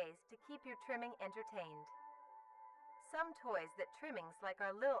other ways to keep your trimming entertained. Some toys that trimmings like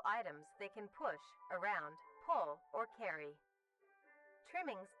are little items they can push, around, pull, or carry.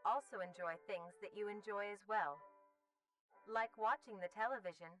 Trimmings also enjoy things that you enjoy as well, like watching the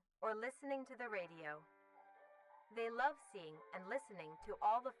television or listening to the radio. They love seeing and listening to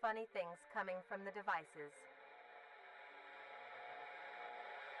all the funny things coming from the devices.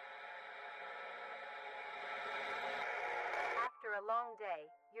 After a long day,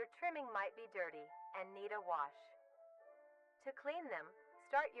 your trimming might be dirty and need a wash. To clean them,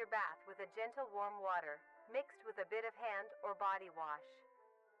 start your bath with a gentle warm water, mixed with a bit of hand or body wash.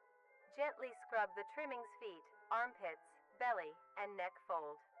 Gently scrub the trimming's feet, armpits, belly, and neck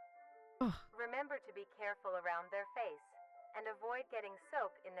fold. Ugh. Remember to be careful around their face, and avoid getting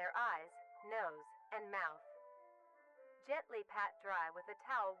soap in their eyes, nose, and mouth. Gently pat dry with a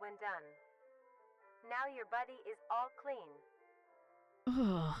towel when done. Now your buddy is all clean.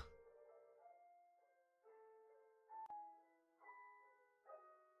 Ugh.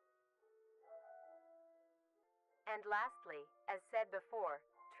 And lastly, as said before,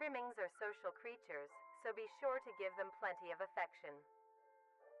 trimmings are social creatures, so be sure to give them plenty of affection.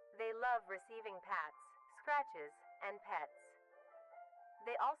 They love receiving pats, scratches, and pets.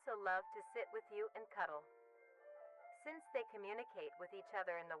 They also love to sit with you and cuddle. Since they communicate with each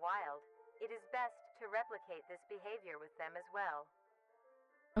other in the wild, it is best to replicate this behavior with them as well.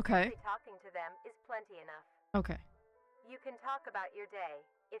 Okay. Simply talking to them is plenty enough. Okay. You can talk about your day,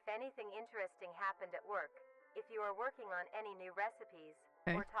 if anything interesting happened at work, if you are working on any new recipes,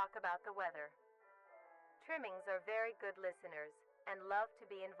 or talk about the weather. Trimmings are very good listeners and love to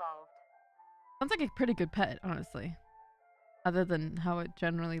be involved. Sounds like a pretty good pet, honestly. Other than how it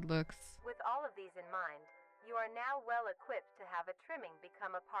generally looks. With all of these in mind, you are now well equipped to have a trimming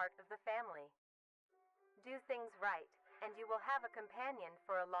become a part of the family. Do things right, and you will have a companion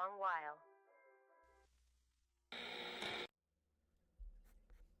for a long while.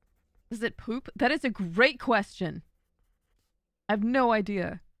 Does it poop? That is a great question. I have no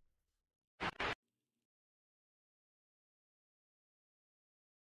idea.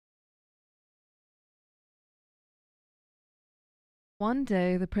 One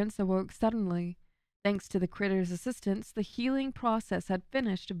day, the prince awoke suddenly. Thanks to the critter's assistance, the healing process had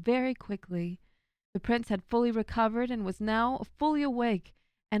finished very quickly. The prince had fully recovered and was now fully awake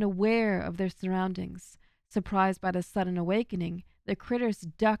and aware of their surroundings. Surprised by the sudden awakening, the critters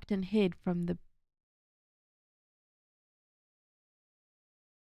ducked and hid from the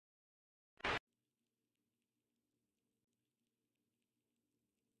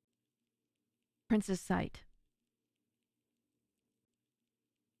Prince's sight.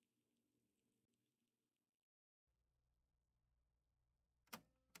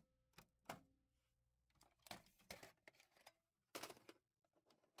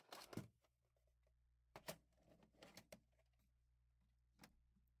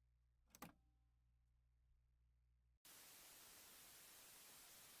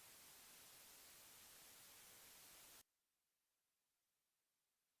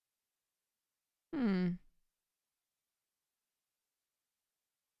 Hmm.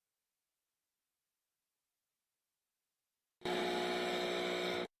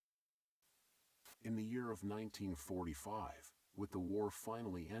 In the year of 1945, with the war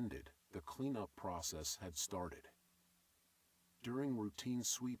finally ended, the cleanup process had started. During routine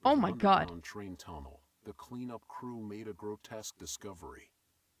sweep of an underground train tunnel, the cleanup crew made a grotesque discovery.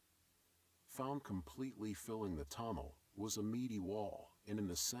 Found completely filling the tunnel was a meaty wall, and in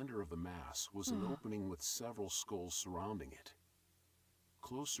the center of the mass was an opening with several skulls surrounding it.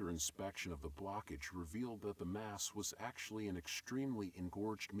 Closer inspection of the blockage revealed that the mass was actually an extremely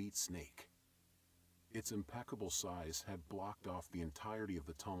engorged meat snake. Its impeccable size had blocked off the entirety of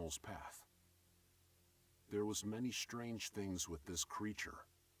the tunnel's path. There was many strange things with this creature.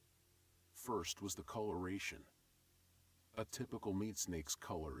 First was the coloration. A typical meat snake's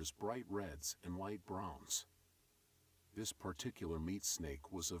color is bright reds and light browns. This particular meat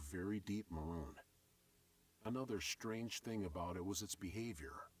snake was a very deep maroon. Another strange thing about it was its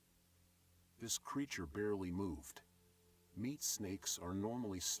behavior. This creature barely moved. Meat snakes are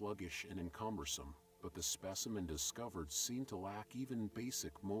normally sluggish and encumbersome, but the specimen discovered seemed to lack even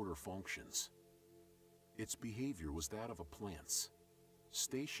basic motor functions. Its behavior was that of a plant's.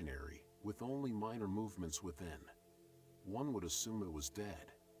 Stationary, with only minor movements within. One would assume it was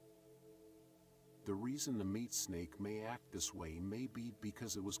dead. The reason the meat snake may act this way may be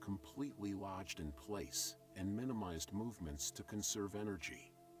because it was completely lodged in place and minimized movements to conserve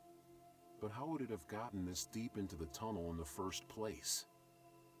energy. But how would it have gotten this deep into the tunnel in the first place?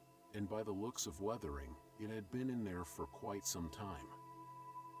 And by the looks of weathering, it had been in there for quite some time.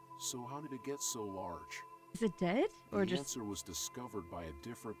 So how did it get so large? Is it dead? Or the just... answer was discovered by a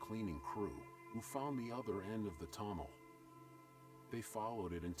different cleaning crew, who found the other end of the tunnel. They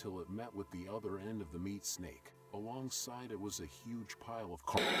followed it until it met with the other end of the meat snake. Alongside it was a huge pile of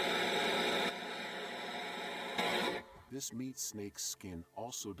carcass. This meat snake's skin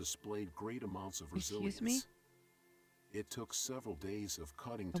also displayed great amounts of resilience. Excuse me? It took several days of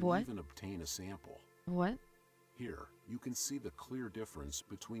cutting to even obtain a sample. What? Here, you can see the clear difference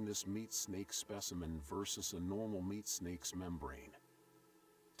between this meat snake specimen versus a normal meat snake's membrane.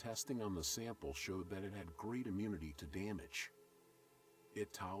 Testing on the sample showed that it had great immunity to damage.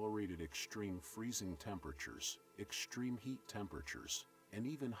 It tolerated extreme freezing temperatures, extreme heat temperatures, and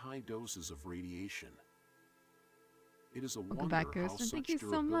even high doses of radiation. It is a wonder how such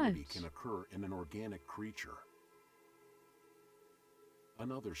durability can occur in an organic creature.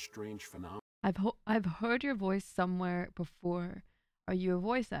 Another strange phenomenon. I've heard your voice somewhere before. Are you a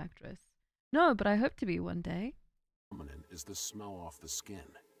voice actress? No, but I hope to be one day. Is the smell off the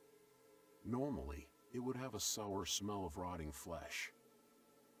skin. Normally, it would have a sour smell of rotting flesh.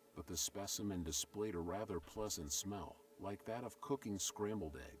 But the specimen displayed a rather pleasant smell, like that of cooking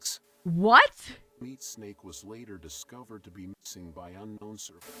scrambled eggs. What? Meat snake was later discovered to be missing by unknown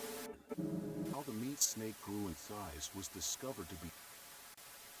survivors. How the meat snake grew in size was discovered to be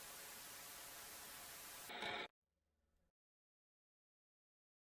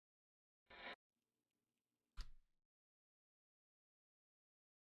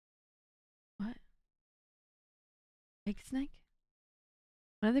What? Big snake?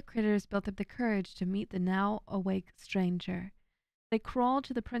 One of the critters built up the courage to meet the now awake stranger. They crawled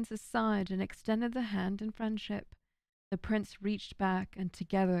to the prince's side and extended the hand in friendship. The prince reached back, and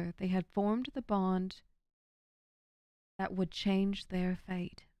together they had formed the bond that would change their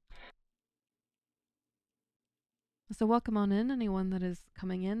fate. So welcome on in, anyone that is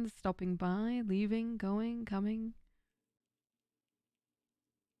coming in, stopping by, leaving, going, coming.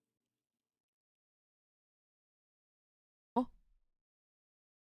 Oh.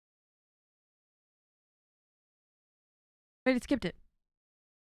 Wait, it skipped it.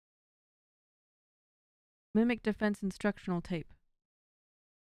 Mimic defense instructional tape.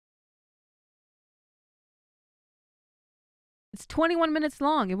 It's 21 minutes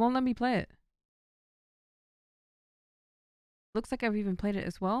long. It won't let me play it. Looks like I've even played it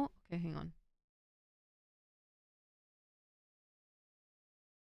as well. Okay, hang on.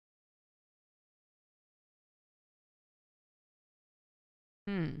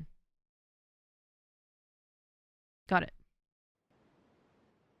 Got it.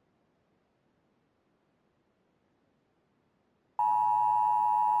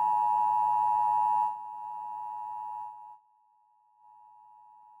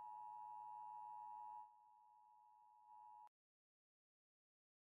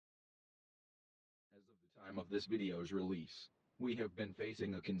 time of this video's release, we have been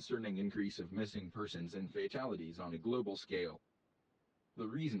facing a concerning increase of missing persons and fatalities on a global scale. The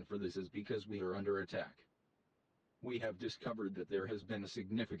reason for this is because we are under attack. We have discovered that there has been a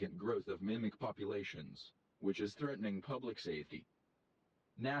significant growth of mimic populations, which is threatening public safety.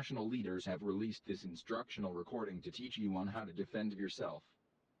 National leaders have released this instructional recording to teach you on how to defend yourself.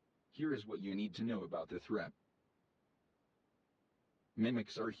 Here is what you need to know about the threat.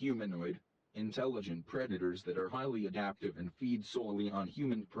 Mimics are humanoid, intelligent predators that are highly adaptive and feed solely on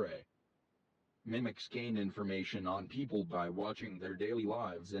human prey. Mimics gain information on people by watching their daily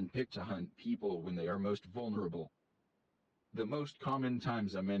lives and pick to hunt people when they are most vulnerable. The most common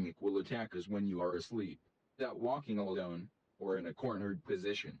times a mimic will attack is when you are asleep, out walking alone, or in a cornered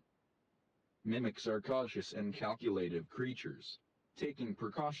position. Mimics are cautious and calculative creatures, taking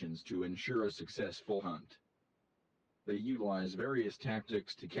precautions to ensure a successful hunt. They utilize various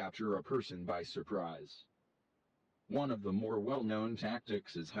tactics to capture a person by surprise. One of the more well-known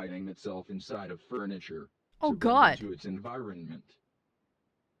tactics is hiding itself inside of furniture to blend into its environment.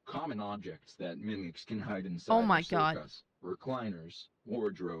 Common objects that mimics can hide inside are sofas, recliners,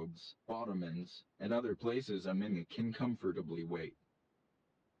 wardrobes, ottomans, and other places a mimic can comfortably wait.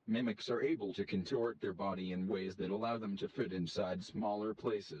 Mimics are able to contort their body in ways that allow them to fit inside smaller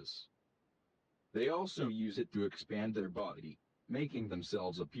places. They also use it to expand their body, making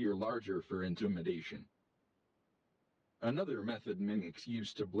themselves appear larger for intimidation. Another method mimics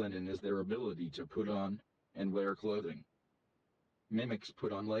use to blend in is their ability to put on and wear clothing. Mimics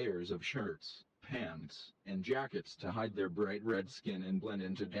put on layers of shirts, pants, and jackets to hide their bright red skin and blend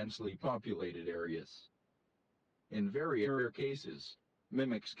into densely populated areas. In very rare cases,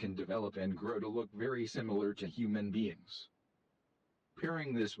 mimics can develop and grow to look very similar to human beings.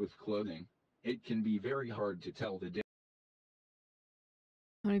 Pairing this with clothing, it can be very hard to tell the difference.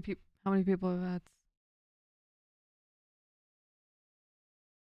 How many people have ads?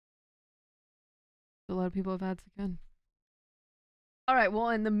 A lot of people have ads again. All right, well,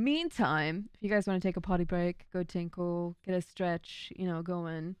 in the meantime, if you guys want to take a potty break, go tinkle, get a stretch,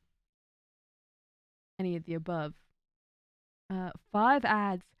 going. Any of the above. 5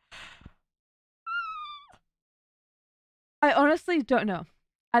 ads. I honestly don't know.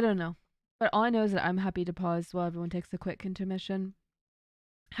 I don't know. But all I know is that I'm happy to pause while everyone takes a quick intermission.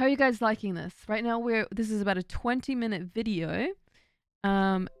 How are you guys liking this? Right now, this is about a 20-minute video.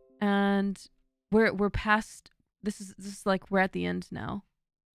 And we're past... This is like we're at the end now.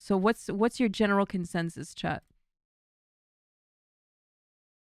 So what's your general consensus, chat?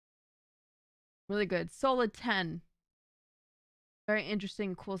 Really good. Solid 10. Very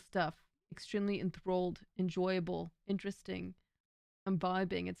interesting, cool stuff. Extremely enthralled, enjoyable, interesting. I'm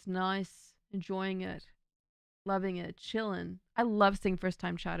vibing. It's nice. Enjoying it. Loving it. Chilling. I love seeing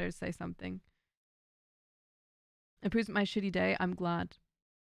first-time chatters say something. Improves my shitty day. I'm glad.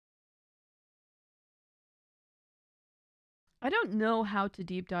 I don't know how to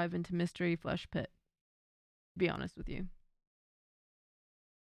deep dive into Mystery Flesh Pit, to be honest with you.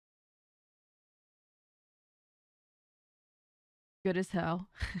 Good as hell.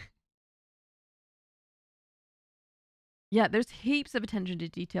 Yeah, there's heaps of attention to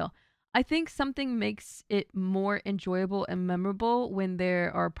detail. I think something makes it more enjoyable and memorable when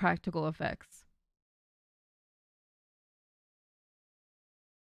there are practical effects.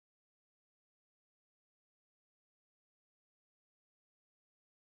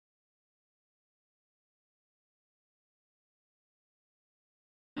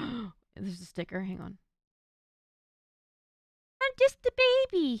 There's a sticker. Hang on. I'm just a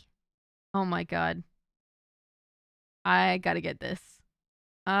baby. Oh my god. I gotta get this.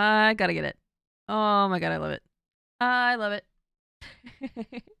 I gotta get it. Oh my god, I love it. I love it.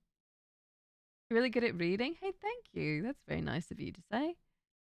 You're really good at reading? Hey, thank you. That's very nice of you to say.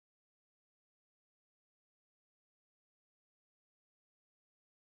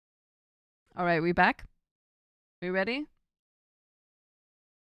 All right, we back? We ready?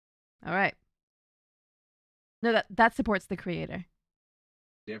 All right. No, that supports the creator.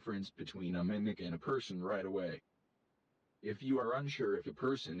 Difference between a mimic and a person right away. If you are unsure if a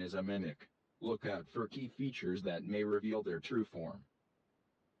person is a mimic, look out for key features that may reveal their true form.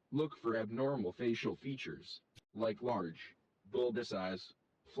 Look for abnormal facial features, like large, bulbous eyes,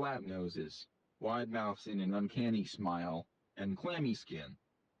 flat noses, wide mouths and an uncanny smile, and clammy skin.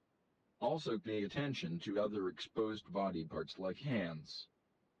 Also pay attention to other exposed body parts like hands.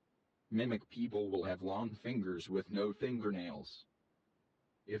 Mimic people will have long fingers with no fingernails.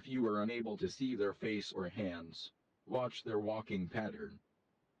 If you are unable to see their face or hands, watch their walking pattern.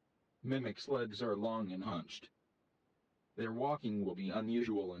 Mimics' legs are long and hunched. Their walking will be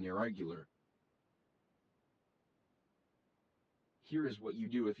unusual and irregular. Here is what you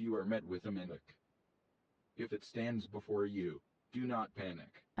do if you are met with a mimic. If it stands before you, do not panic.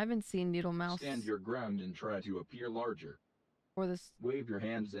 I haven't seen Needle Mouse Stand your ground and try to appear larger. or this Wave your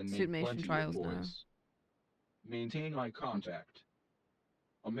hands and make Suitmation plenty trials of now. noise. Maintain eye contact.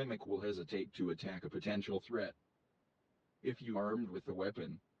 A mimic will hesitate to attack a potential threat. If you are armed with a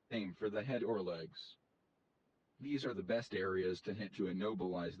weapon, aim for the head or legs. These are the best areas to hit to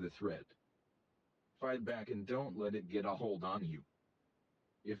immobilize the threat. Fight back and don't let it get a hold on you.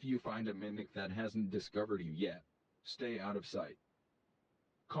 If you find a mimic that hasn't discovered you yet, stay out of sight.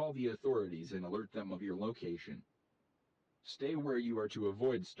 Call the authorities and alert them of your location. Stay where you are to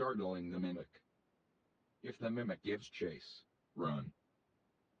avoid startling the mimic. If the mimic gives chase, run.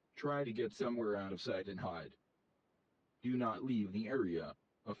 Try to get somewhere out of sight and hide. Do not leave the area.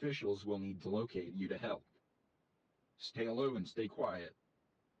 Officials will need to locate you to help. Stay low and stay quiet.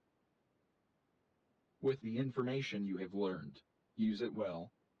 With the information you have learned, use it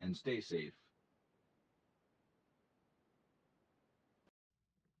well, and stay safe.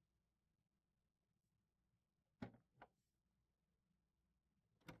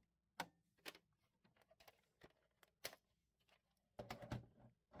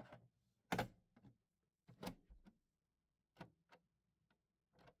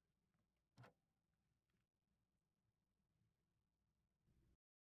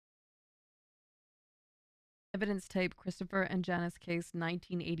 evidence tape, Christopher and Janice case,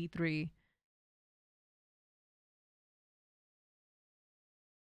 1983.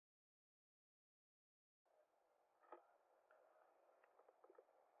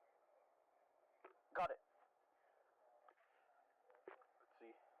 Got it. Let's see.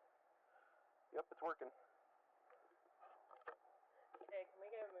 Yep, it's working. Hey, can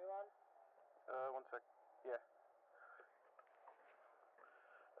we get a move on? 1 sec. Yeah.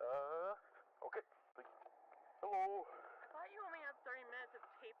 Okay. Hello. I thought you only had 30 minutes of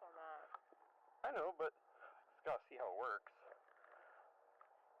tape on that. I know, but just gotta see how it works.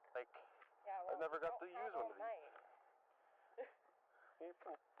 Like, Yeah, well, I never got to use one of these.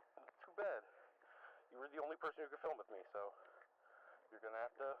 Too bad. You were the only person who could film with me, so you're gonna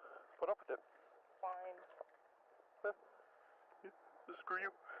have to put up with it. Fine. Screw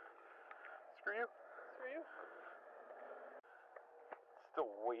you. Screw you. Screw you. It's still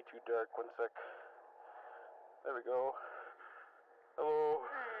way too dark. 1 sec. There we go. Hello.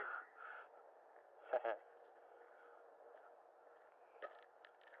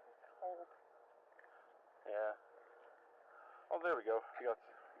 Cold. Yeah. Oh, there we go. You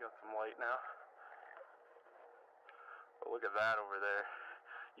got some light now. But look at that over there.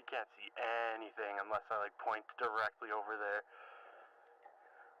 You can't see anything unless I like point directly over there.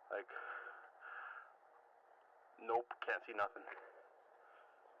 Like, nope, can't see nothing.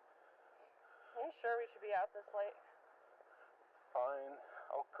 Are you sure we should be out this late? Fine.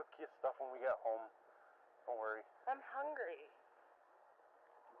 I'll cook you stuff when we get home. Don't worry. I'm hungry.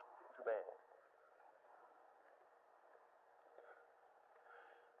 Too bad.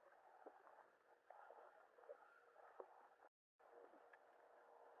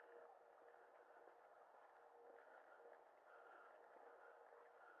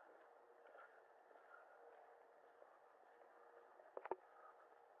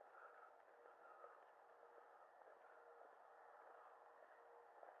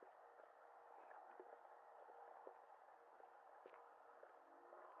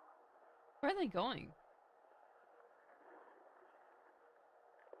 Where are they going?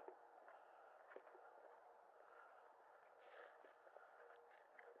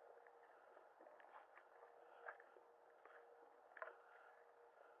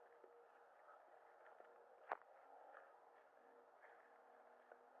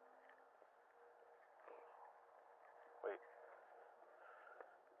 Wait.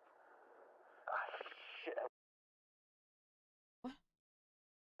 Ah, shit. What?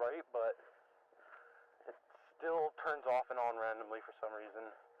 Right, but it still turns off and on randomly for some reason.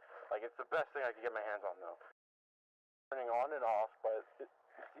 Like, it's the best thing I could get my hands on, though. Turning on and off, but it's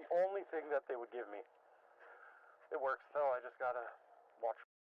the only thing that they would give me. It works, though. I just gotta watch.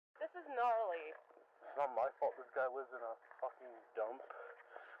 This is gnarly. It's not my fault this guy lives in a fucking dump.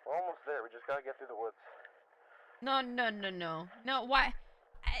 We're almost there. We just gotta get through the woods. No. No, why?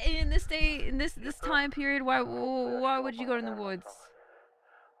 In this day, in this time period, why would you go in the woods?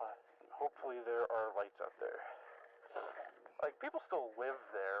 Hopefully there are lights out there. Like, people still live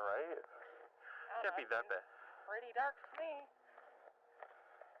there, right? Can't be that bad. Pretty dark to me.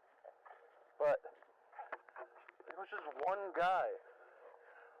 But it was just one guy.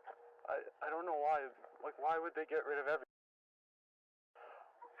 I don't know why. Like, why would they get rid of everything?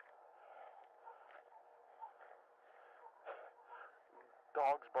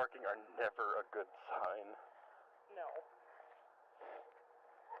 barking are never a good sign. No.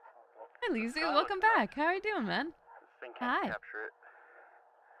 Hi, Lizu. Welcome back. How are you doing, man? This thing can't Hi. capture it.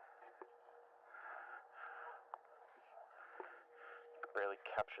 Barely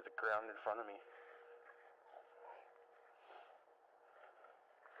capture the ground in front of me.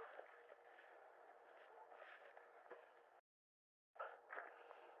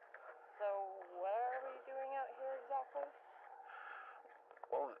 So, what are we doing out here exactly?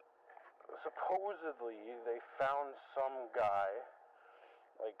 Well, supposedly they found some guy.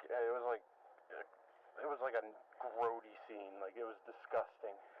 Like it was like a grody scene. Like it was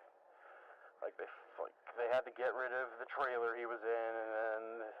disgusting. Like they had to get rid of the trailer he was in, and then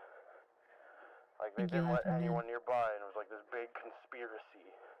like they didn't let anyone nearby, and it was like this big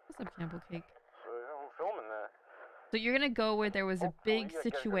conspiracy. What's up, Campbell Cake? So I'm filming that. So you're gonna go where there was a big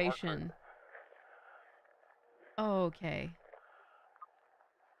situation. Oh, okay.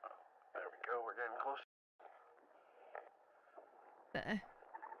 There we go. We're getting close.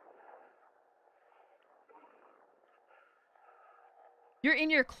 You're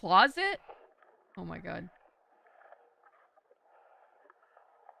in your closet? Oh my god.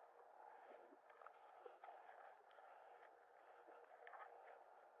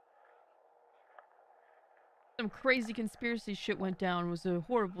 Some crazy conspiracy shit went down. It was a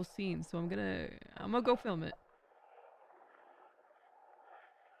horrible scene, so I'm gonna go film it.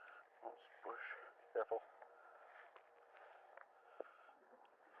 Oh, bush. Careful.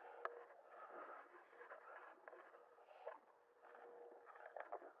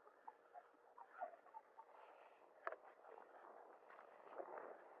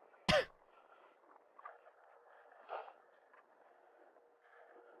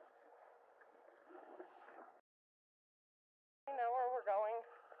 You know where we're going?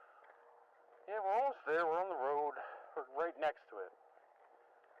 Yeah, we're almost there. We're on the road. We're right next to it.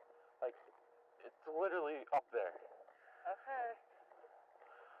 Like, it's literally up there. Okay.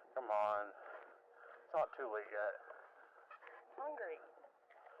 Come on. It's not too late yet. Hungry.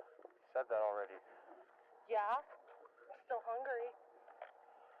 Said that already. Yeah? I'm still hungry.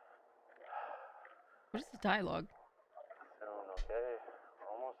 What is the dialogue? Soon, okay?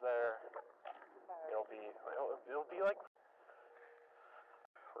 We're almost there. It'll be like...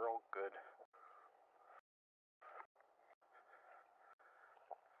 We're all good.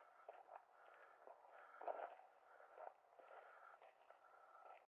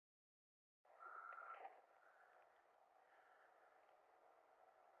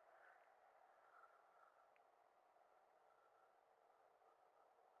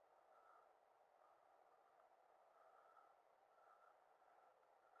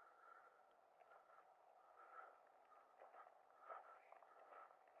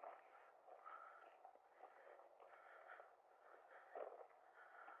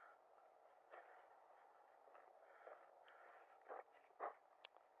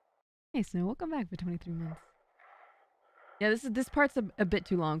 Hey, Snow, welcome back for 23 months. Yeah, this part's a bit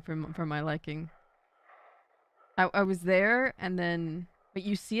too long for my liking. I was there, and then... But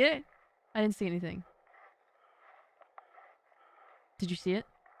you see it? I didn't see anything. Did you see it?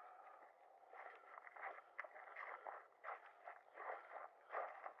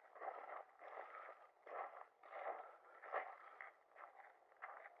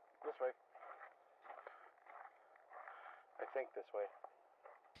 This way. I think this way.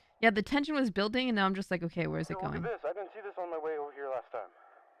 Yeah, the tension was building, and now I'm just like, okay, where's it Look going? at this. I didn't see this on my way over here last time.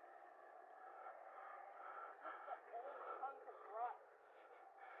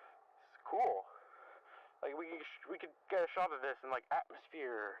 It's cool. Like we could get a shot of this in like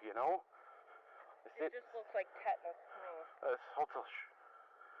atmosphere, you know? It just looks like tetanus to me. Hold on.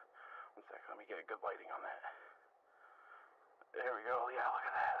 One sec. Let me get a good lighting on that. There we go. Yeah, look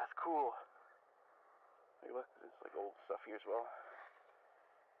at that. That's cool. Hey, look, there's like old stuff here as well.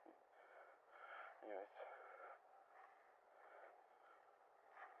 Anyways.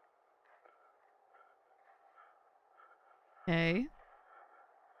 Okay.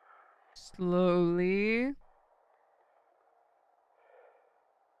 Slowly.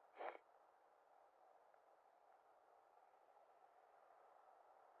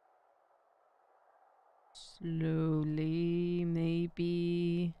 Slowly,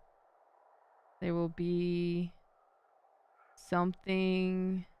 maybe there will be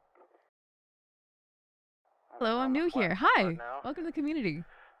something. Hello, I'm new here. Hi, welcome to the community.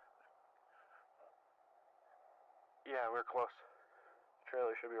 Yeah, we're close.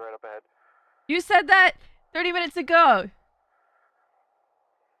 Trailer should be right up ahead. You said that 30 minutes ago.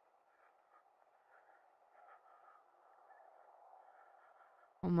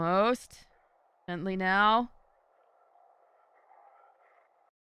 Almost. Gently now.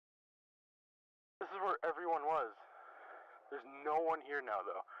 This is where everyone was. There's no one here now,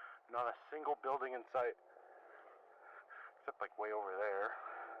 though. Not a single building in sight. Except, like, way over there.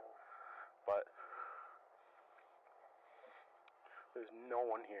 But there's no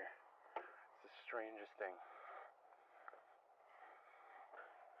one here. It's the strangest thing.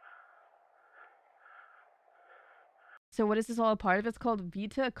 So what is this all a part of? It's called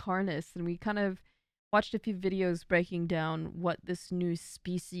Vita Carnis, and we kind of watched a few videos breaking down what this new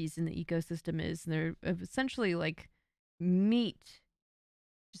species in the ecosystem is. And they're essentially like meat,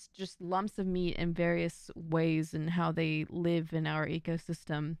 just lumps of meat in various ways and how they live in our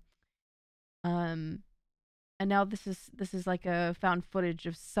ecosystem. And now this is like a found footage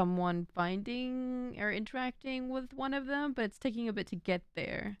of someone finding or interacting with one of them, but it's taking a bit to get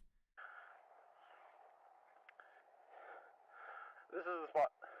there. This is the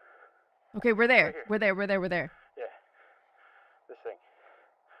spot. Okay, we're there. Right We're there. Yeah. This thing.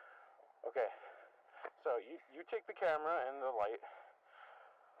 Okay. So you take the camera and the light.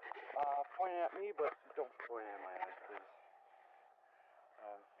 Point at me, but don't point at my eyes, please.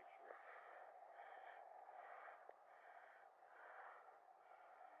 Picture.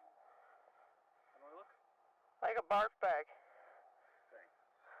 How do I look? Like a barf bag. Thanks.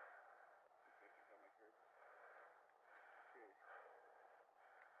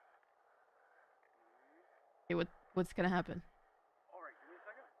 Okay, what's gonna happen? Alright, give me a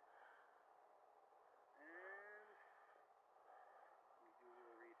second. And let me do a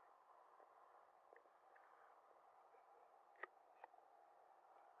little read.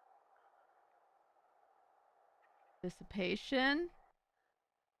 Dissipation.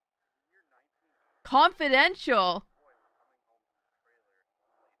 Confidential.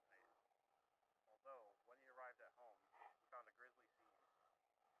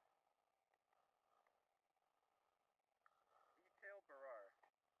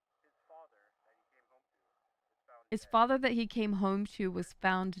 His father that he came home to was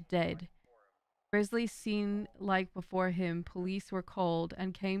found dead. Grizzly seen like before him, police were called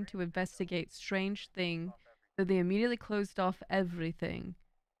and came to investigate strange thing, so they immediately closed off everything.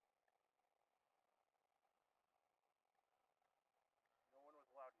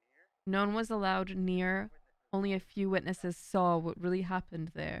 No one was allowed near. Only a few witnesses saw what really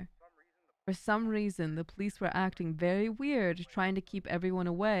happened there. For some reason, the police were acting very weird, trying to keep everyone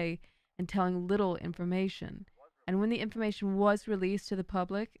away and telling little information. And when the information was released to the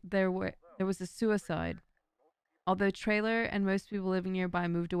public, there was a suicide. Although trailer and most people living nearby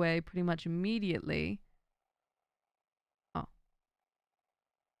moved away pretty much immediately. Oh.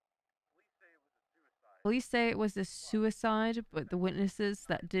 Police say it was a suicide, but the witnesses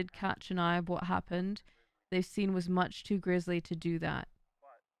that did catch an eye of what happened, they've seen was much too grisly to do that.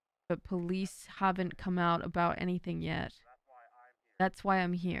 But police haven't come out about anything yet. That's why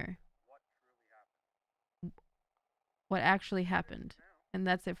I'm here. What actually happened. And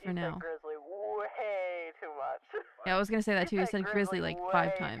that's it for now. Grizzly way too much. Yeah, I was gonna say that too. You said grizzly like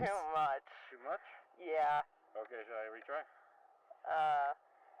 5 times. Too much. Too much? Yeah. Okay, should I retry?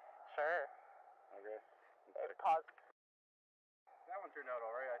 Sure. Okay. Pause. That one turned out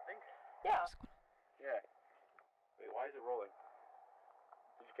alright, I think. Yeah. Yeah. Wait, why is it rolling?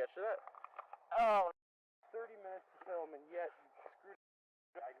 Did you catch that? Oh. 30 minutes to film, and yet you screwed.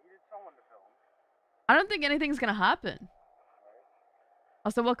 I needed someone to film. I don't think anything's gonna happen.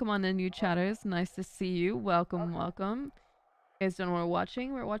 Also, welcome on in, you chatters. Nice to see you. Welcome, welcome. You guys don't know what we're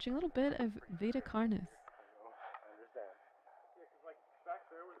watching? We're watching a little bit of Vita Carnis. I understand. Yeah, because like back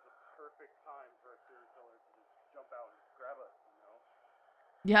there was the perfect time for a serial killer to just jump out and grab us, you know?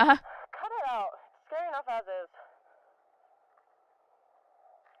 Yeah? Cut it out. It's scary enough as is.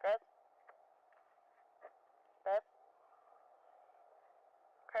 Chris? Chris?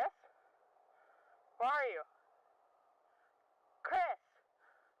 Chris? Where are you? Chris!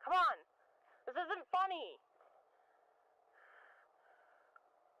 Come on! This isn't funny!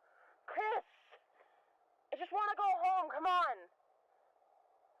 Chris! I just want to go home, come on!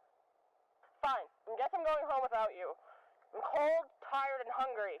 Fine, I guess I'm going home without you. I'm cold, tired, and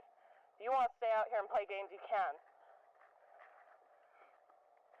hungry. If you want to stay out here and play games, you can.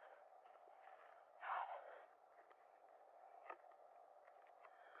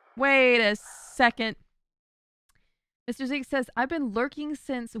 Wait a second. Mr. Zeke says, I've been lurking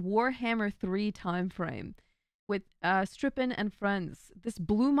since Warhammer 3 time frame with Strippin' and friends. This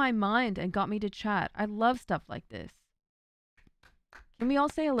blew my mind and got me to chat. I love stuff like this. Can we all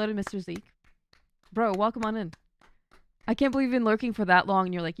say hello to Mr. Zeke? Bro, welcome on in. I can't believe you've been lurking for that long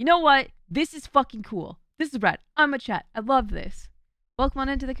and you're like, you know what? This is fucking cool. This is rad. I'm a chat. I love this. Welcome on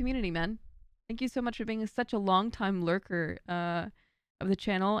into the community, man. Thank you so much for being such a long time lurker. of the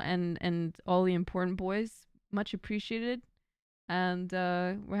channel and all the important boys. Much appreciated. And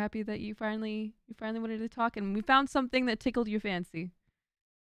we're happy that you finally wanted to talk, and we found something that tickled your fancy.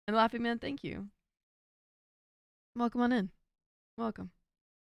 And Laughing Man, thank you. Welcome on in. Welcome.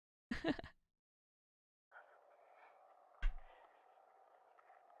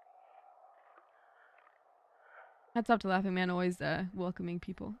 Hats off to Laughing Man, always welcoming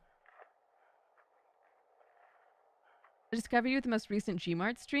people. I discovered you with the most recent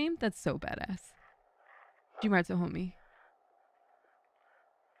Gmart stream. That's so badass. Gmart's a homie.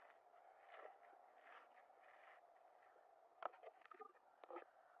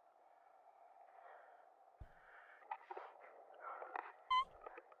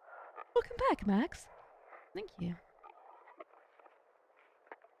 Welcome back, Max. Thank you.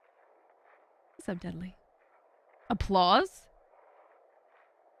 What's up, Deadly? Applause?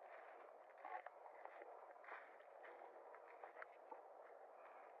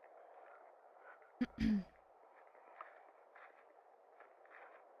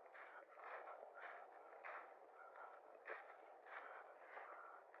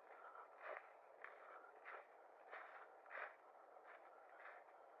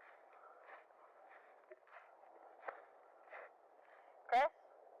 Chris?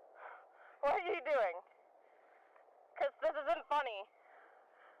 What are you doing? Because this isn't funny.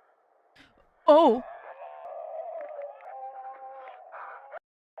 Oh!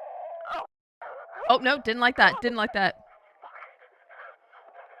 Oh, no, didn't like that. Didn't like that.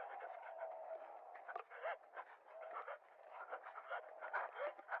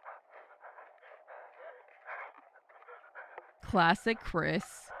 Classic Chris.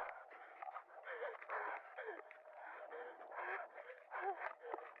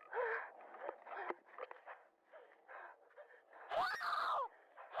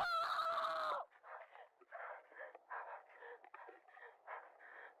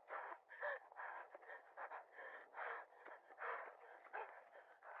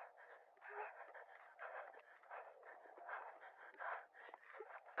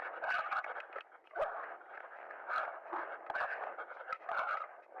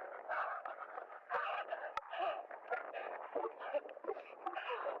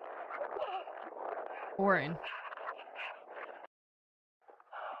 Boring.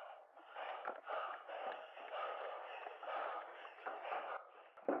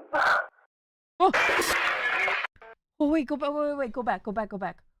 Oh! Oh wait, go back. Wait, go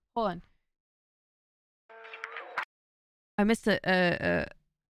back. Hold on. I missed a.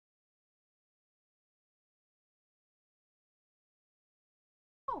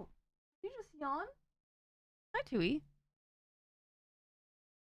 Oh, you just yawn? Hi, Tui.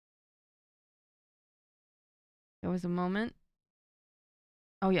 There was a moment.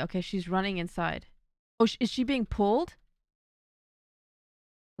 Oh yeah, okay. She's running inside. Oh, is she being pulled?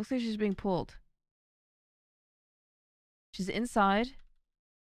 Looks like she's being pulled. She's inside.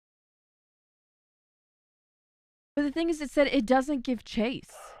 But the thing is, it said it doesn't give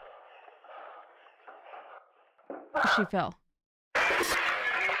chase. She fell.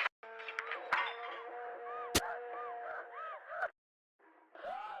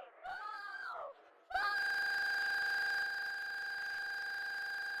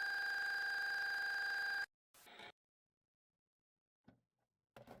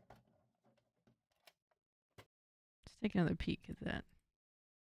 Let's take another peek at that.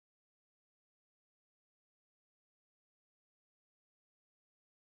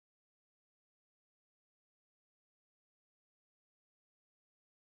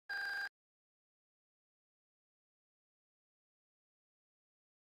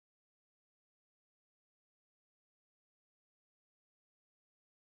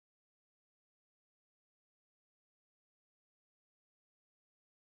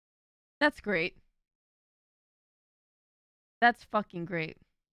 That's great. That's fucking great.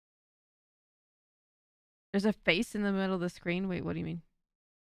 There's a face in the middle of the screen. Wait, what do you mean?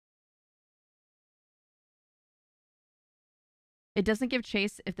 It doesn't give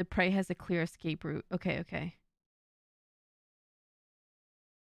chase if the prey has a clear escape route. Okay, okay.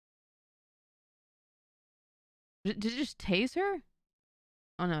 Did it just tase her?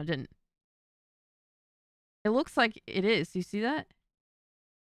 Oh no, it didn't. It looks like it is. You see that?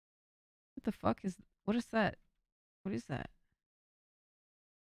 What the fuck is... What is that? What is that?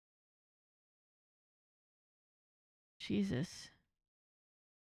 Jesus.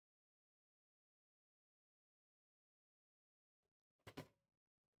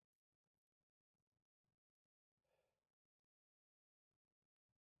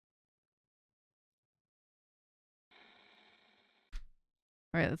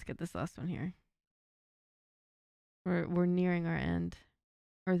 All right, let's get this last one here. We're nearing our end.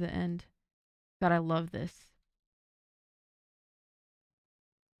 Or the end. God, I love this.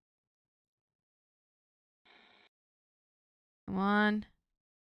 Come on.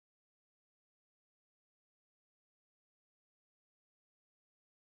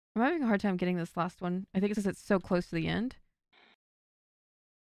 I'm having a hard time getting this last one. I think it's because it's so close to the end.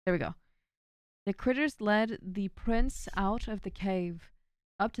 There we go. The critters led the prince out of the cave,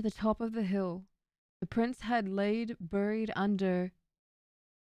 up to the top of the hill. The prince had laid buried under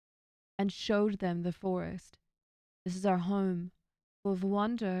and showed them the forest. This is our home, full of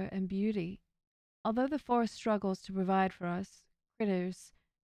wonder and beauty. Although the forest struggles to provide for us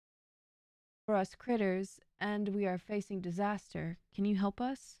critters, and we are facing disaster, can you help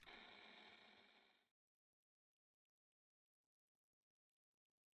us?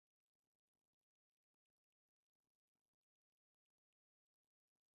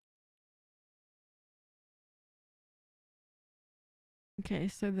 Okay,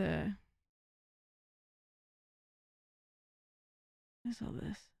 so the... What is all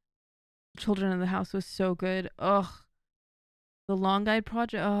this? Children in the House was so good. Ugh. The Long Guide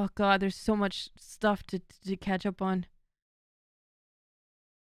Project. Oh god, there's so much stuff to catch up on.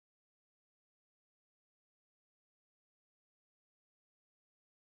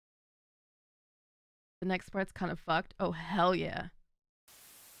 The next part's kind of fucked. Oh hell yeah.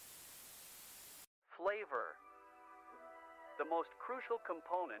 Flavor. The most crucial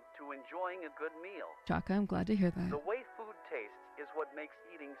component to enjoying a good meal. Chaka, I'm glad to hear that. The way food tastes is what makes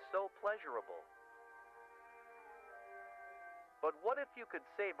eating so pleasurable. But what if you could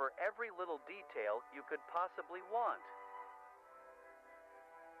savor every little detail you could possibly want?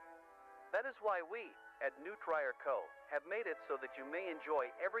 That is why we, at Nutrier Co., have made it so that you may enjoy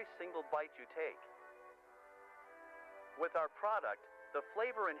every single bite you take. With our product, the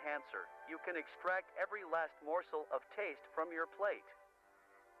Flavor Enhancer, you can extract every last morsel of taste from your plate.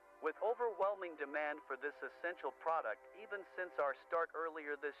 With overwhelming demand for this essential product, even since our start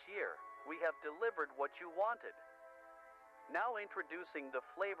earlier this year, we have delivered what you wanted. Now introducing the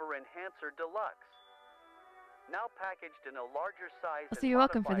Flavor Enhancer Deluxe. Now packaged in a larger size So you're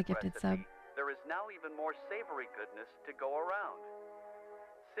welcome for the gifted recipe, sub. there is now even more savory goodness to go around.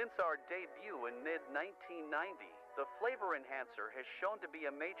 Since our debut in mid-1990, the Flavor Enhancer has shown to be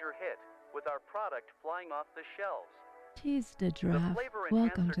a major hit, with our product flying off the shelves. Tease the The giraffe. Flavor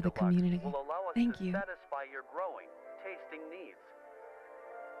Welcome Enhancer to the Deluxe community. will allow us Thank to you. satisfy your growing, tasting needs.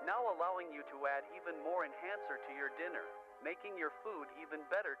 Now allowing you to add even more enhancer to your dinner, making your food even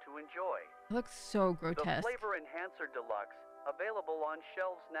better to enjoy. It looks so The grotesque. Flavor Enhancer Deluxe, available on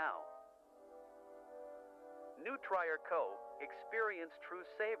shelves now. Nutrier Co. Experience true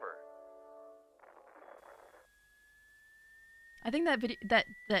savor. I think that video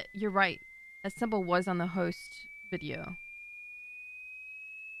that you're right. That symbol was on the host video.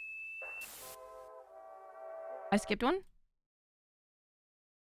 I skipped one?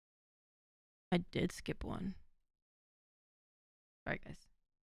 I did skip one. Sorry, guys.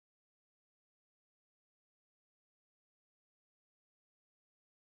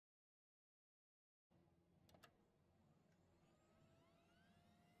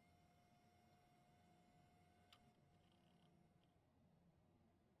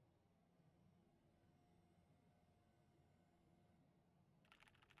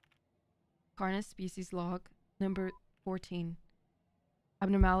 Carnis species log number 14.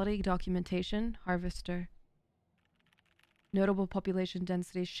 Abnormality documentation harvester. Notable population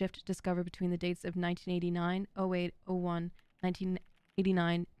density shift discovered between the dates of 1989, 08, 01,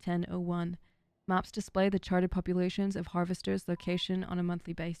 1989, 10, 01. Maps display the charted populations of harvesters' location on a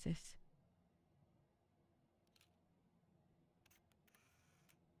monthly basis.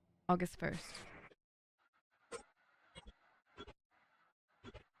 August 1st.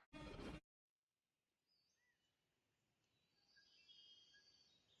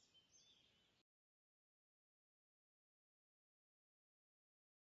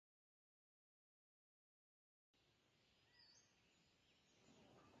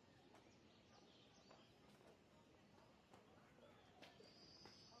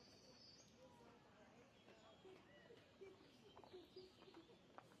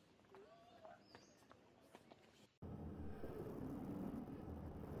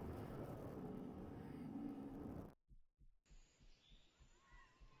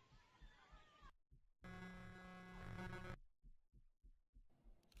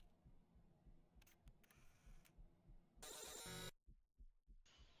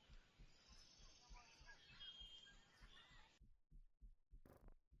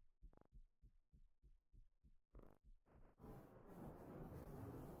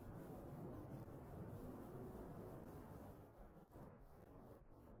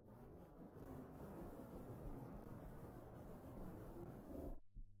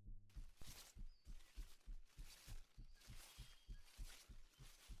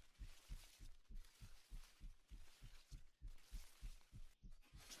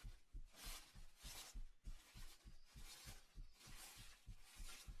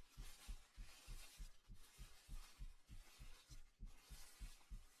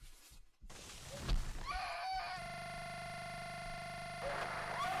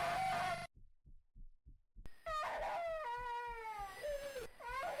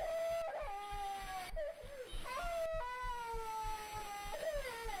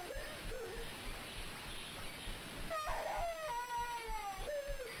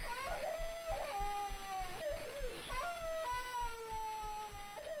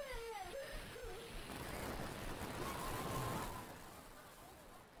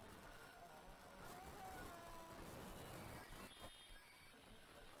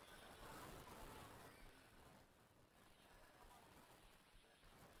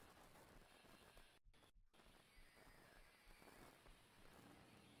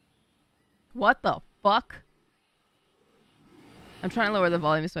 What the fuck? I'm trying to lower the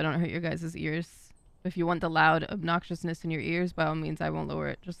volume so I don't hurt your guys' ears. If you want the loud obnoxiousness in your ears, by all means, I won't lower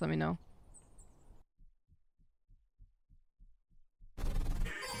it. Just let me know.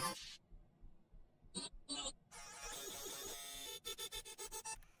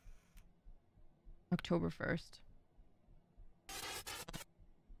 October 1st.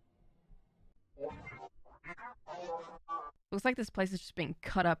 Looks like this place is just being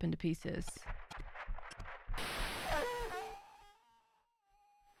cut up into pieces.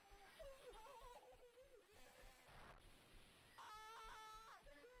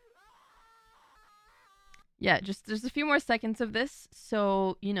 Yeah, just there's a few more seconds of this,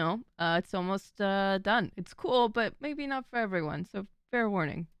 so, you know, it's almost done. It's cool, but maybe not for everyone, so fair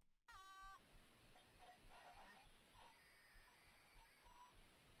warning.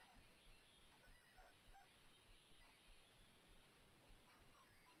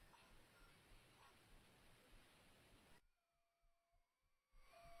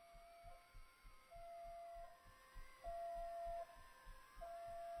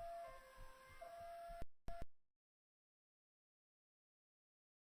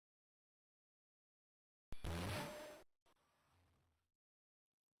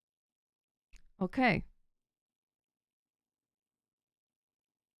 Okay.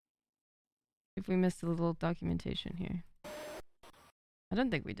 If we missed a little documentation here. I don't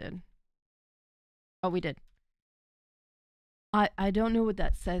think we did. Oh, we did. I don't know what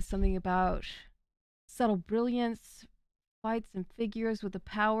that says. Something about subtle brilliance, fights and figures with the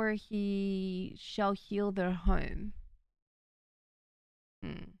power he shall heal their home.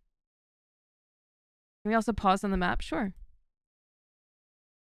 Can we also pause on the map? Sure.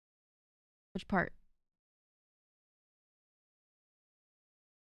 Which part?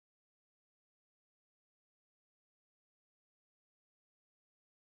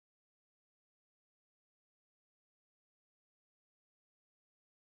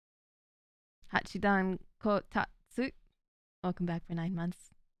 Hachidan Kotatsu. Welcome back for 9 months.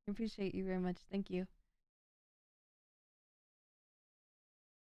 I appreciate you very much. Thank you.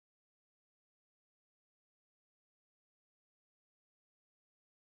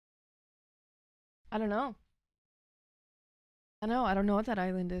 I don't know. I don't know what that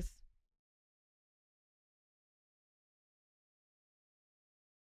island is.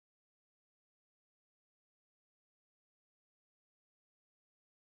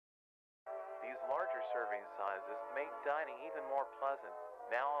 These larger serving sizes make dining even more pleasant,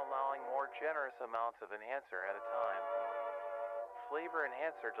 now allowing more generous amounts of enhancer at a time. Flavor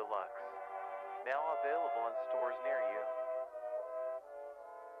Enhancer Deluxe, now available in stores near you.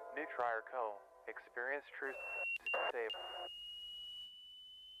 Nutrier Co. Experience true save.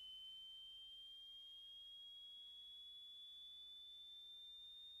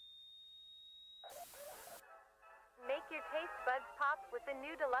 Make your taste buds pop with the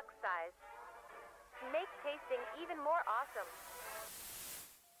new deluxe size. Make tasting even more awesome.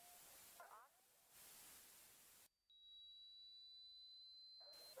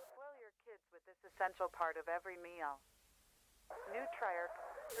 Spoil your kids with this essential part of every meal. Nutrier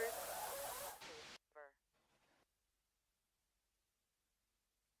fruit flavor.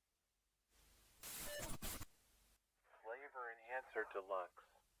 Flavor Enhancer Deluxe.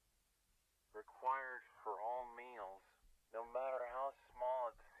 Required for all meals, no matter how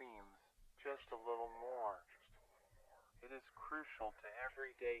small it seems, just a little more. It is crucial to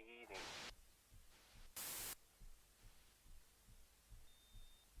everyday eating.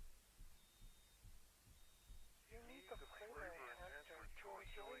 You need the flavor enhancer to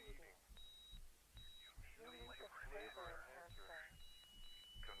enjoy eating. You need the flavor enhancer.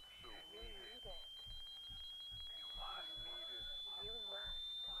 Consume. You need it. You must need it. You must.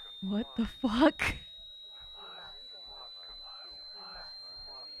 What the fuck?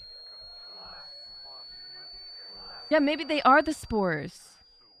 Yeah, maybe they are the spores.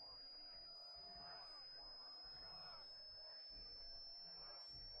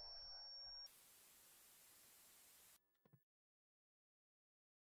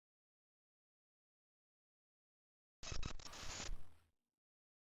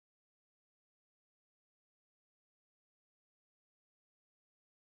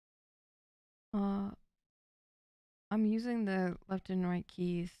 I'm using the left and right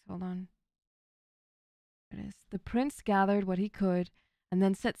keys. Hold on. There it is. The prince gathered what he could and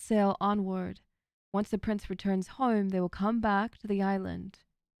then set sail onward. Once the prince returns home, they will come back to the island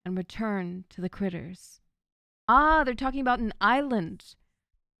and return to the critters. Ah, they're talking about an island.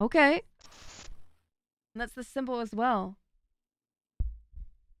 Okay. And that's the symbol as well.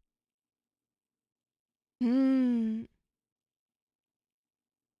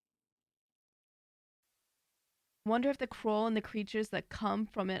 Wonder if the crawl and the creatures that come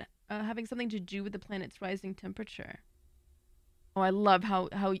from it having something to do with the planet's rising temperature. Oh, I love how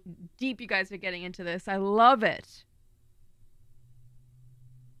deep you guys are getting into this. I love it.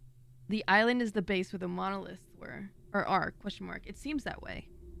 The island is the base where the monoliths were. Or are, question mark. It seems that way.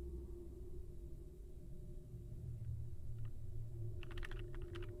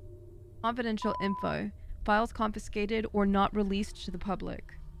 Confidential info. Files confiscated or not released to the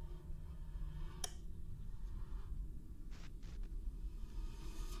public.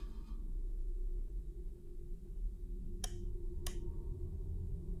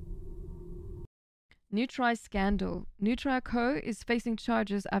 Nutri scandal. Nutri Co. is facing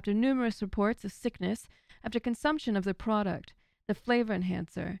charges after numerous reports of sickness after consumption of the product, the flavor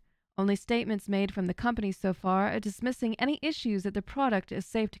enhancer. Only statements made from the company so far are dismissing any issues that the product is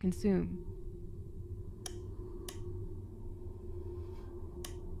safe to consume.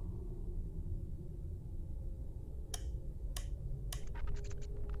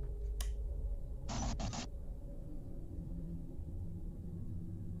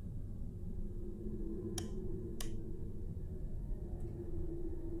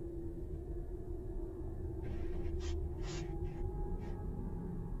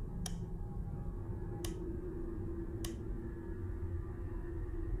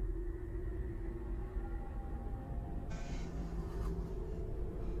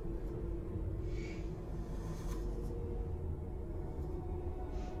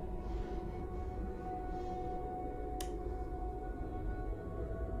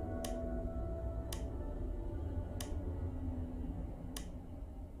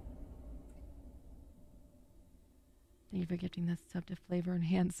 Thank you for gifting that sub to flavor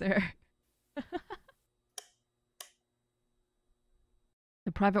enhancer.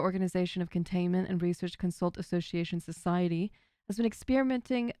 The private organization of Containment and Research Consult Association Society has been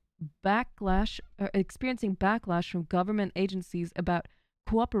experiencing backlash from government agencies about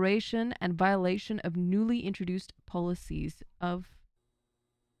cooperation and violation of newly introduced policies of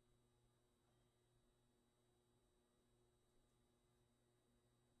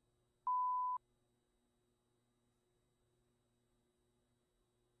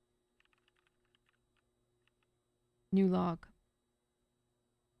new log.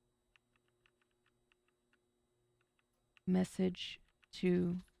 Message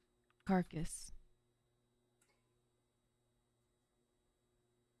to Carcass.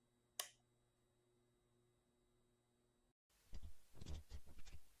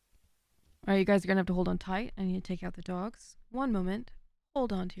 Alright, you guys are gonna have to hold on tight. I need to take out the dogs. One moment.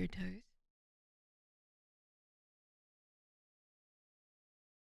 Hold on to your toes.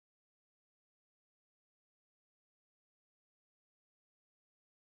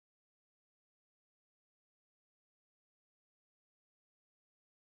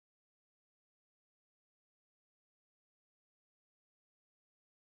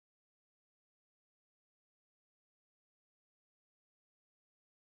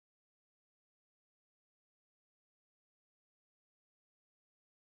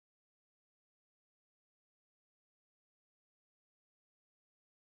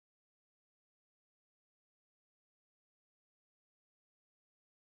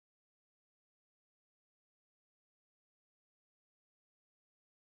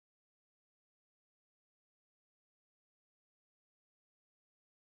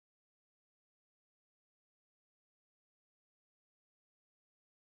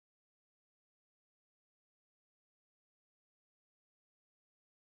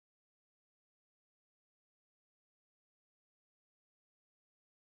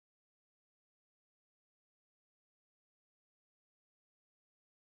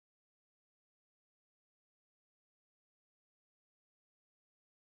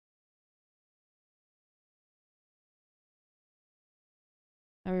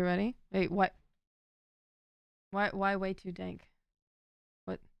 Are we ready? Wait, what? Why way too dank?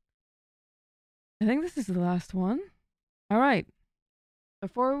 What? I think this is the last one. All right.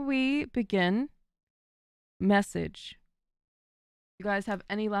 Before we begin, message. You guys have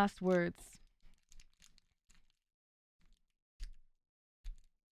any last words?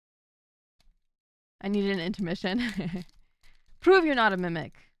 I needed an intermission. Prove you're not a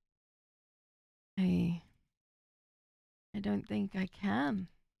mimic. I don't think I can.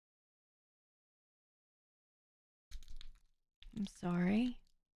 I'm sorry.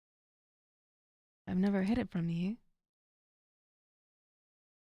 I've never hid it from you.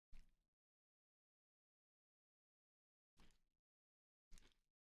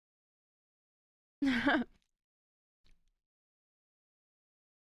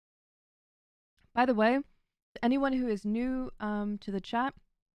 By the way, anyone who is new to the chat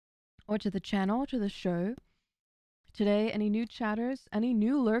or to the channel, to the show, today? Any new chatters? Any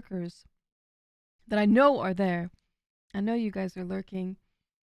new lurkers that I know are there? I know you guys are lurking.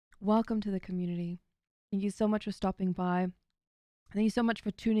 Welcome to the community. Thank you so much for stopping by. Thank you so much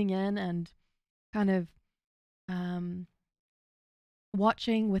for tuning in and kind of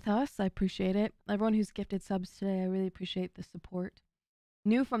watching with us. I appreciate it. Everyone who's gifted subs today, I really appreciate the support.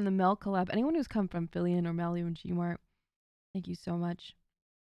 New from the Mel collab. Anyone who's come from Fillion or Melly and Gmart, thank you so much.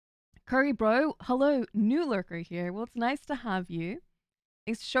 Curry bro, hello, new lurker here. Well, it's nice to have you.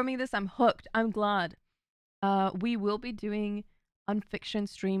 Thanks for showing me this. I'm hooked. I'm glad. We will be doing Unfiction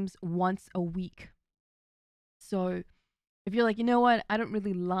streams once a week. So if you're like, you know what, I don't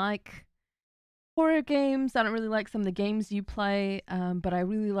really like horror games, I don't really like some of the games you play, but I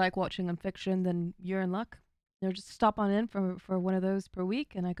really like watching Unfiction, then you're in luck. You know, just stop on in for one of those per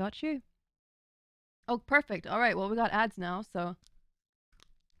week and I got you. Oh, perfect. All right, well, we got ads now, so.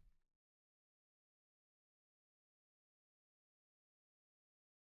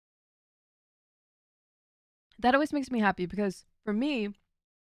 That always makes me happy because for me,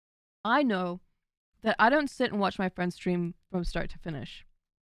 I know that I don't sit and watch my friends stream from start to finish.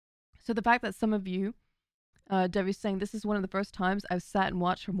 So the fact that some of you, Debbie's saying this is one of the first times I've sat and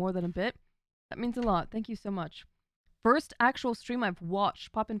watched for more than a bit, that means a lot. Thank you so much. First actual stream I've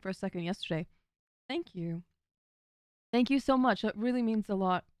watched. Pop in for a second yesterday. Thank you. Thank you so much. That really means a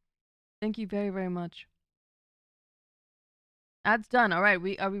lot. Thank you very, very much. Ads done. All right,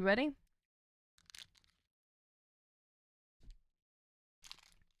 are we ready?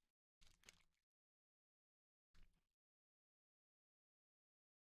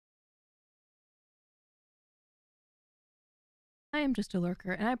 I am just a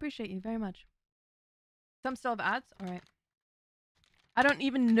lurker, and I appreciate you very much. Some still have ads? Alright. I don't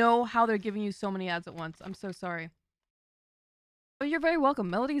even know how they're giving you so many ads at once. I'm so sorry. Oh, you're very welcome.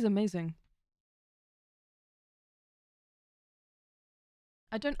 Melody is amazing.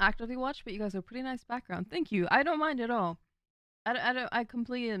 I don't actively watch, but you guys have a pretty nice background. Thank you. I don't mind at all. I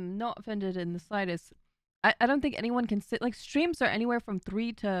completely am not offended in the slightest. I don't think anyone can sit... Like, streams are anywhere from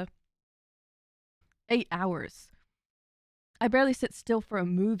 3 to 8 hours. I barely sit still for a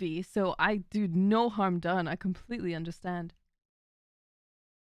movie, so I do no harm done. I completely understand.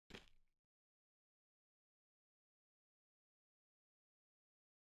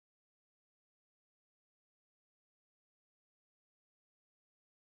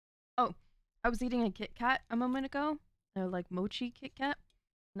 Oh, I was eating a Kit Kat a moment ago. Like mochi Kit Kat.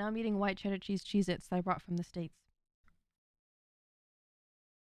 Now I'm eating white cheddar cheese Cheez-Its that I brought from the States.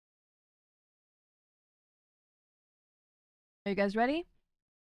 Are you guys ready?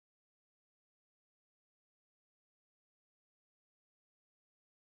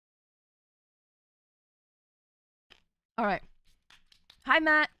 All right. Hi,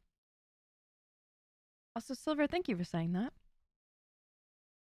 Matt. Also, Silver, thank you for saying that.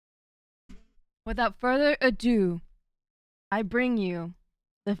 Without further ado, I bring you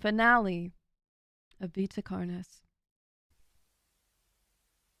the finale of Vita Carnis.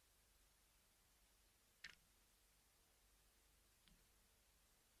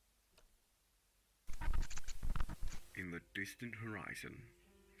 In the distant horizon,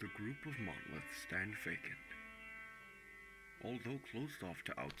 the group of monoliths stand vacant. Although closed off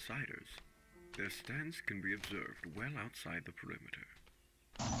to outsiders, their stance can be observed well outside the perimeter.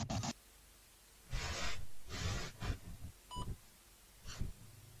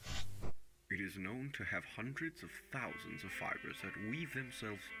 It is known to have hundreds of thousands of fibers that weave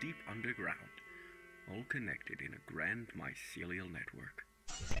themselves deep underground, all connected in a grand mycelial network.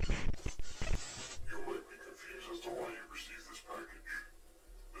 You might be confused as to why you received this package.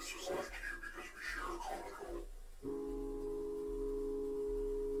 This was left to you because we share a common goal.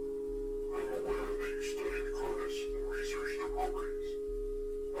 I'm aware that you studied Carnis and researched their properties.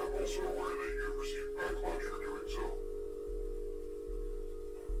 I'm also aware that you have received backlash for doing so.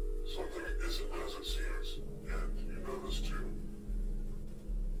 Something isn't as it seems, and you know this too.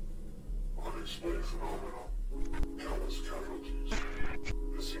 Unexplained phenomena, countless casualties,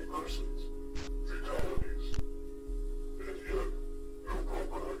 missing persons, fatalities, and yet no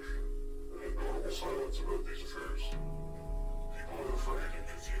proper action, and a notable silence about these affairs. People are afraid and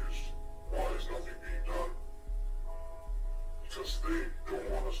confused. Why is nothing being done? Because they don't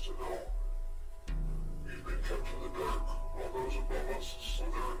want us to know. We've been kept in the dark, while those above us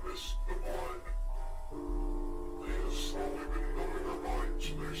slither amidst the blind. They have slowly been numbing our minds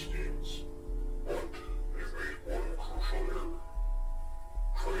to their schemes. But they've made one crucial error.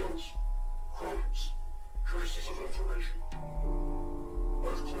 Trails, crumbs, traces of information.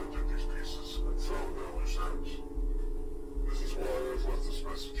 I've collected these pieces and found their loose ends. This is why I've left this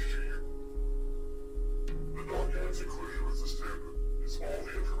message to you. The documents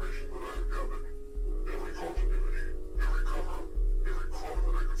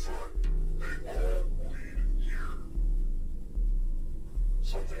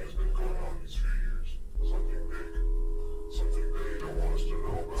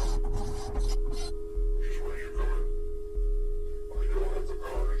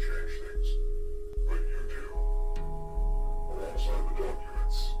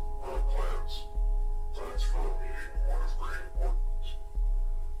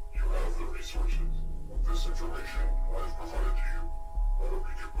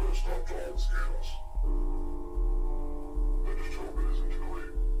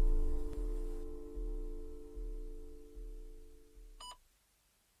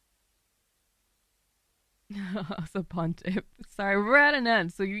So pontiff. Sorry, we're at an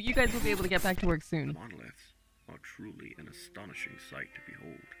end, so you guys will be able to get back to work soon. Monoliths are truly an astonishing sight to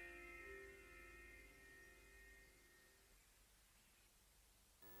behold.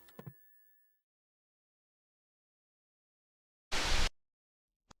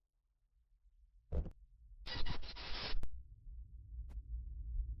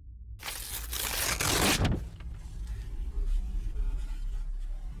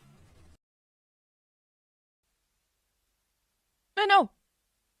 No.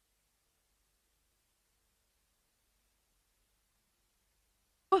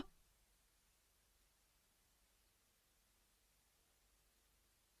 What?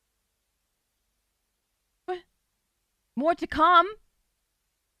 What? More to come?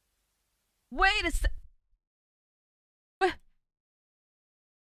 Wait a sec.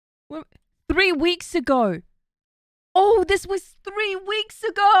 What? 3 weeks ago. Oh, this was 3 weeks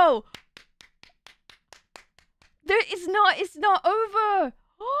ago. It's not over.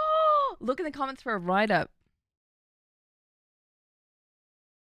 Oh, look in the comments for a write-up.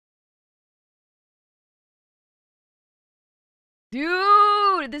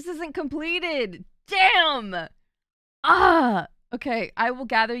 Dude, this isn't completed. Damn. Okay, I will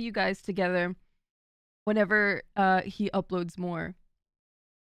gather you guys together whenever he uploads more.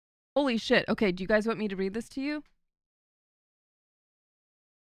 Holy shit. Okay, do you guys want me to read this to you?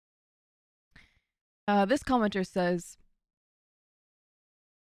 This commenter says,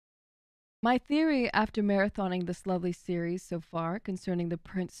 my theory after marathoning this lovely series so far, concerning the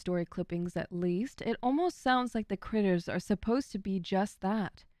print story clippings at least, it almost sounds like the critters are supposed to be just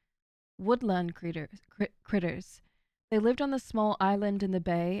that. Woodland critters. They lived on the small island in the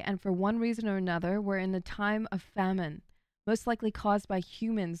bay, and for one reason or another were in a time of famine, most likely caused by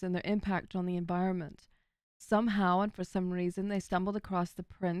humans and their impact on the environment. Somehow and for some reason they stumbled across the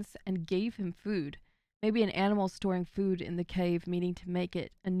prince and gave him food. Maybe an animal storing food in the cave, meaning to make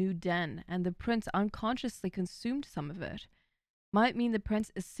it a new den, and the prince unconsciously consumed some of it. Might mean the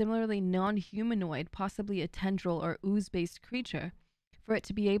prince is similarly non-humanoid, possibly a tendril or ooze-based creature, for it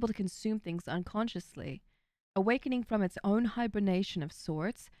to be able to consume things unconsciously. Awakening from its own hibernation of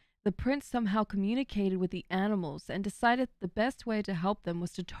sorts, the prince somehow communicated with the animals and decided the best way to help them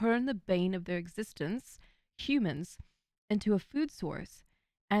was to turn the bane of their existence, humans, into a food source,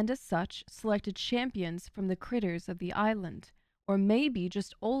 and as such selected champions from the critters of the island, or maybe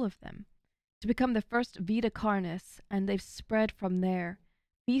just all of them, to become the first Vita Carnis, and they've spread from there,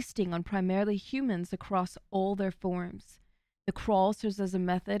 feasting on primarily humans across all their forms. The crawl serves as a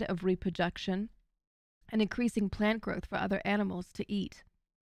method of reproduction and increasing plant growth for other animals to eat.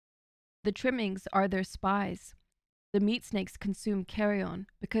 The trimmings are their spies. The meat snakes consume carrion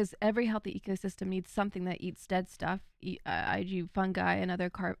because every healthy ecosystem needs something that eats dead stuff, i.e. fungi and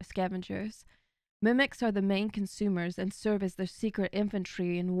other scavengers. Mimics are the main consumers and serve as their secret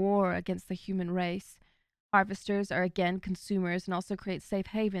infantry in war against the human race. Harvesters are again consumers and also create safe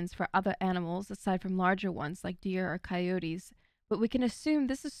havens for other animals aside from larger ones like deer or coyotes. But we can assume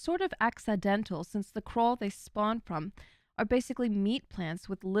this is sort of accidental since the crawl they spawn from are basically meat plants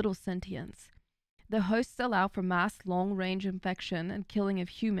with little sentience. The hosts allow for mass long-range infection and killing of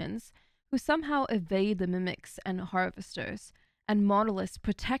humans, who somehow evade the mimics and harvesters, and monoliths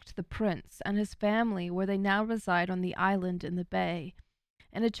protect the prince and his family where they now reside on the island in the bay.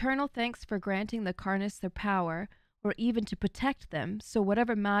 An eternal thanks for granting the Carnis their power, or even to protect them, so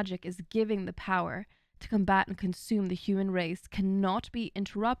whatever magic is giving the power to combat and consume the human race cannot be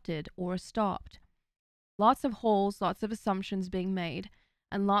interrupted or stopped. Lots of holes, lots of assumptions being made,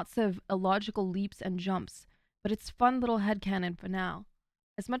 and lots of illogical leaps and jumps, but it's fun little headcanon for now.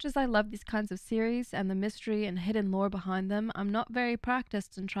 As much as I love these kinds of series and the mystery and hidden lore behind them, I'm not very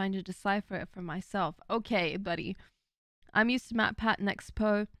practiced in trying to decipher it for myself. Okay, buddy. I'm used to MatPat and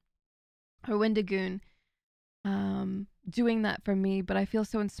Expo or Wendigoon doing that for me, but I feel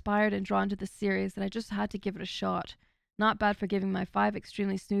so inspired and drawn to the series that I just had to give it a shot. Not bad for giving my 5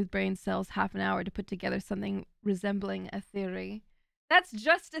 extremely smooth brain cells half an hour to put together something resembling a theory. That's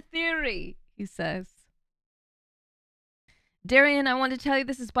just a theory, he says. Darian, I want to tell you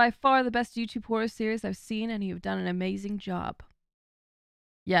this is by far the best YouTube horror series I've seen, and you've done an amazing job.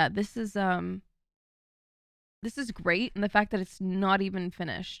 Yeah, this is great, and the fact that it's not even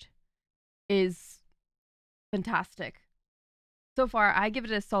finished is fantastic. So far, I give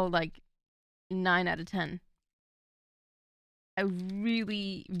it a solid, like, 9 out of 10. I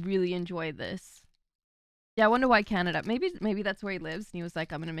really, really enjoyed this. Yeah, I wonder why Canada. Maybe that's where he lives, and he was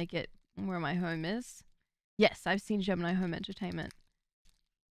like, I'm gonna make it where my home is. Yes, I've seen Gemini Home Entertainment.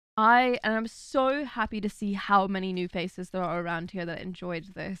 I'm so happy to see how many new faces there are around here that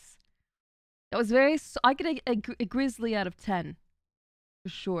enjoyed this. That was very. I get a grizzly out of 10, for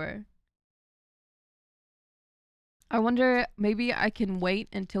sure. I wonder, maybe I can wait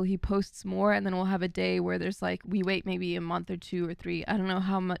until he posts more, and then we'll have a day where there's like, we wait maybe a month or 2 or 3. I don't know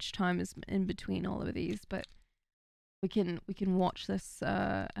how much time is in between all of these, but we can watch this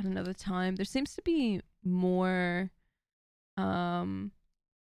at another time. There seems to be more things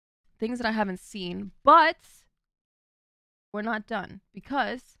that I haven't seen, but we're not done,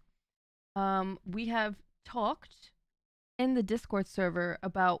 because we have talked in the Discord server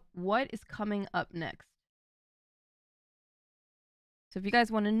about what is coming up next. So if you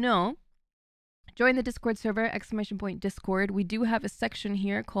guys want to know, join the Discord server, !Discord. We do have a section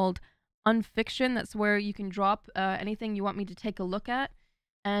here called UNFICTION. That's where you can drop anything you want me to take a look at.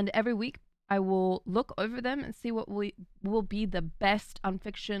 And every week, I will look over them and see what will be the best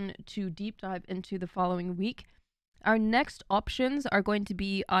UNFICTION to deep dive into the following week. Our next options are going to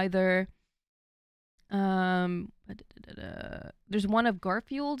be either... there's one of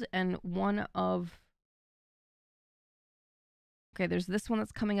Garfield and one of... Okay, there's this one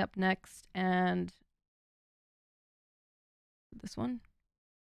that's coming up next, and this one.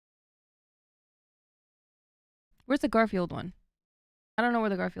 Where's the Garfield one? I don't know where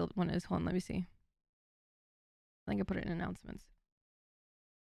the Garfield one is. Hold on, let me see. I think I put it in announcements.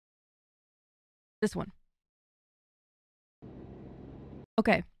 This one.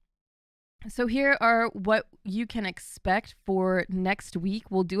 Okay. So here are what you can expect for next week.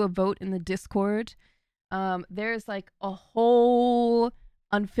 We'll do a vote in the Discord. There's like a whole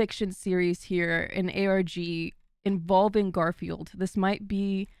UNFICTION series here in ARG involving Garfield. This might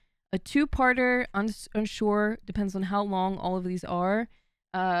be a 2-parter, unsure, depends on how long all of these are.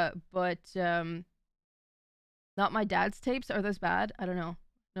 But Not My Dad's Tapes, are those bad? I don't know.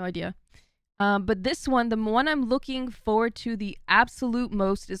 No idea. But this one, the one I'm looking forward to the absolute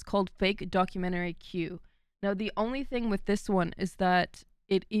most, is called Fake Documentary Q. Now, the only thing with this one is that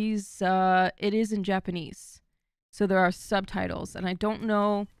it is in Japanese, so there are subtitles, and I don't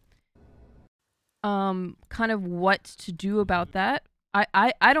know kind of what to do about that.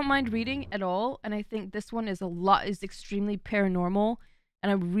 I don't mind reading at all, and I think this one is extremely paranormal,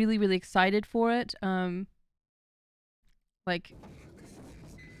 and I'm really excited for it. Like,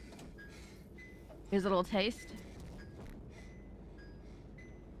 here's a little taste.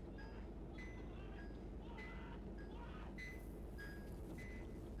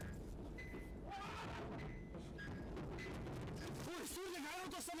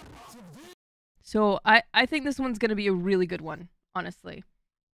 So I think this one's gonna be a really good one, honestly.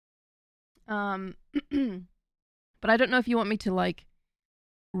 But I don't know if you want me to like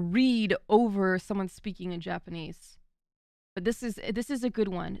read over someone speaking in Japanese. But this is a good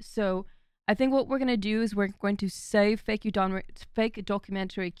one. So I think what we're gonna do is we're going to save Fake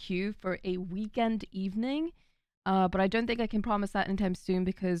Documentary Q for a weekend evening. But I don't think I can promise that anytime soon,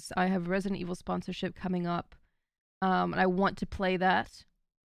 because I have Resident Evil sponsorship coming up. And I want to play that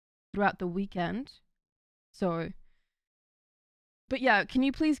throughout the weekend. So, but yeah, can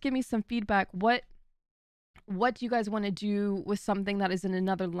you please give me some feedback? What do you guys want to do with something that is in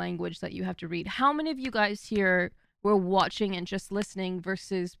another language that you have to read? How many of you guys here were watching and just listening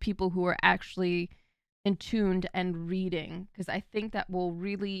versus people who are actually in tuned and reading? Because I think that will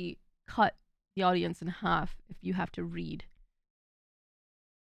really cut the audience in half if you have to read.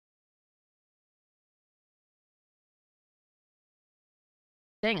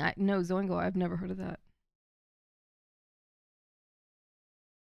 Dang, no, Zoingo, I've never heard of that.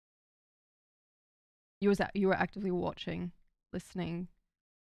 You were actively watching, listening.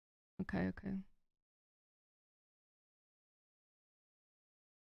 Okay.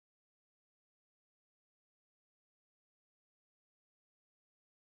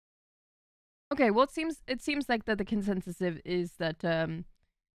 Okay, well, it seems like that the consensus is that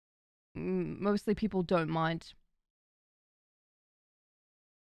mostly people don't mind.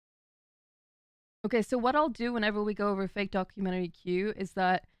 Okay, so what I'll do whenever we go over Fake Documentary Q is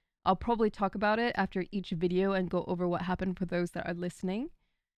that I'll probably talk about it after each video and go over what happened for those that are listening.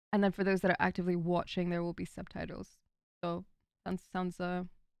 And then for those that are actively watching, there will be subtitles. So sounds like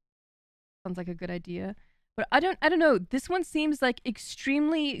a good idea. But I don't know. This one seems like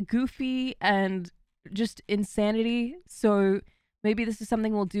extremely goofy and just insanity. So maybe this is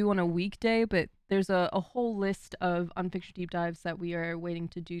something we'll do on a weekday, but there's a whole list of UNFICTION deep dives that we are waiting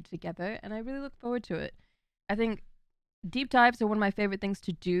to do together, and I really look forward to it. I think deep dives are one of my favorite things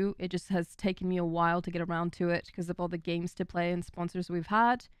to do. It just has taken me a while to get around to it because of all the games to play and sponsors we've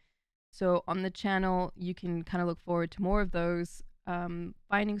had. So on the channel, you can kind of look forward to more of those.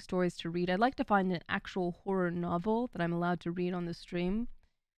 Finding stories to read. I'd like to find an actual horror novel that I'm allowed to read on the stream.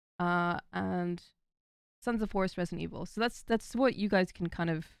 and Sons of Forest Resident Evil. So that's what you guys can kind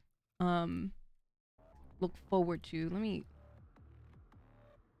of look forward to. Let me...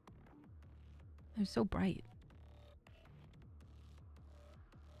 They're so bright.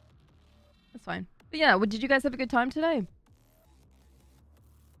 That's fine. But yeah, did you guys have a good time today?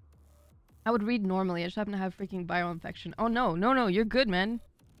 I would read normally. I just happen to have freaking viral infection. Oh no, no, you're good, man.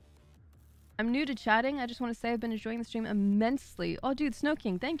 I'm new to chatting. I just want to say I've been enjoying the stream immensely. Oh, dude, Snow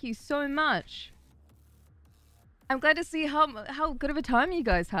King, thank you so much. I'm glad to see how good of a time you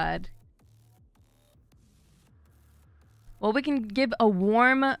guys had. Well, we can give a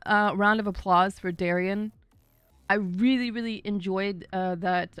warm round of applause for Darian. I really enjoyed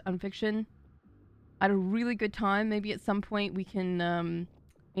that Unfiction. I had a really good time. Maybe at some point we can,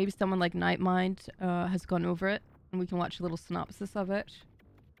 maybe someone like Nightmind has gone over it, and we can watch a little synopsis of it.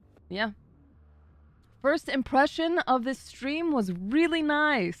 Yeah. First impression of this stream was really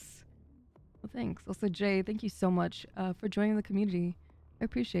nice. Well, thanks. Also, Jay, thank you so much for joining the community. I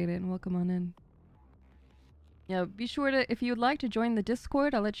appreciate it, and welcome on in. Yeah, be sure to, if you'd like to join the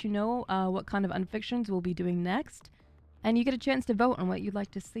Discord, I'll let you know what kind of Unfictions we'll be doing next. And you get a chance to vote on what you'd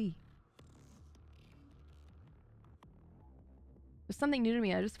like to see. There's something new to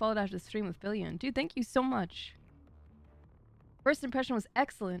me. I just followed after the stream with Fillion. Dude, thank you so much. First impression was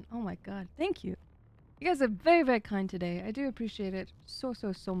excellent. Oh my god, thank you. You guys are very kind today. I do appreciate it so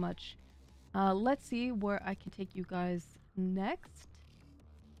much. Let's see where I can take you guys next.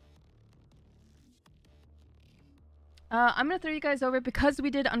 I'm gonna throw you guys over because we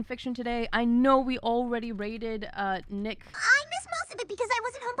did Unfiction today. I know we already rated Nick. I missed most of it because I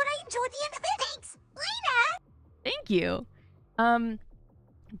wasn't home, but I enjoyed the end of it. Thanks, Layna. Thank you.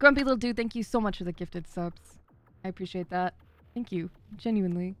 Grumpy Little Dude, thank you so much for the gifted subs. I appreciate that. Thank you,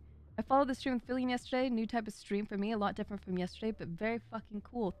 genuinely. I followed the stream with Fillion yesterday. New type of stream for me, a lot different from yesterday, but very fucking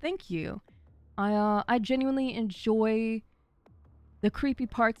cool. Thank you. I genuinely enjoy the creepy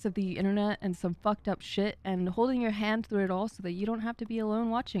parts of the internet and some fucked up shit, and holding your hand through it all so that you don't have to be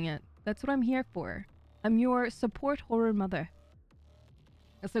alone watching it. That's what I'm here for. I'm your support horror mother.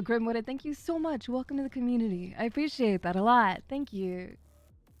 So Grimwooded, thank you so much. Welcome to the community. I appreciate that a lot. Thank you.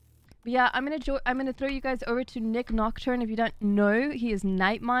 But yeah, I'm gonna throw you guys over to Nick Nocturne. If you don't know, he is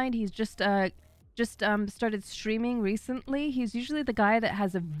Nightmind. He's just started streaming recently. He's usually the guy that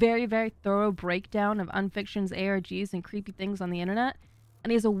has a very thorough breakdown of Unfiction's ARGs and creepy things on the internet.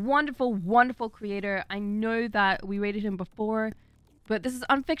 And he's a wonderful creator. I know that we rated him before, but this is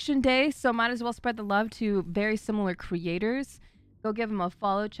Unfiction Day, so might as well spread the love to very similar creators. Go give him a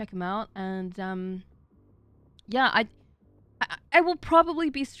follow, check him out, and yeah, I will probably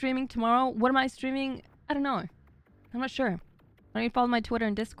be streaming tomorrow. What am I streaming? I don't know. I'm not sure. Why don't you follow my Twitter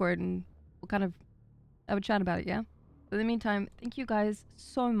and Discord, and we'll kind of have a chat about it, yeah? But in the meantime, thank you guys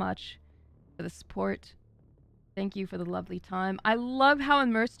so much for the support. Thank you for the lovely time. I love how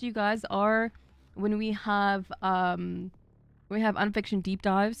immersed you guys are when we have Unfiction deep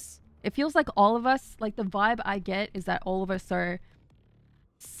dives. It feels like all of us, like the vibe I get is that all of us are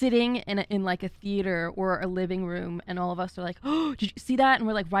sitting in like a theater or a living room, and all of us are like, oh, did you see that? And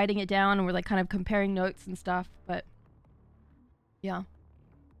we're like writing it down, and we're like kind of comparing notes and stuff. But yeah.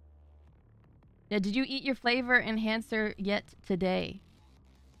 Yeah, did you eat your flavor enhancer yet today?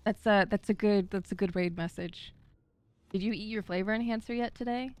 That's a good raid message. Did you eat your flavor enhancer yet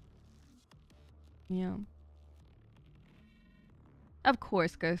today? Yeah. Of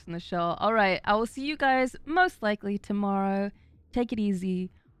course, Ghost in the Shell. Alright, I will see you guys most likely tomorrow. Take it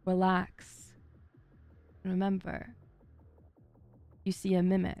easy, relax. Remember, you see a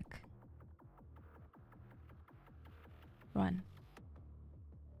mimic. Run.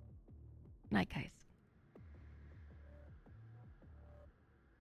 Night, guys.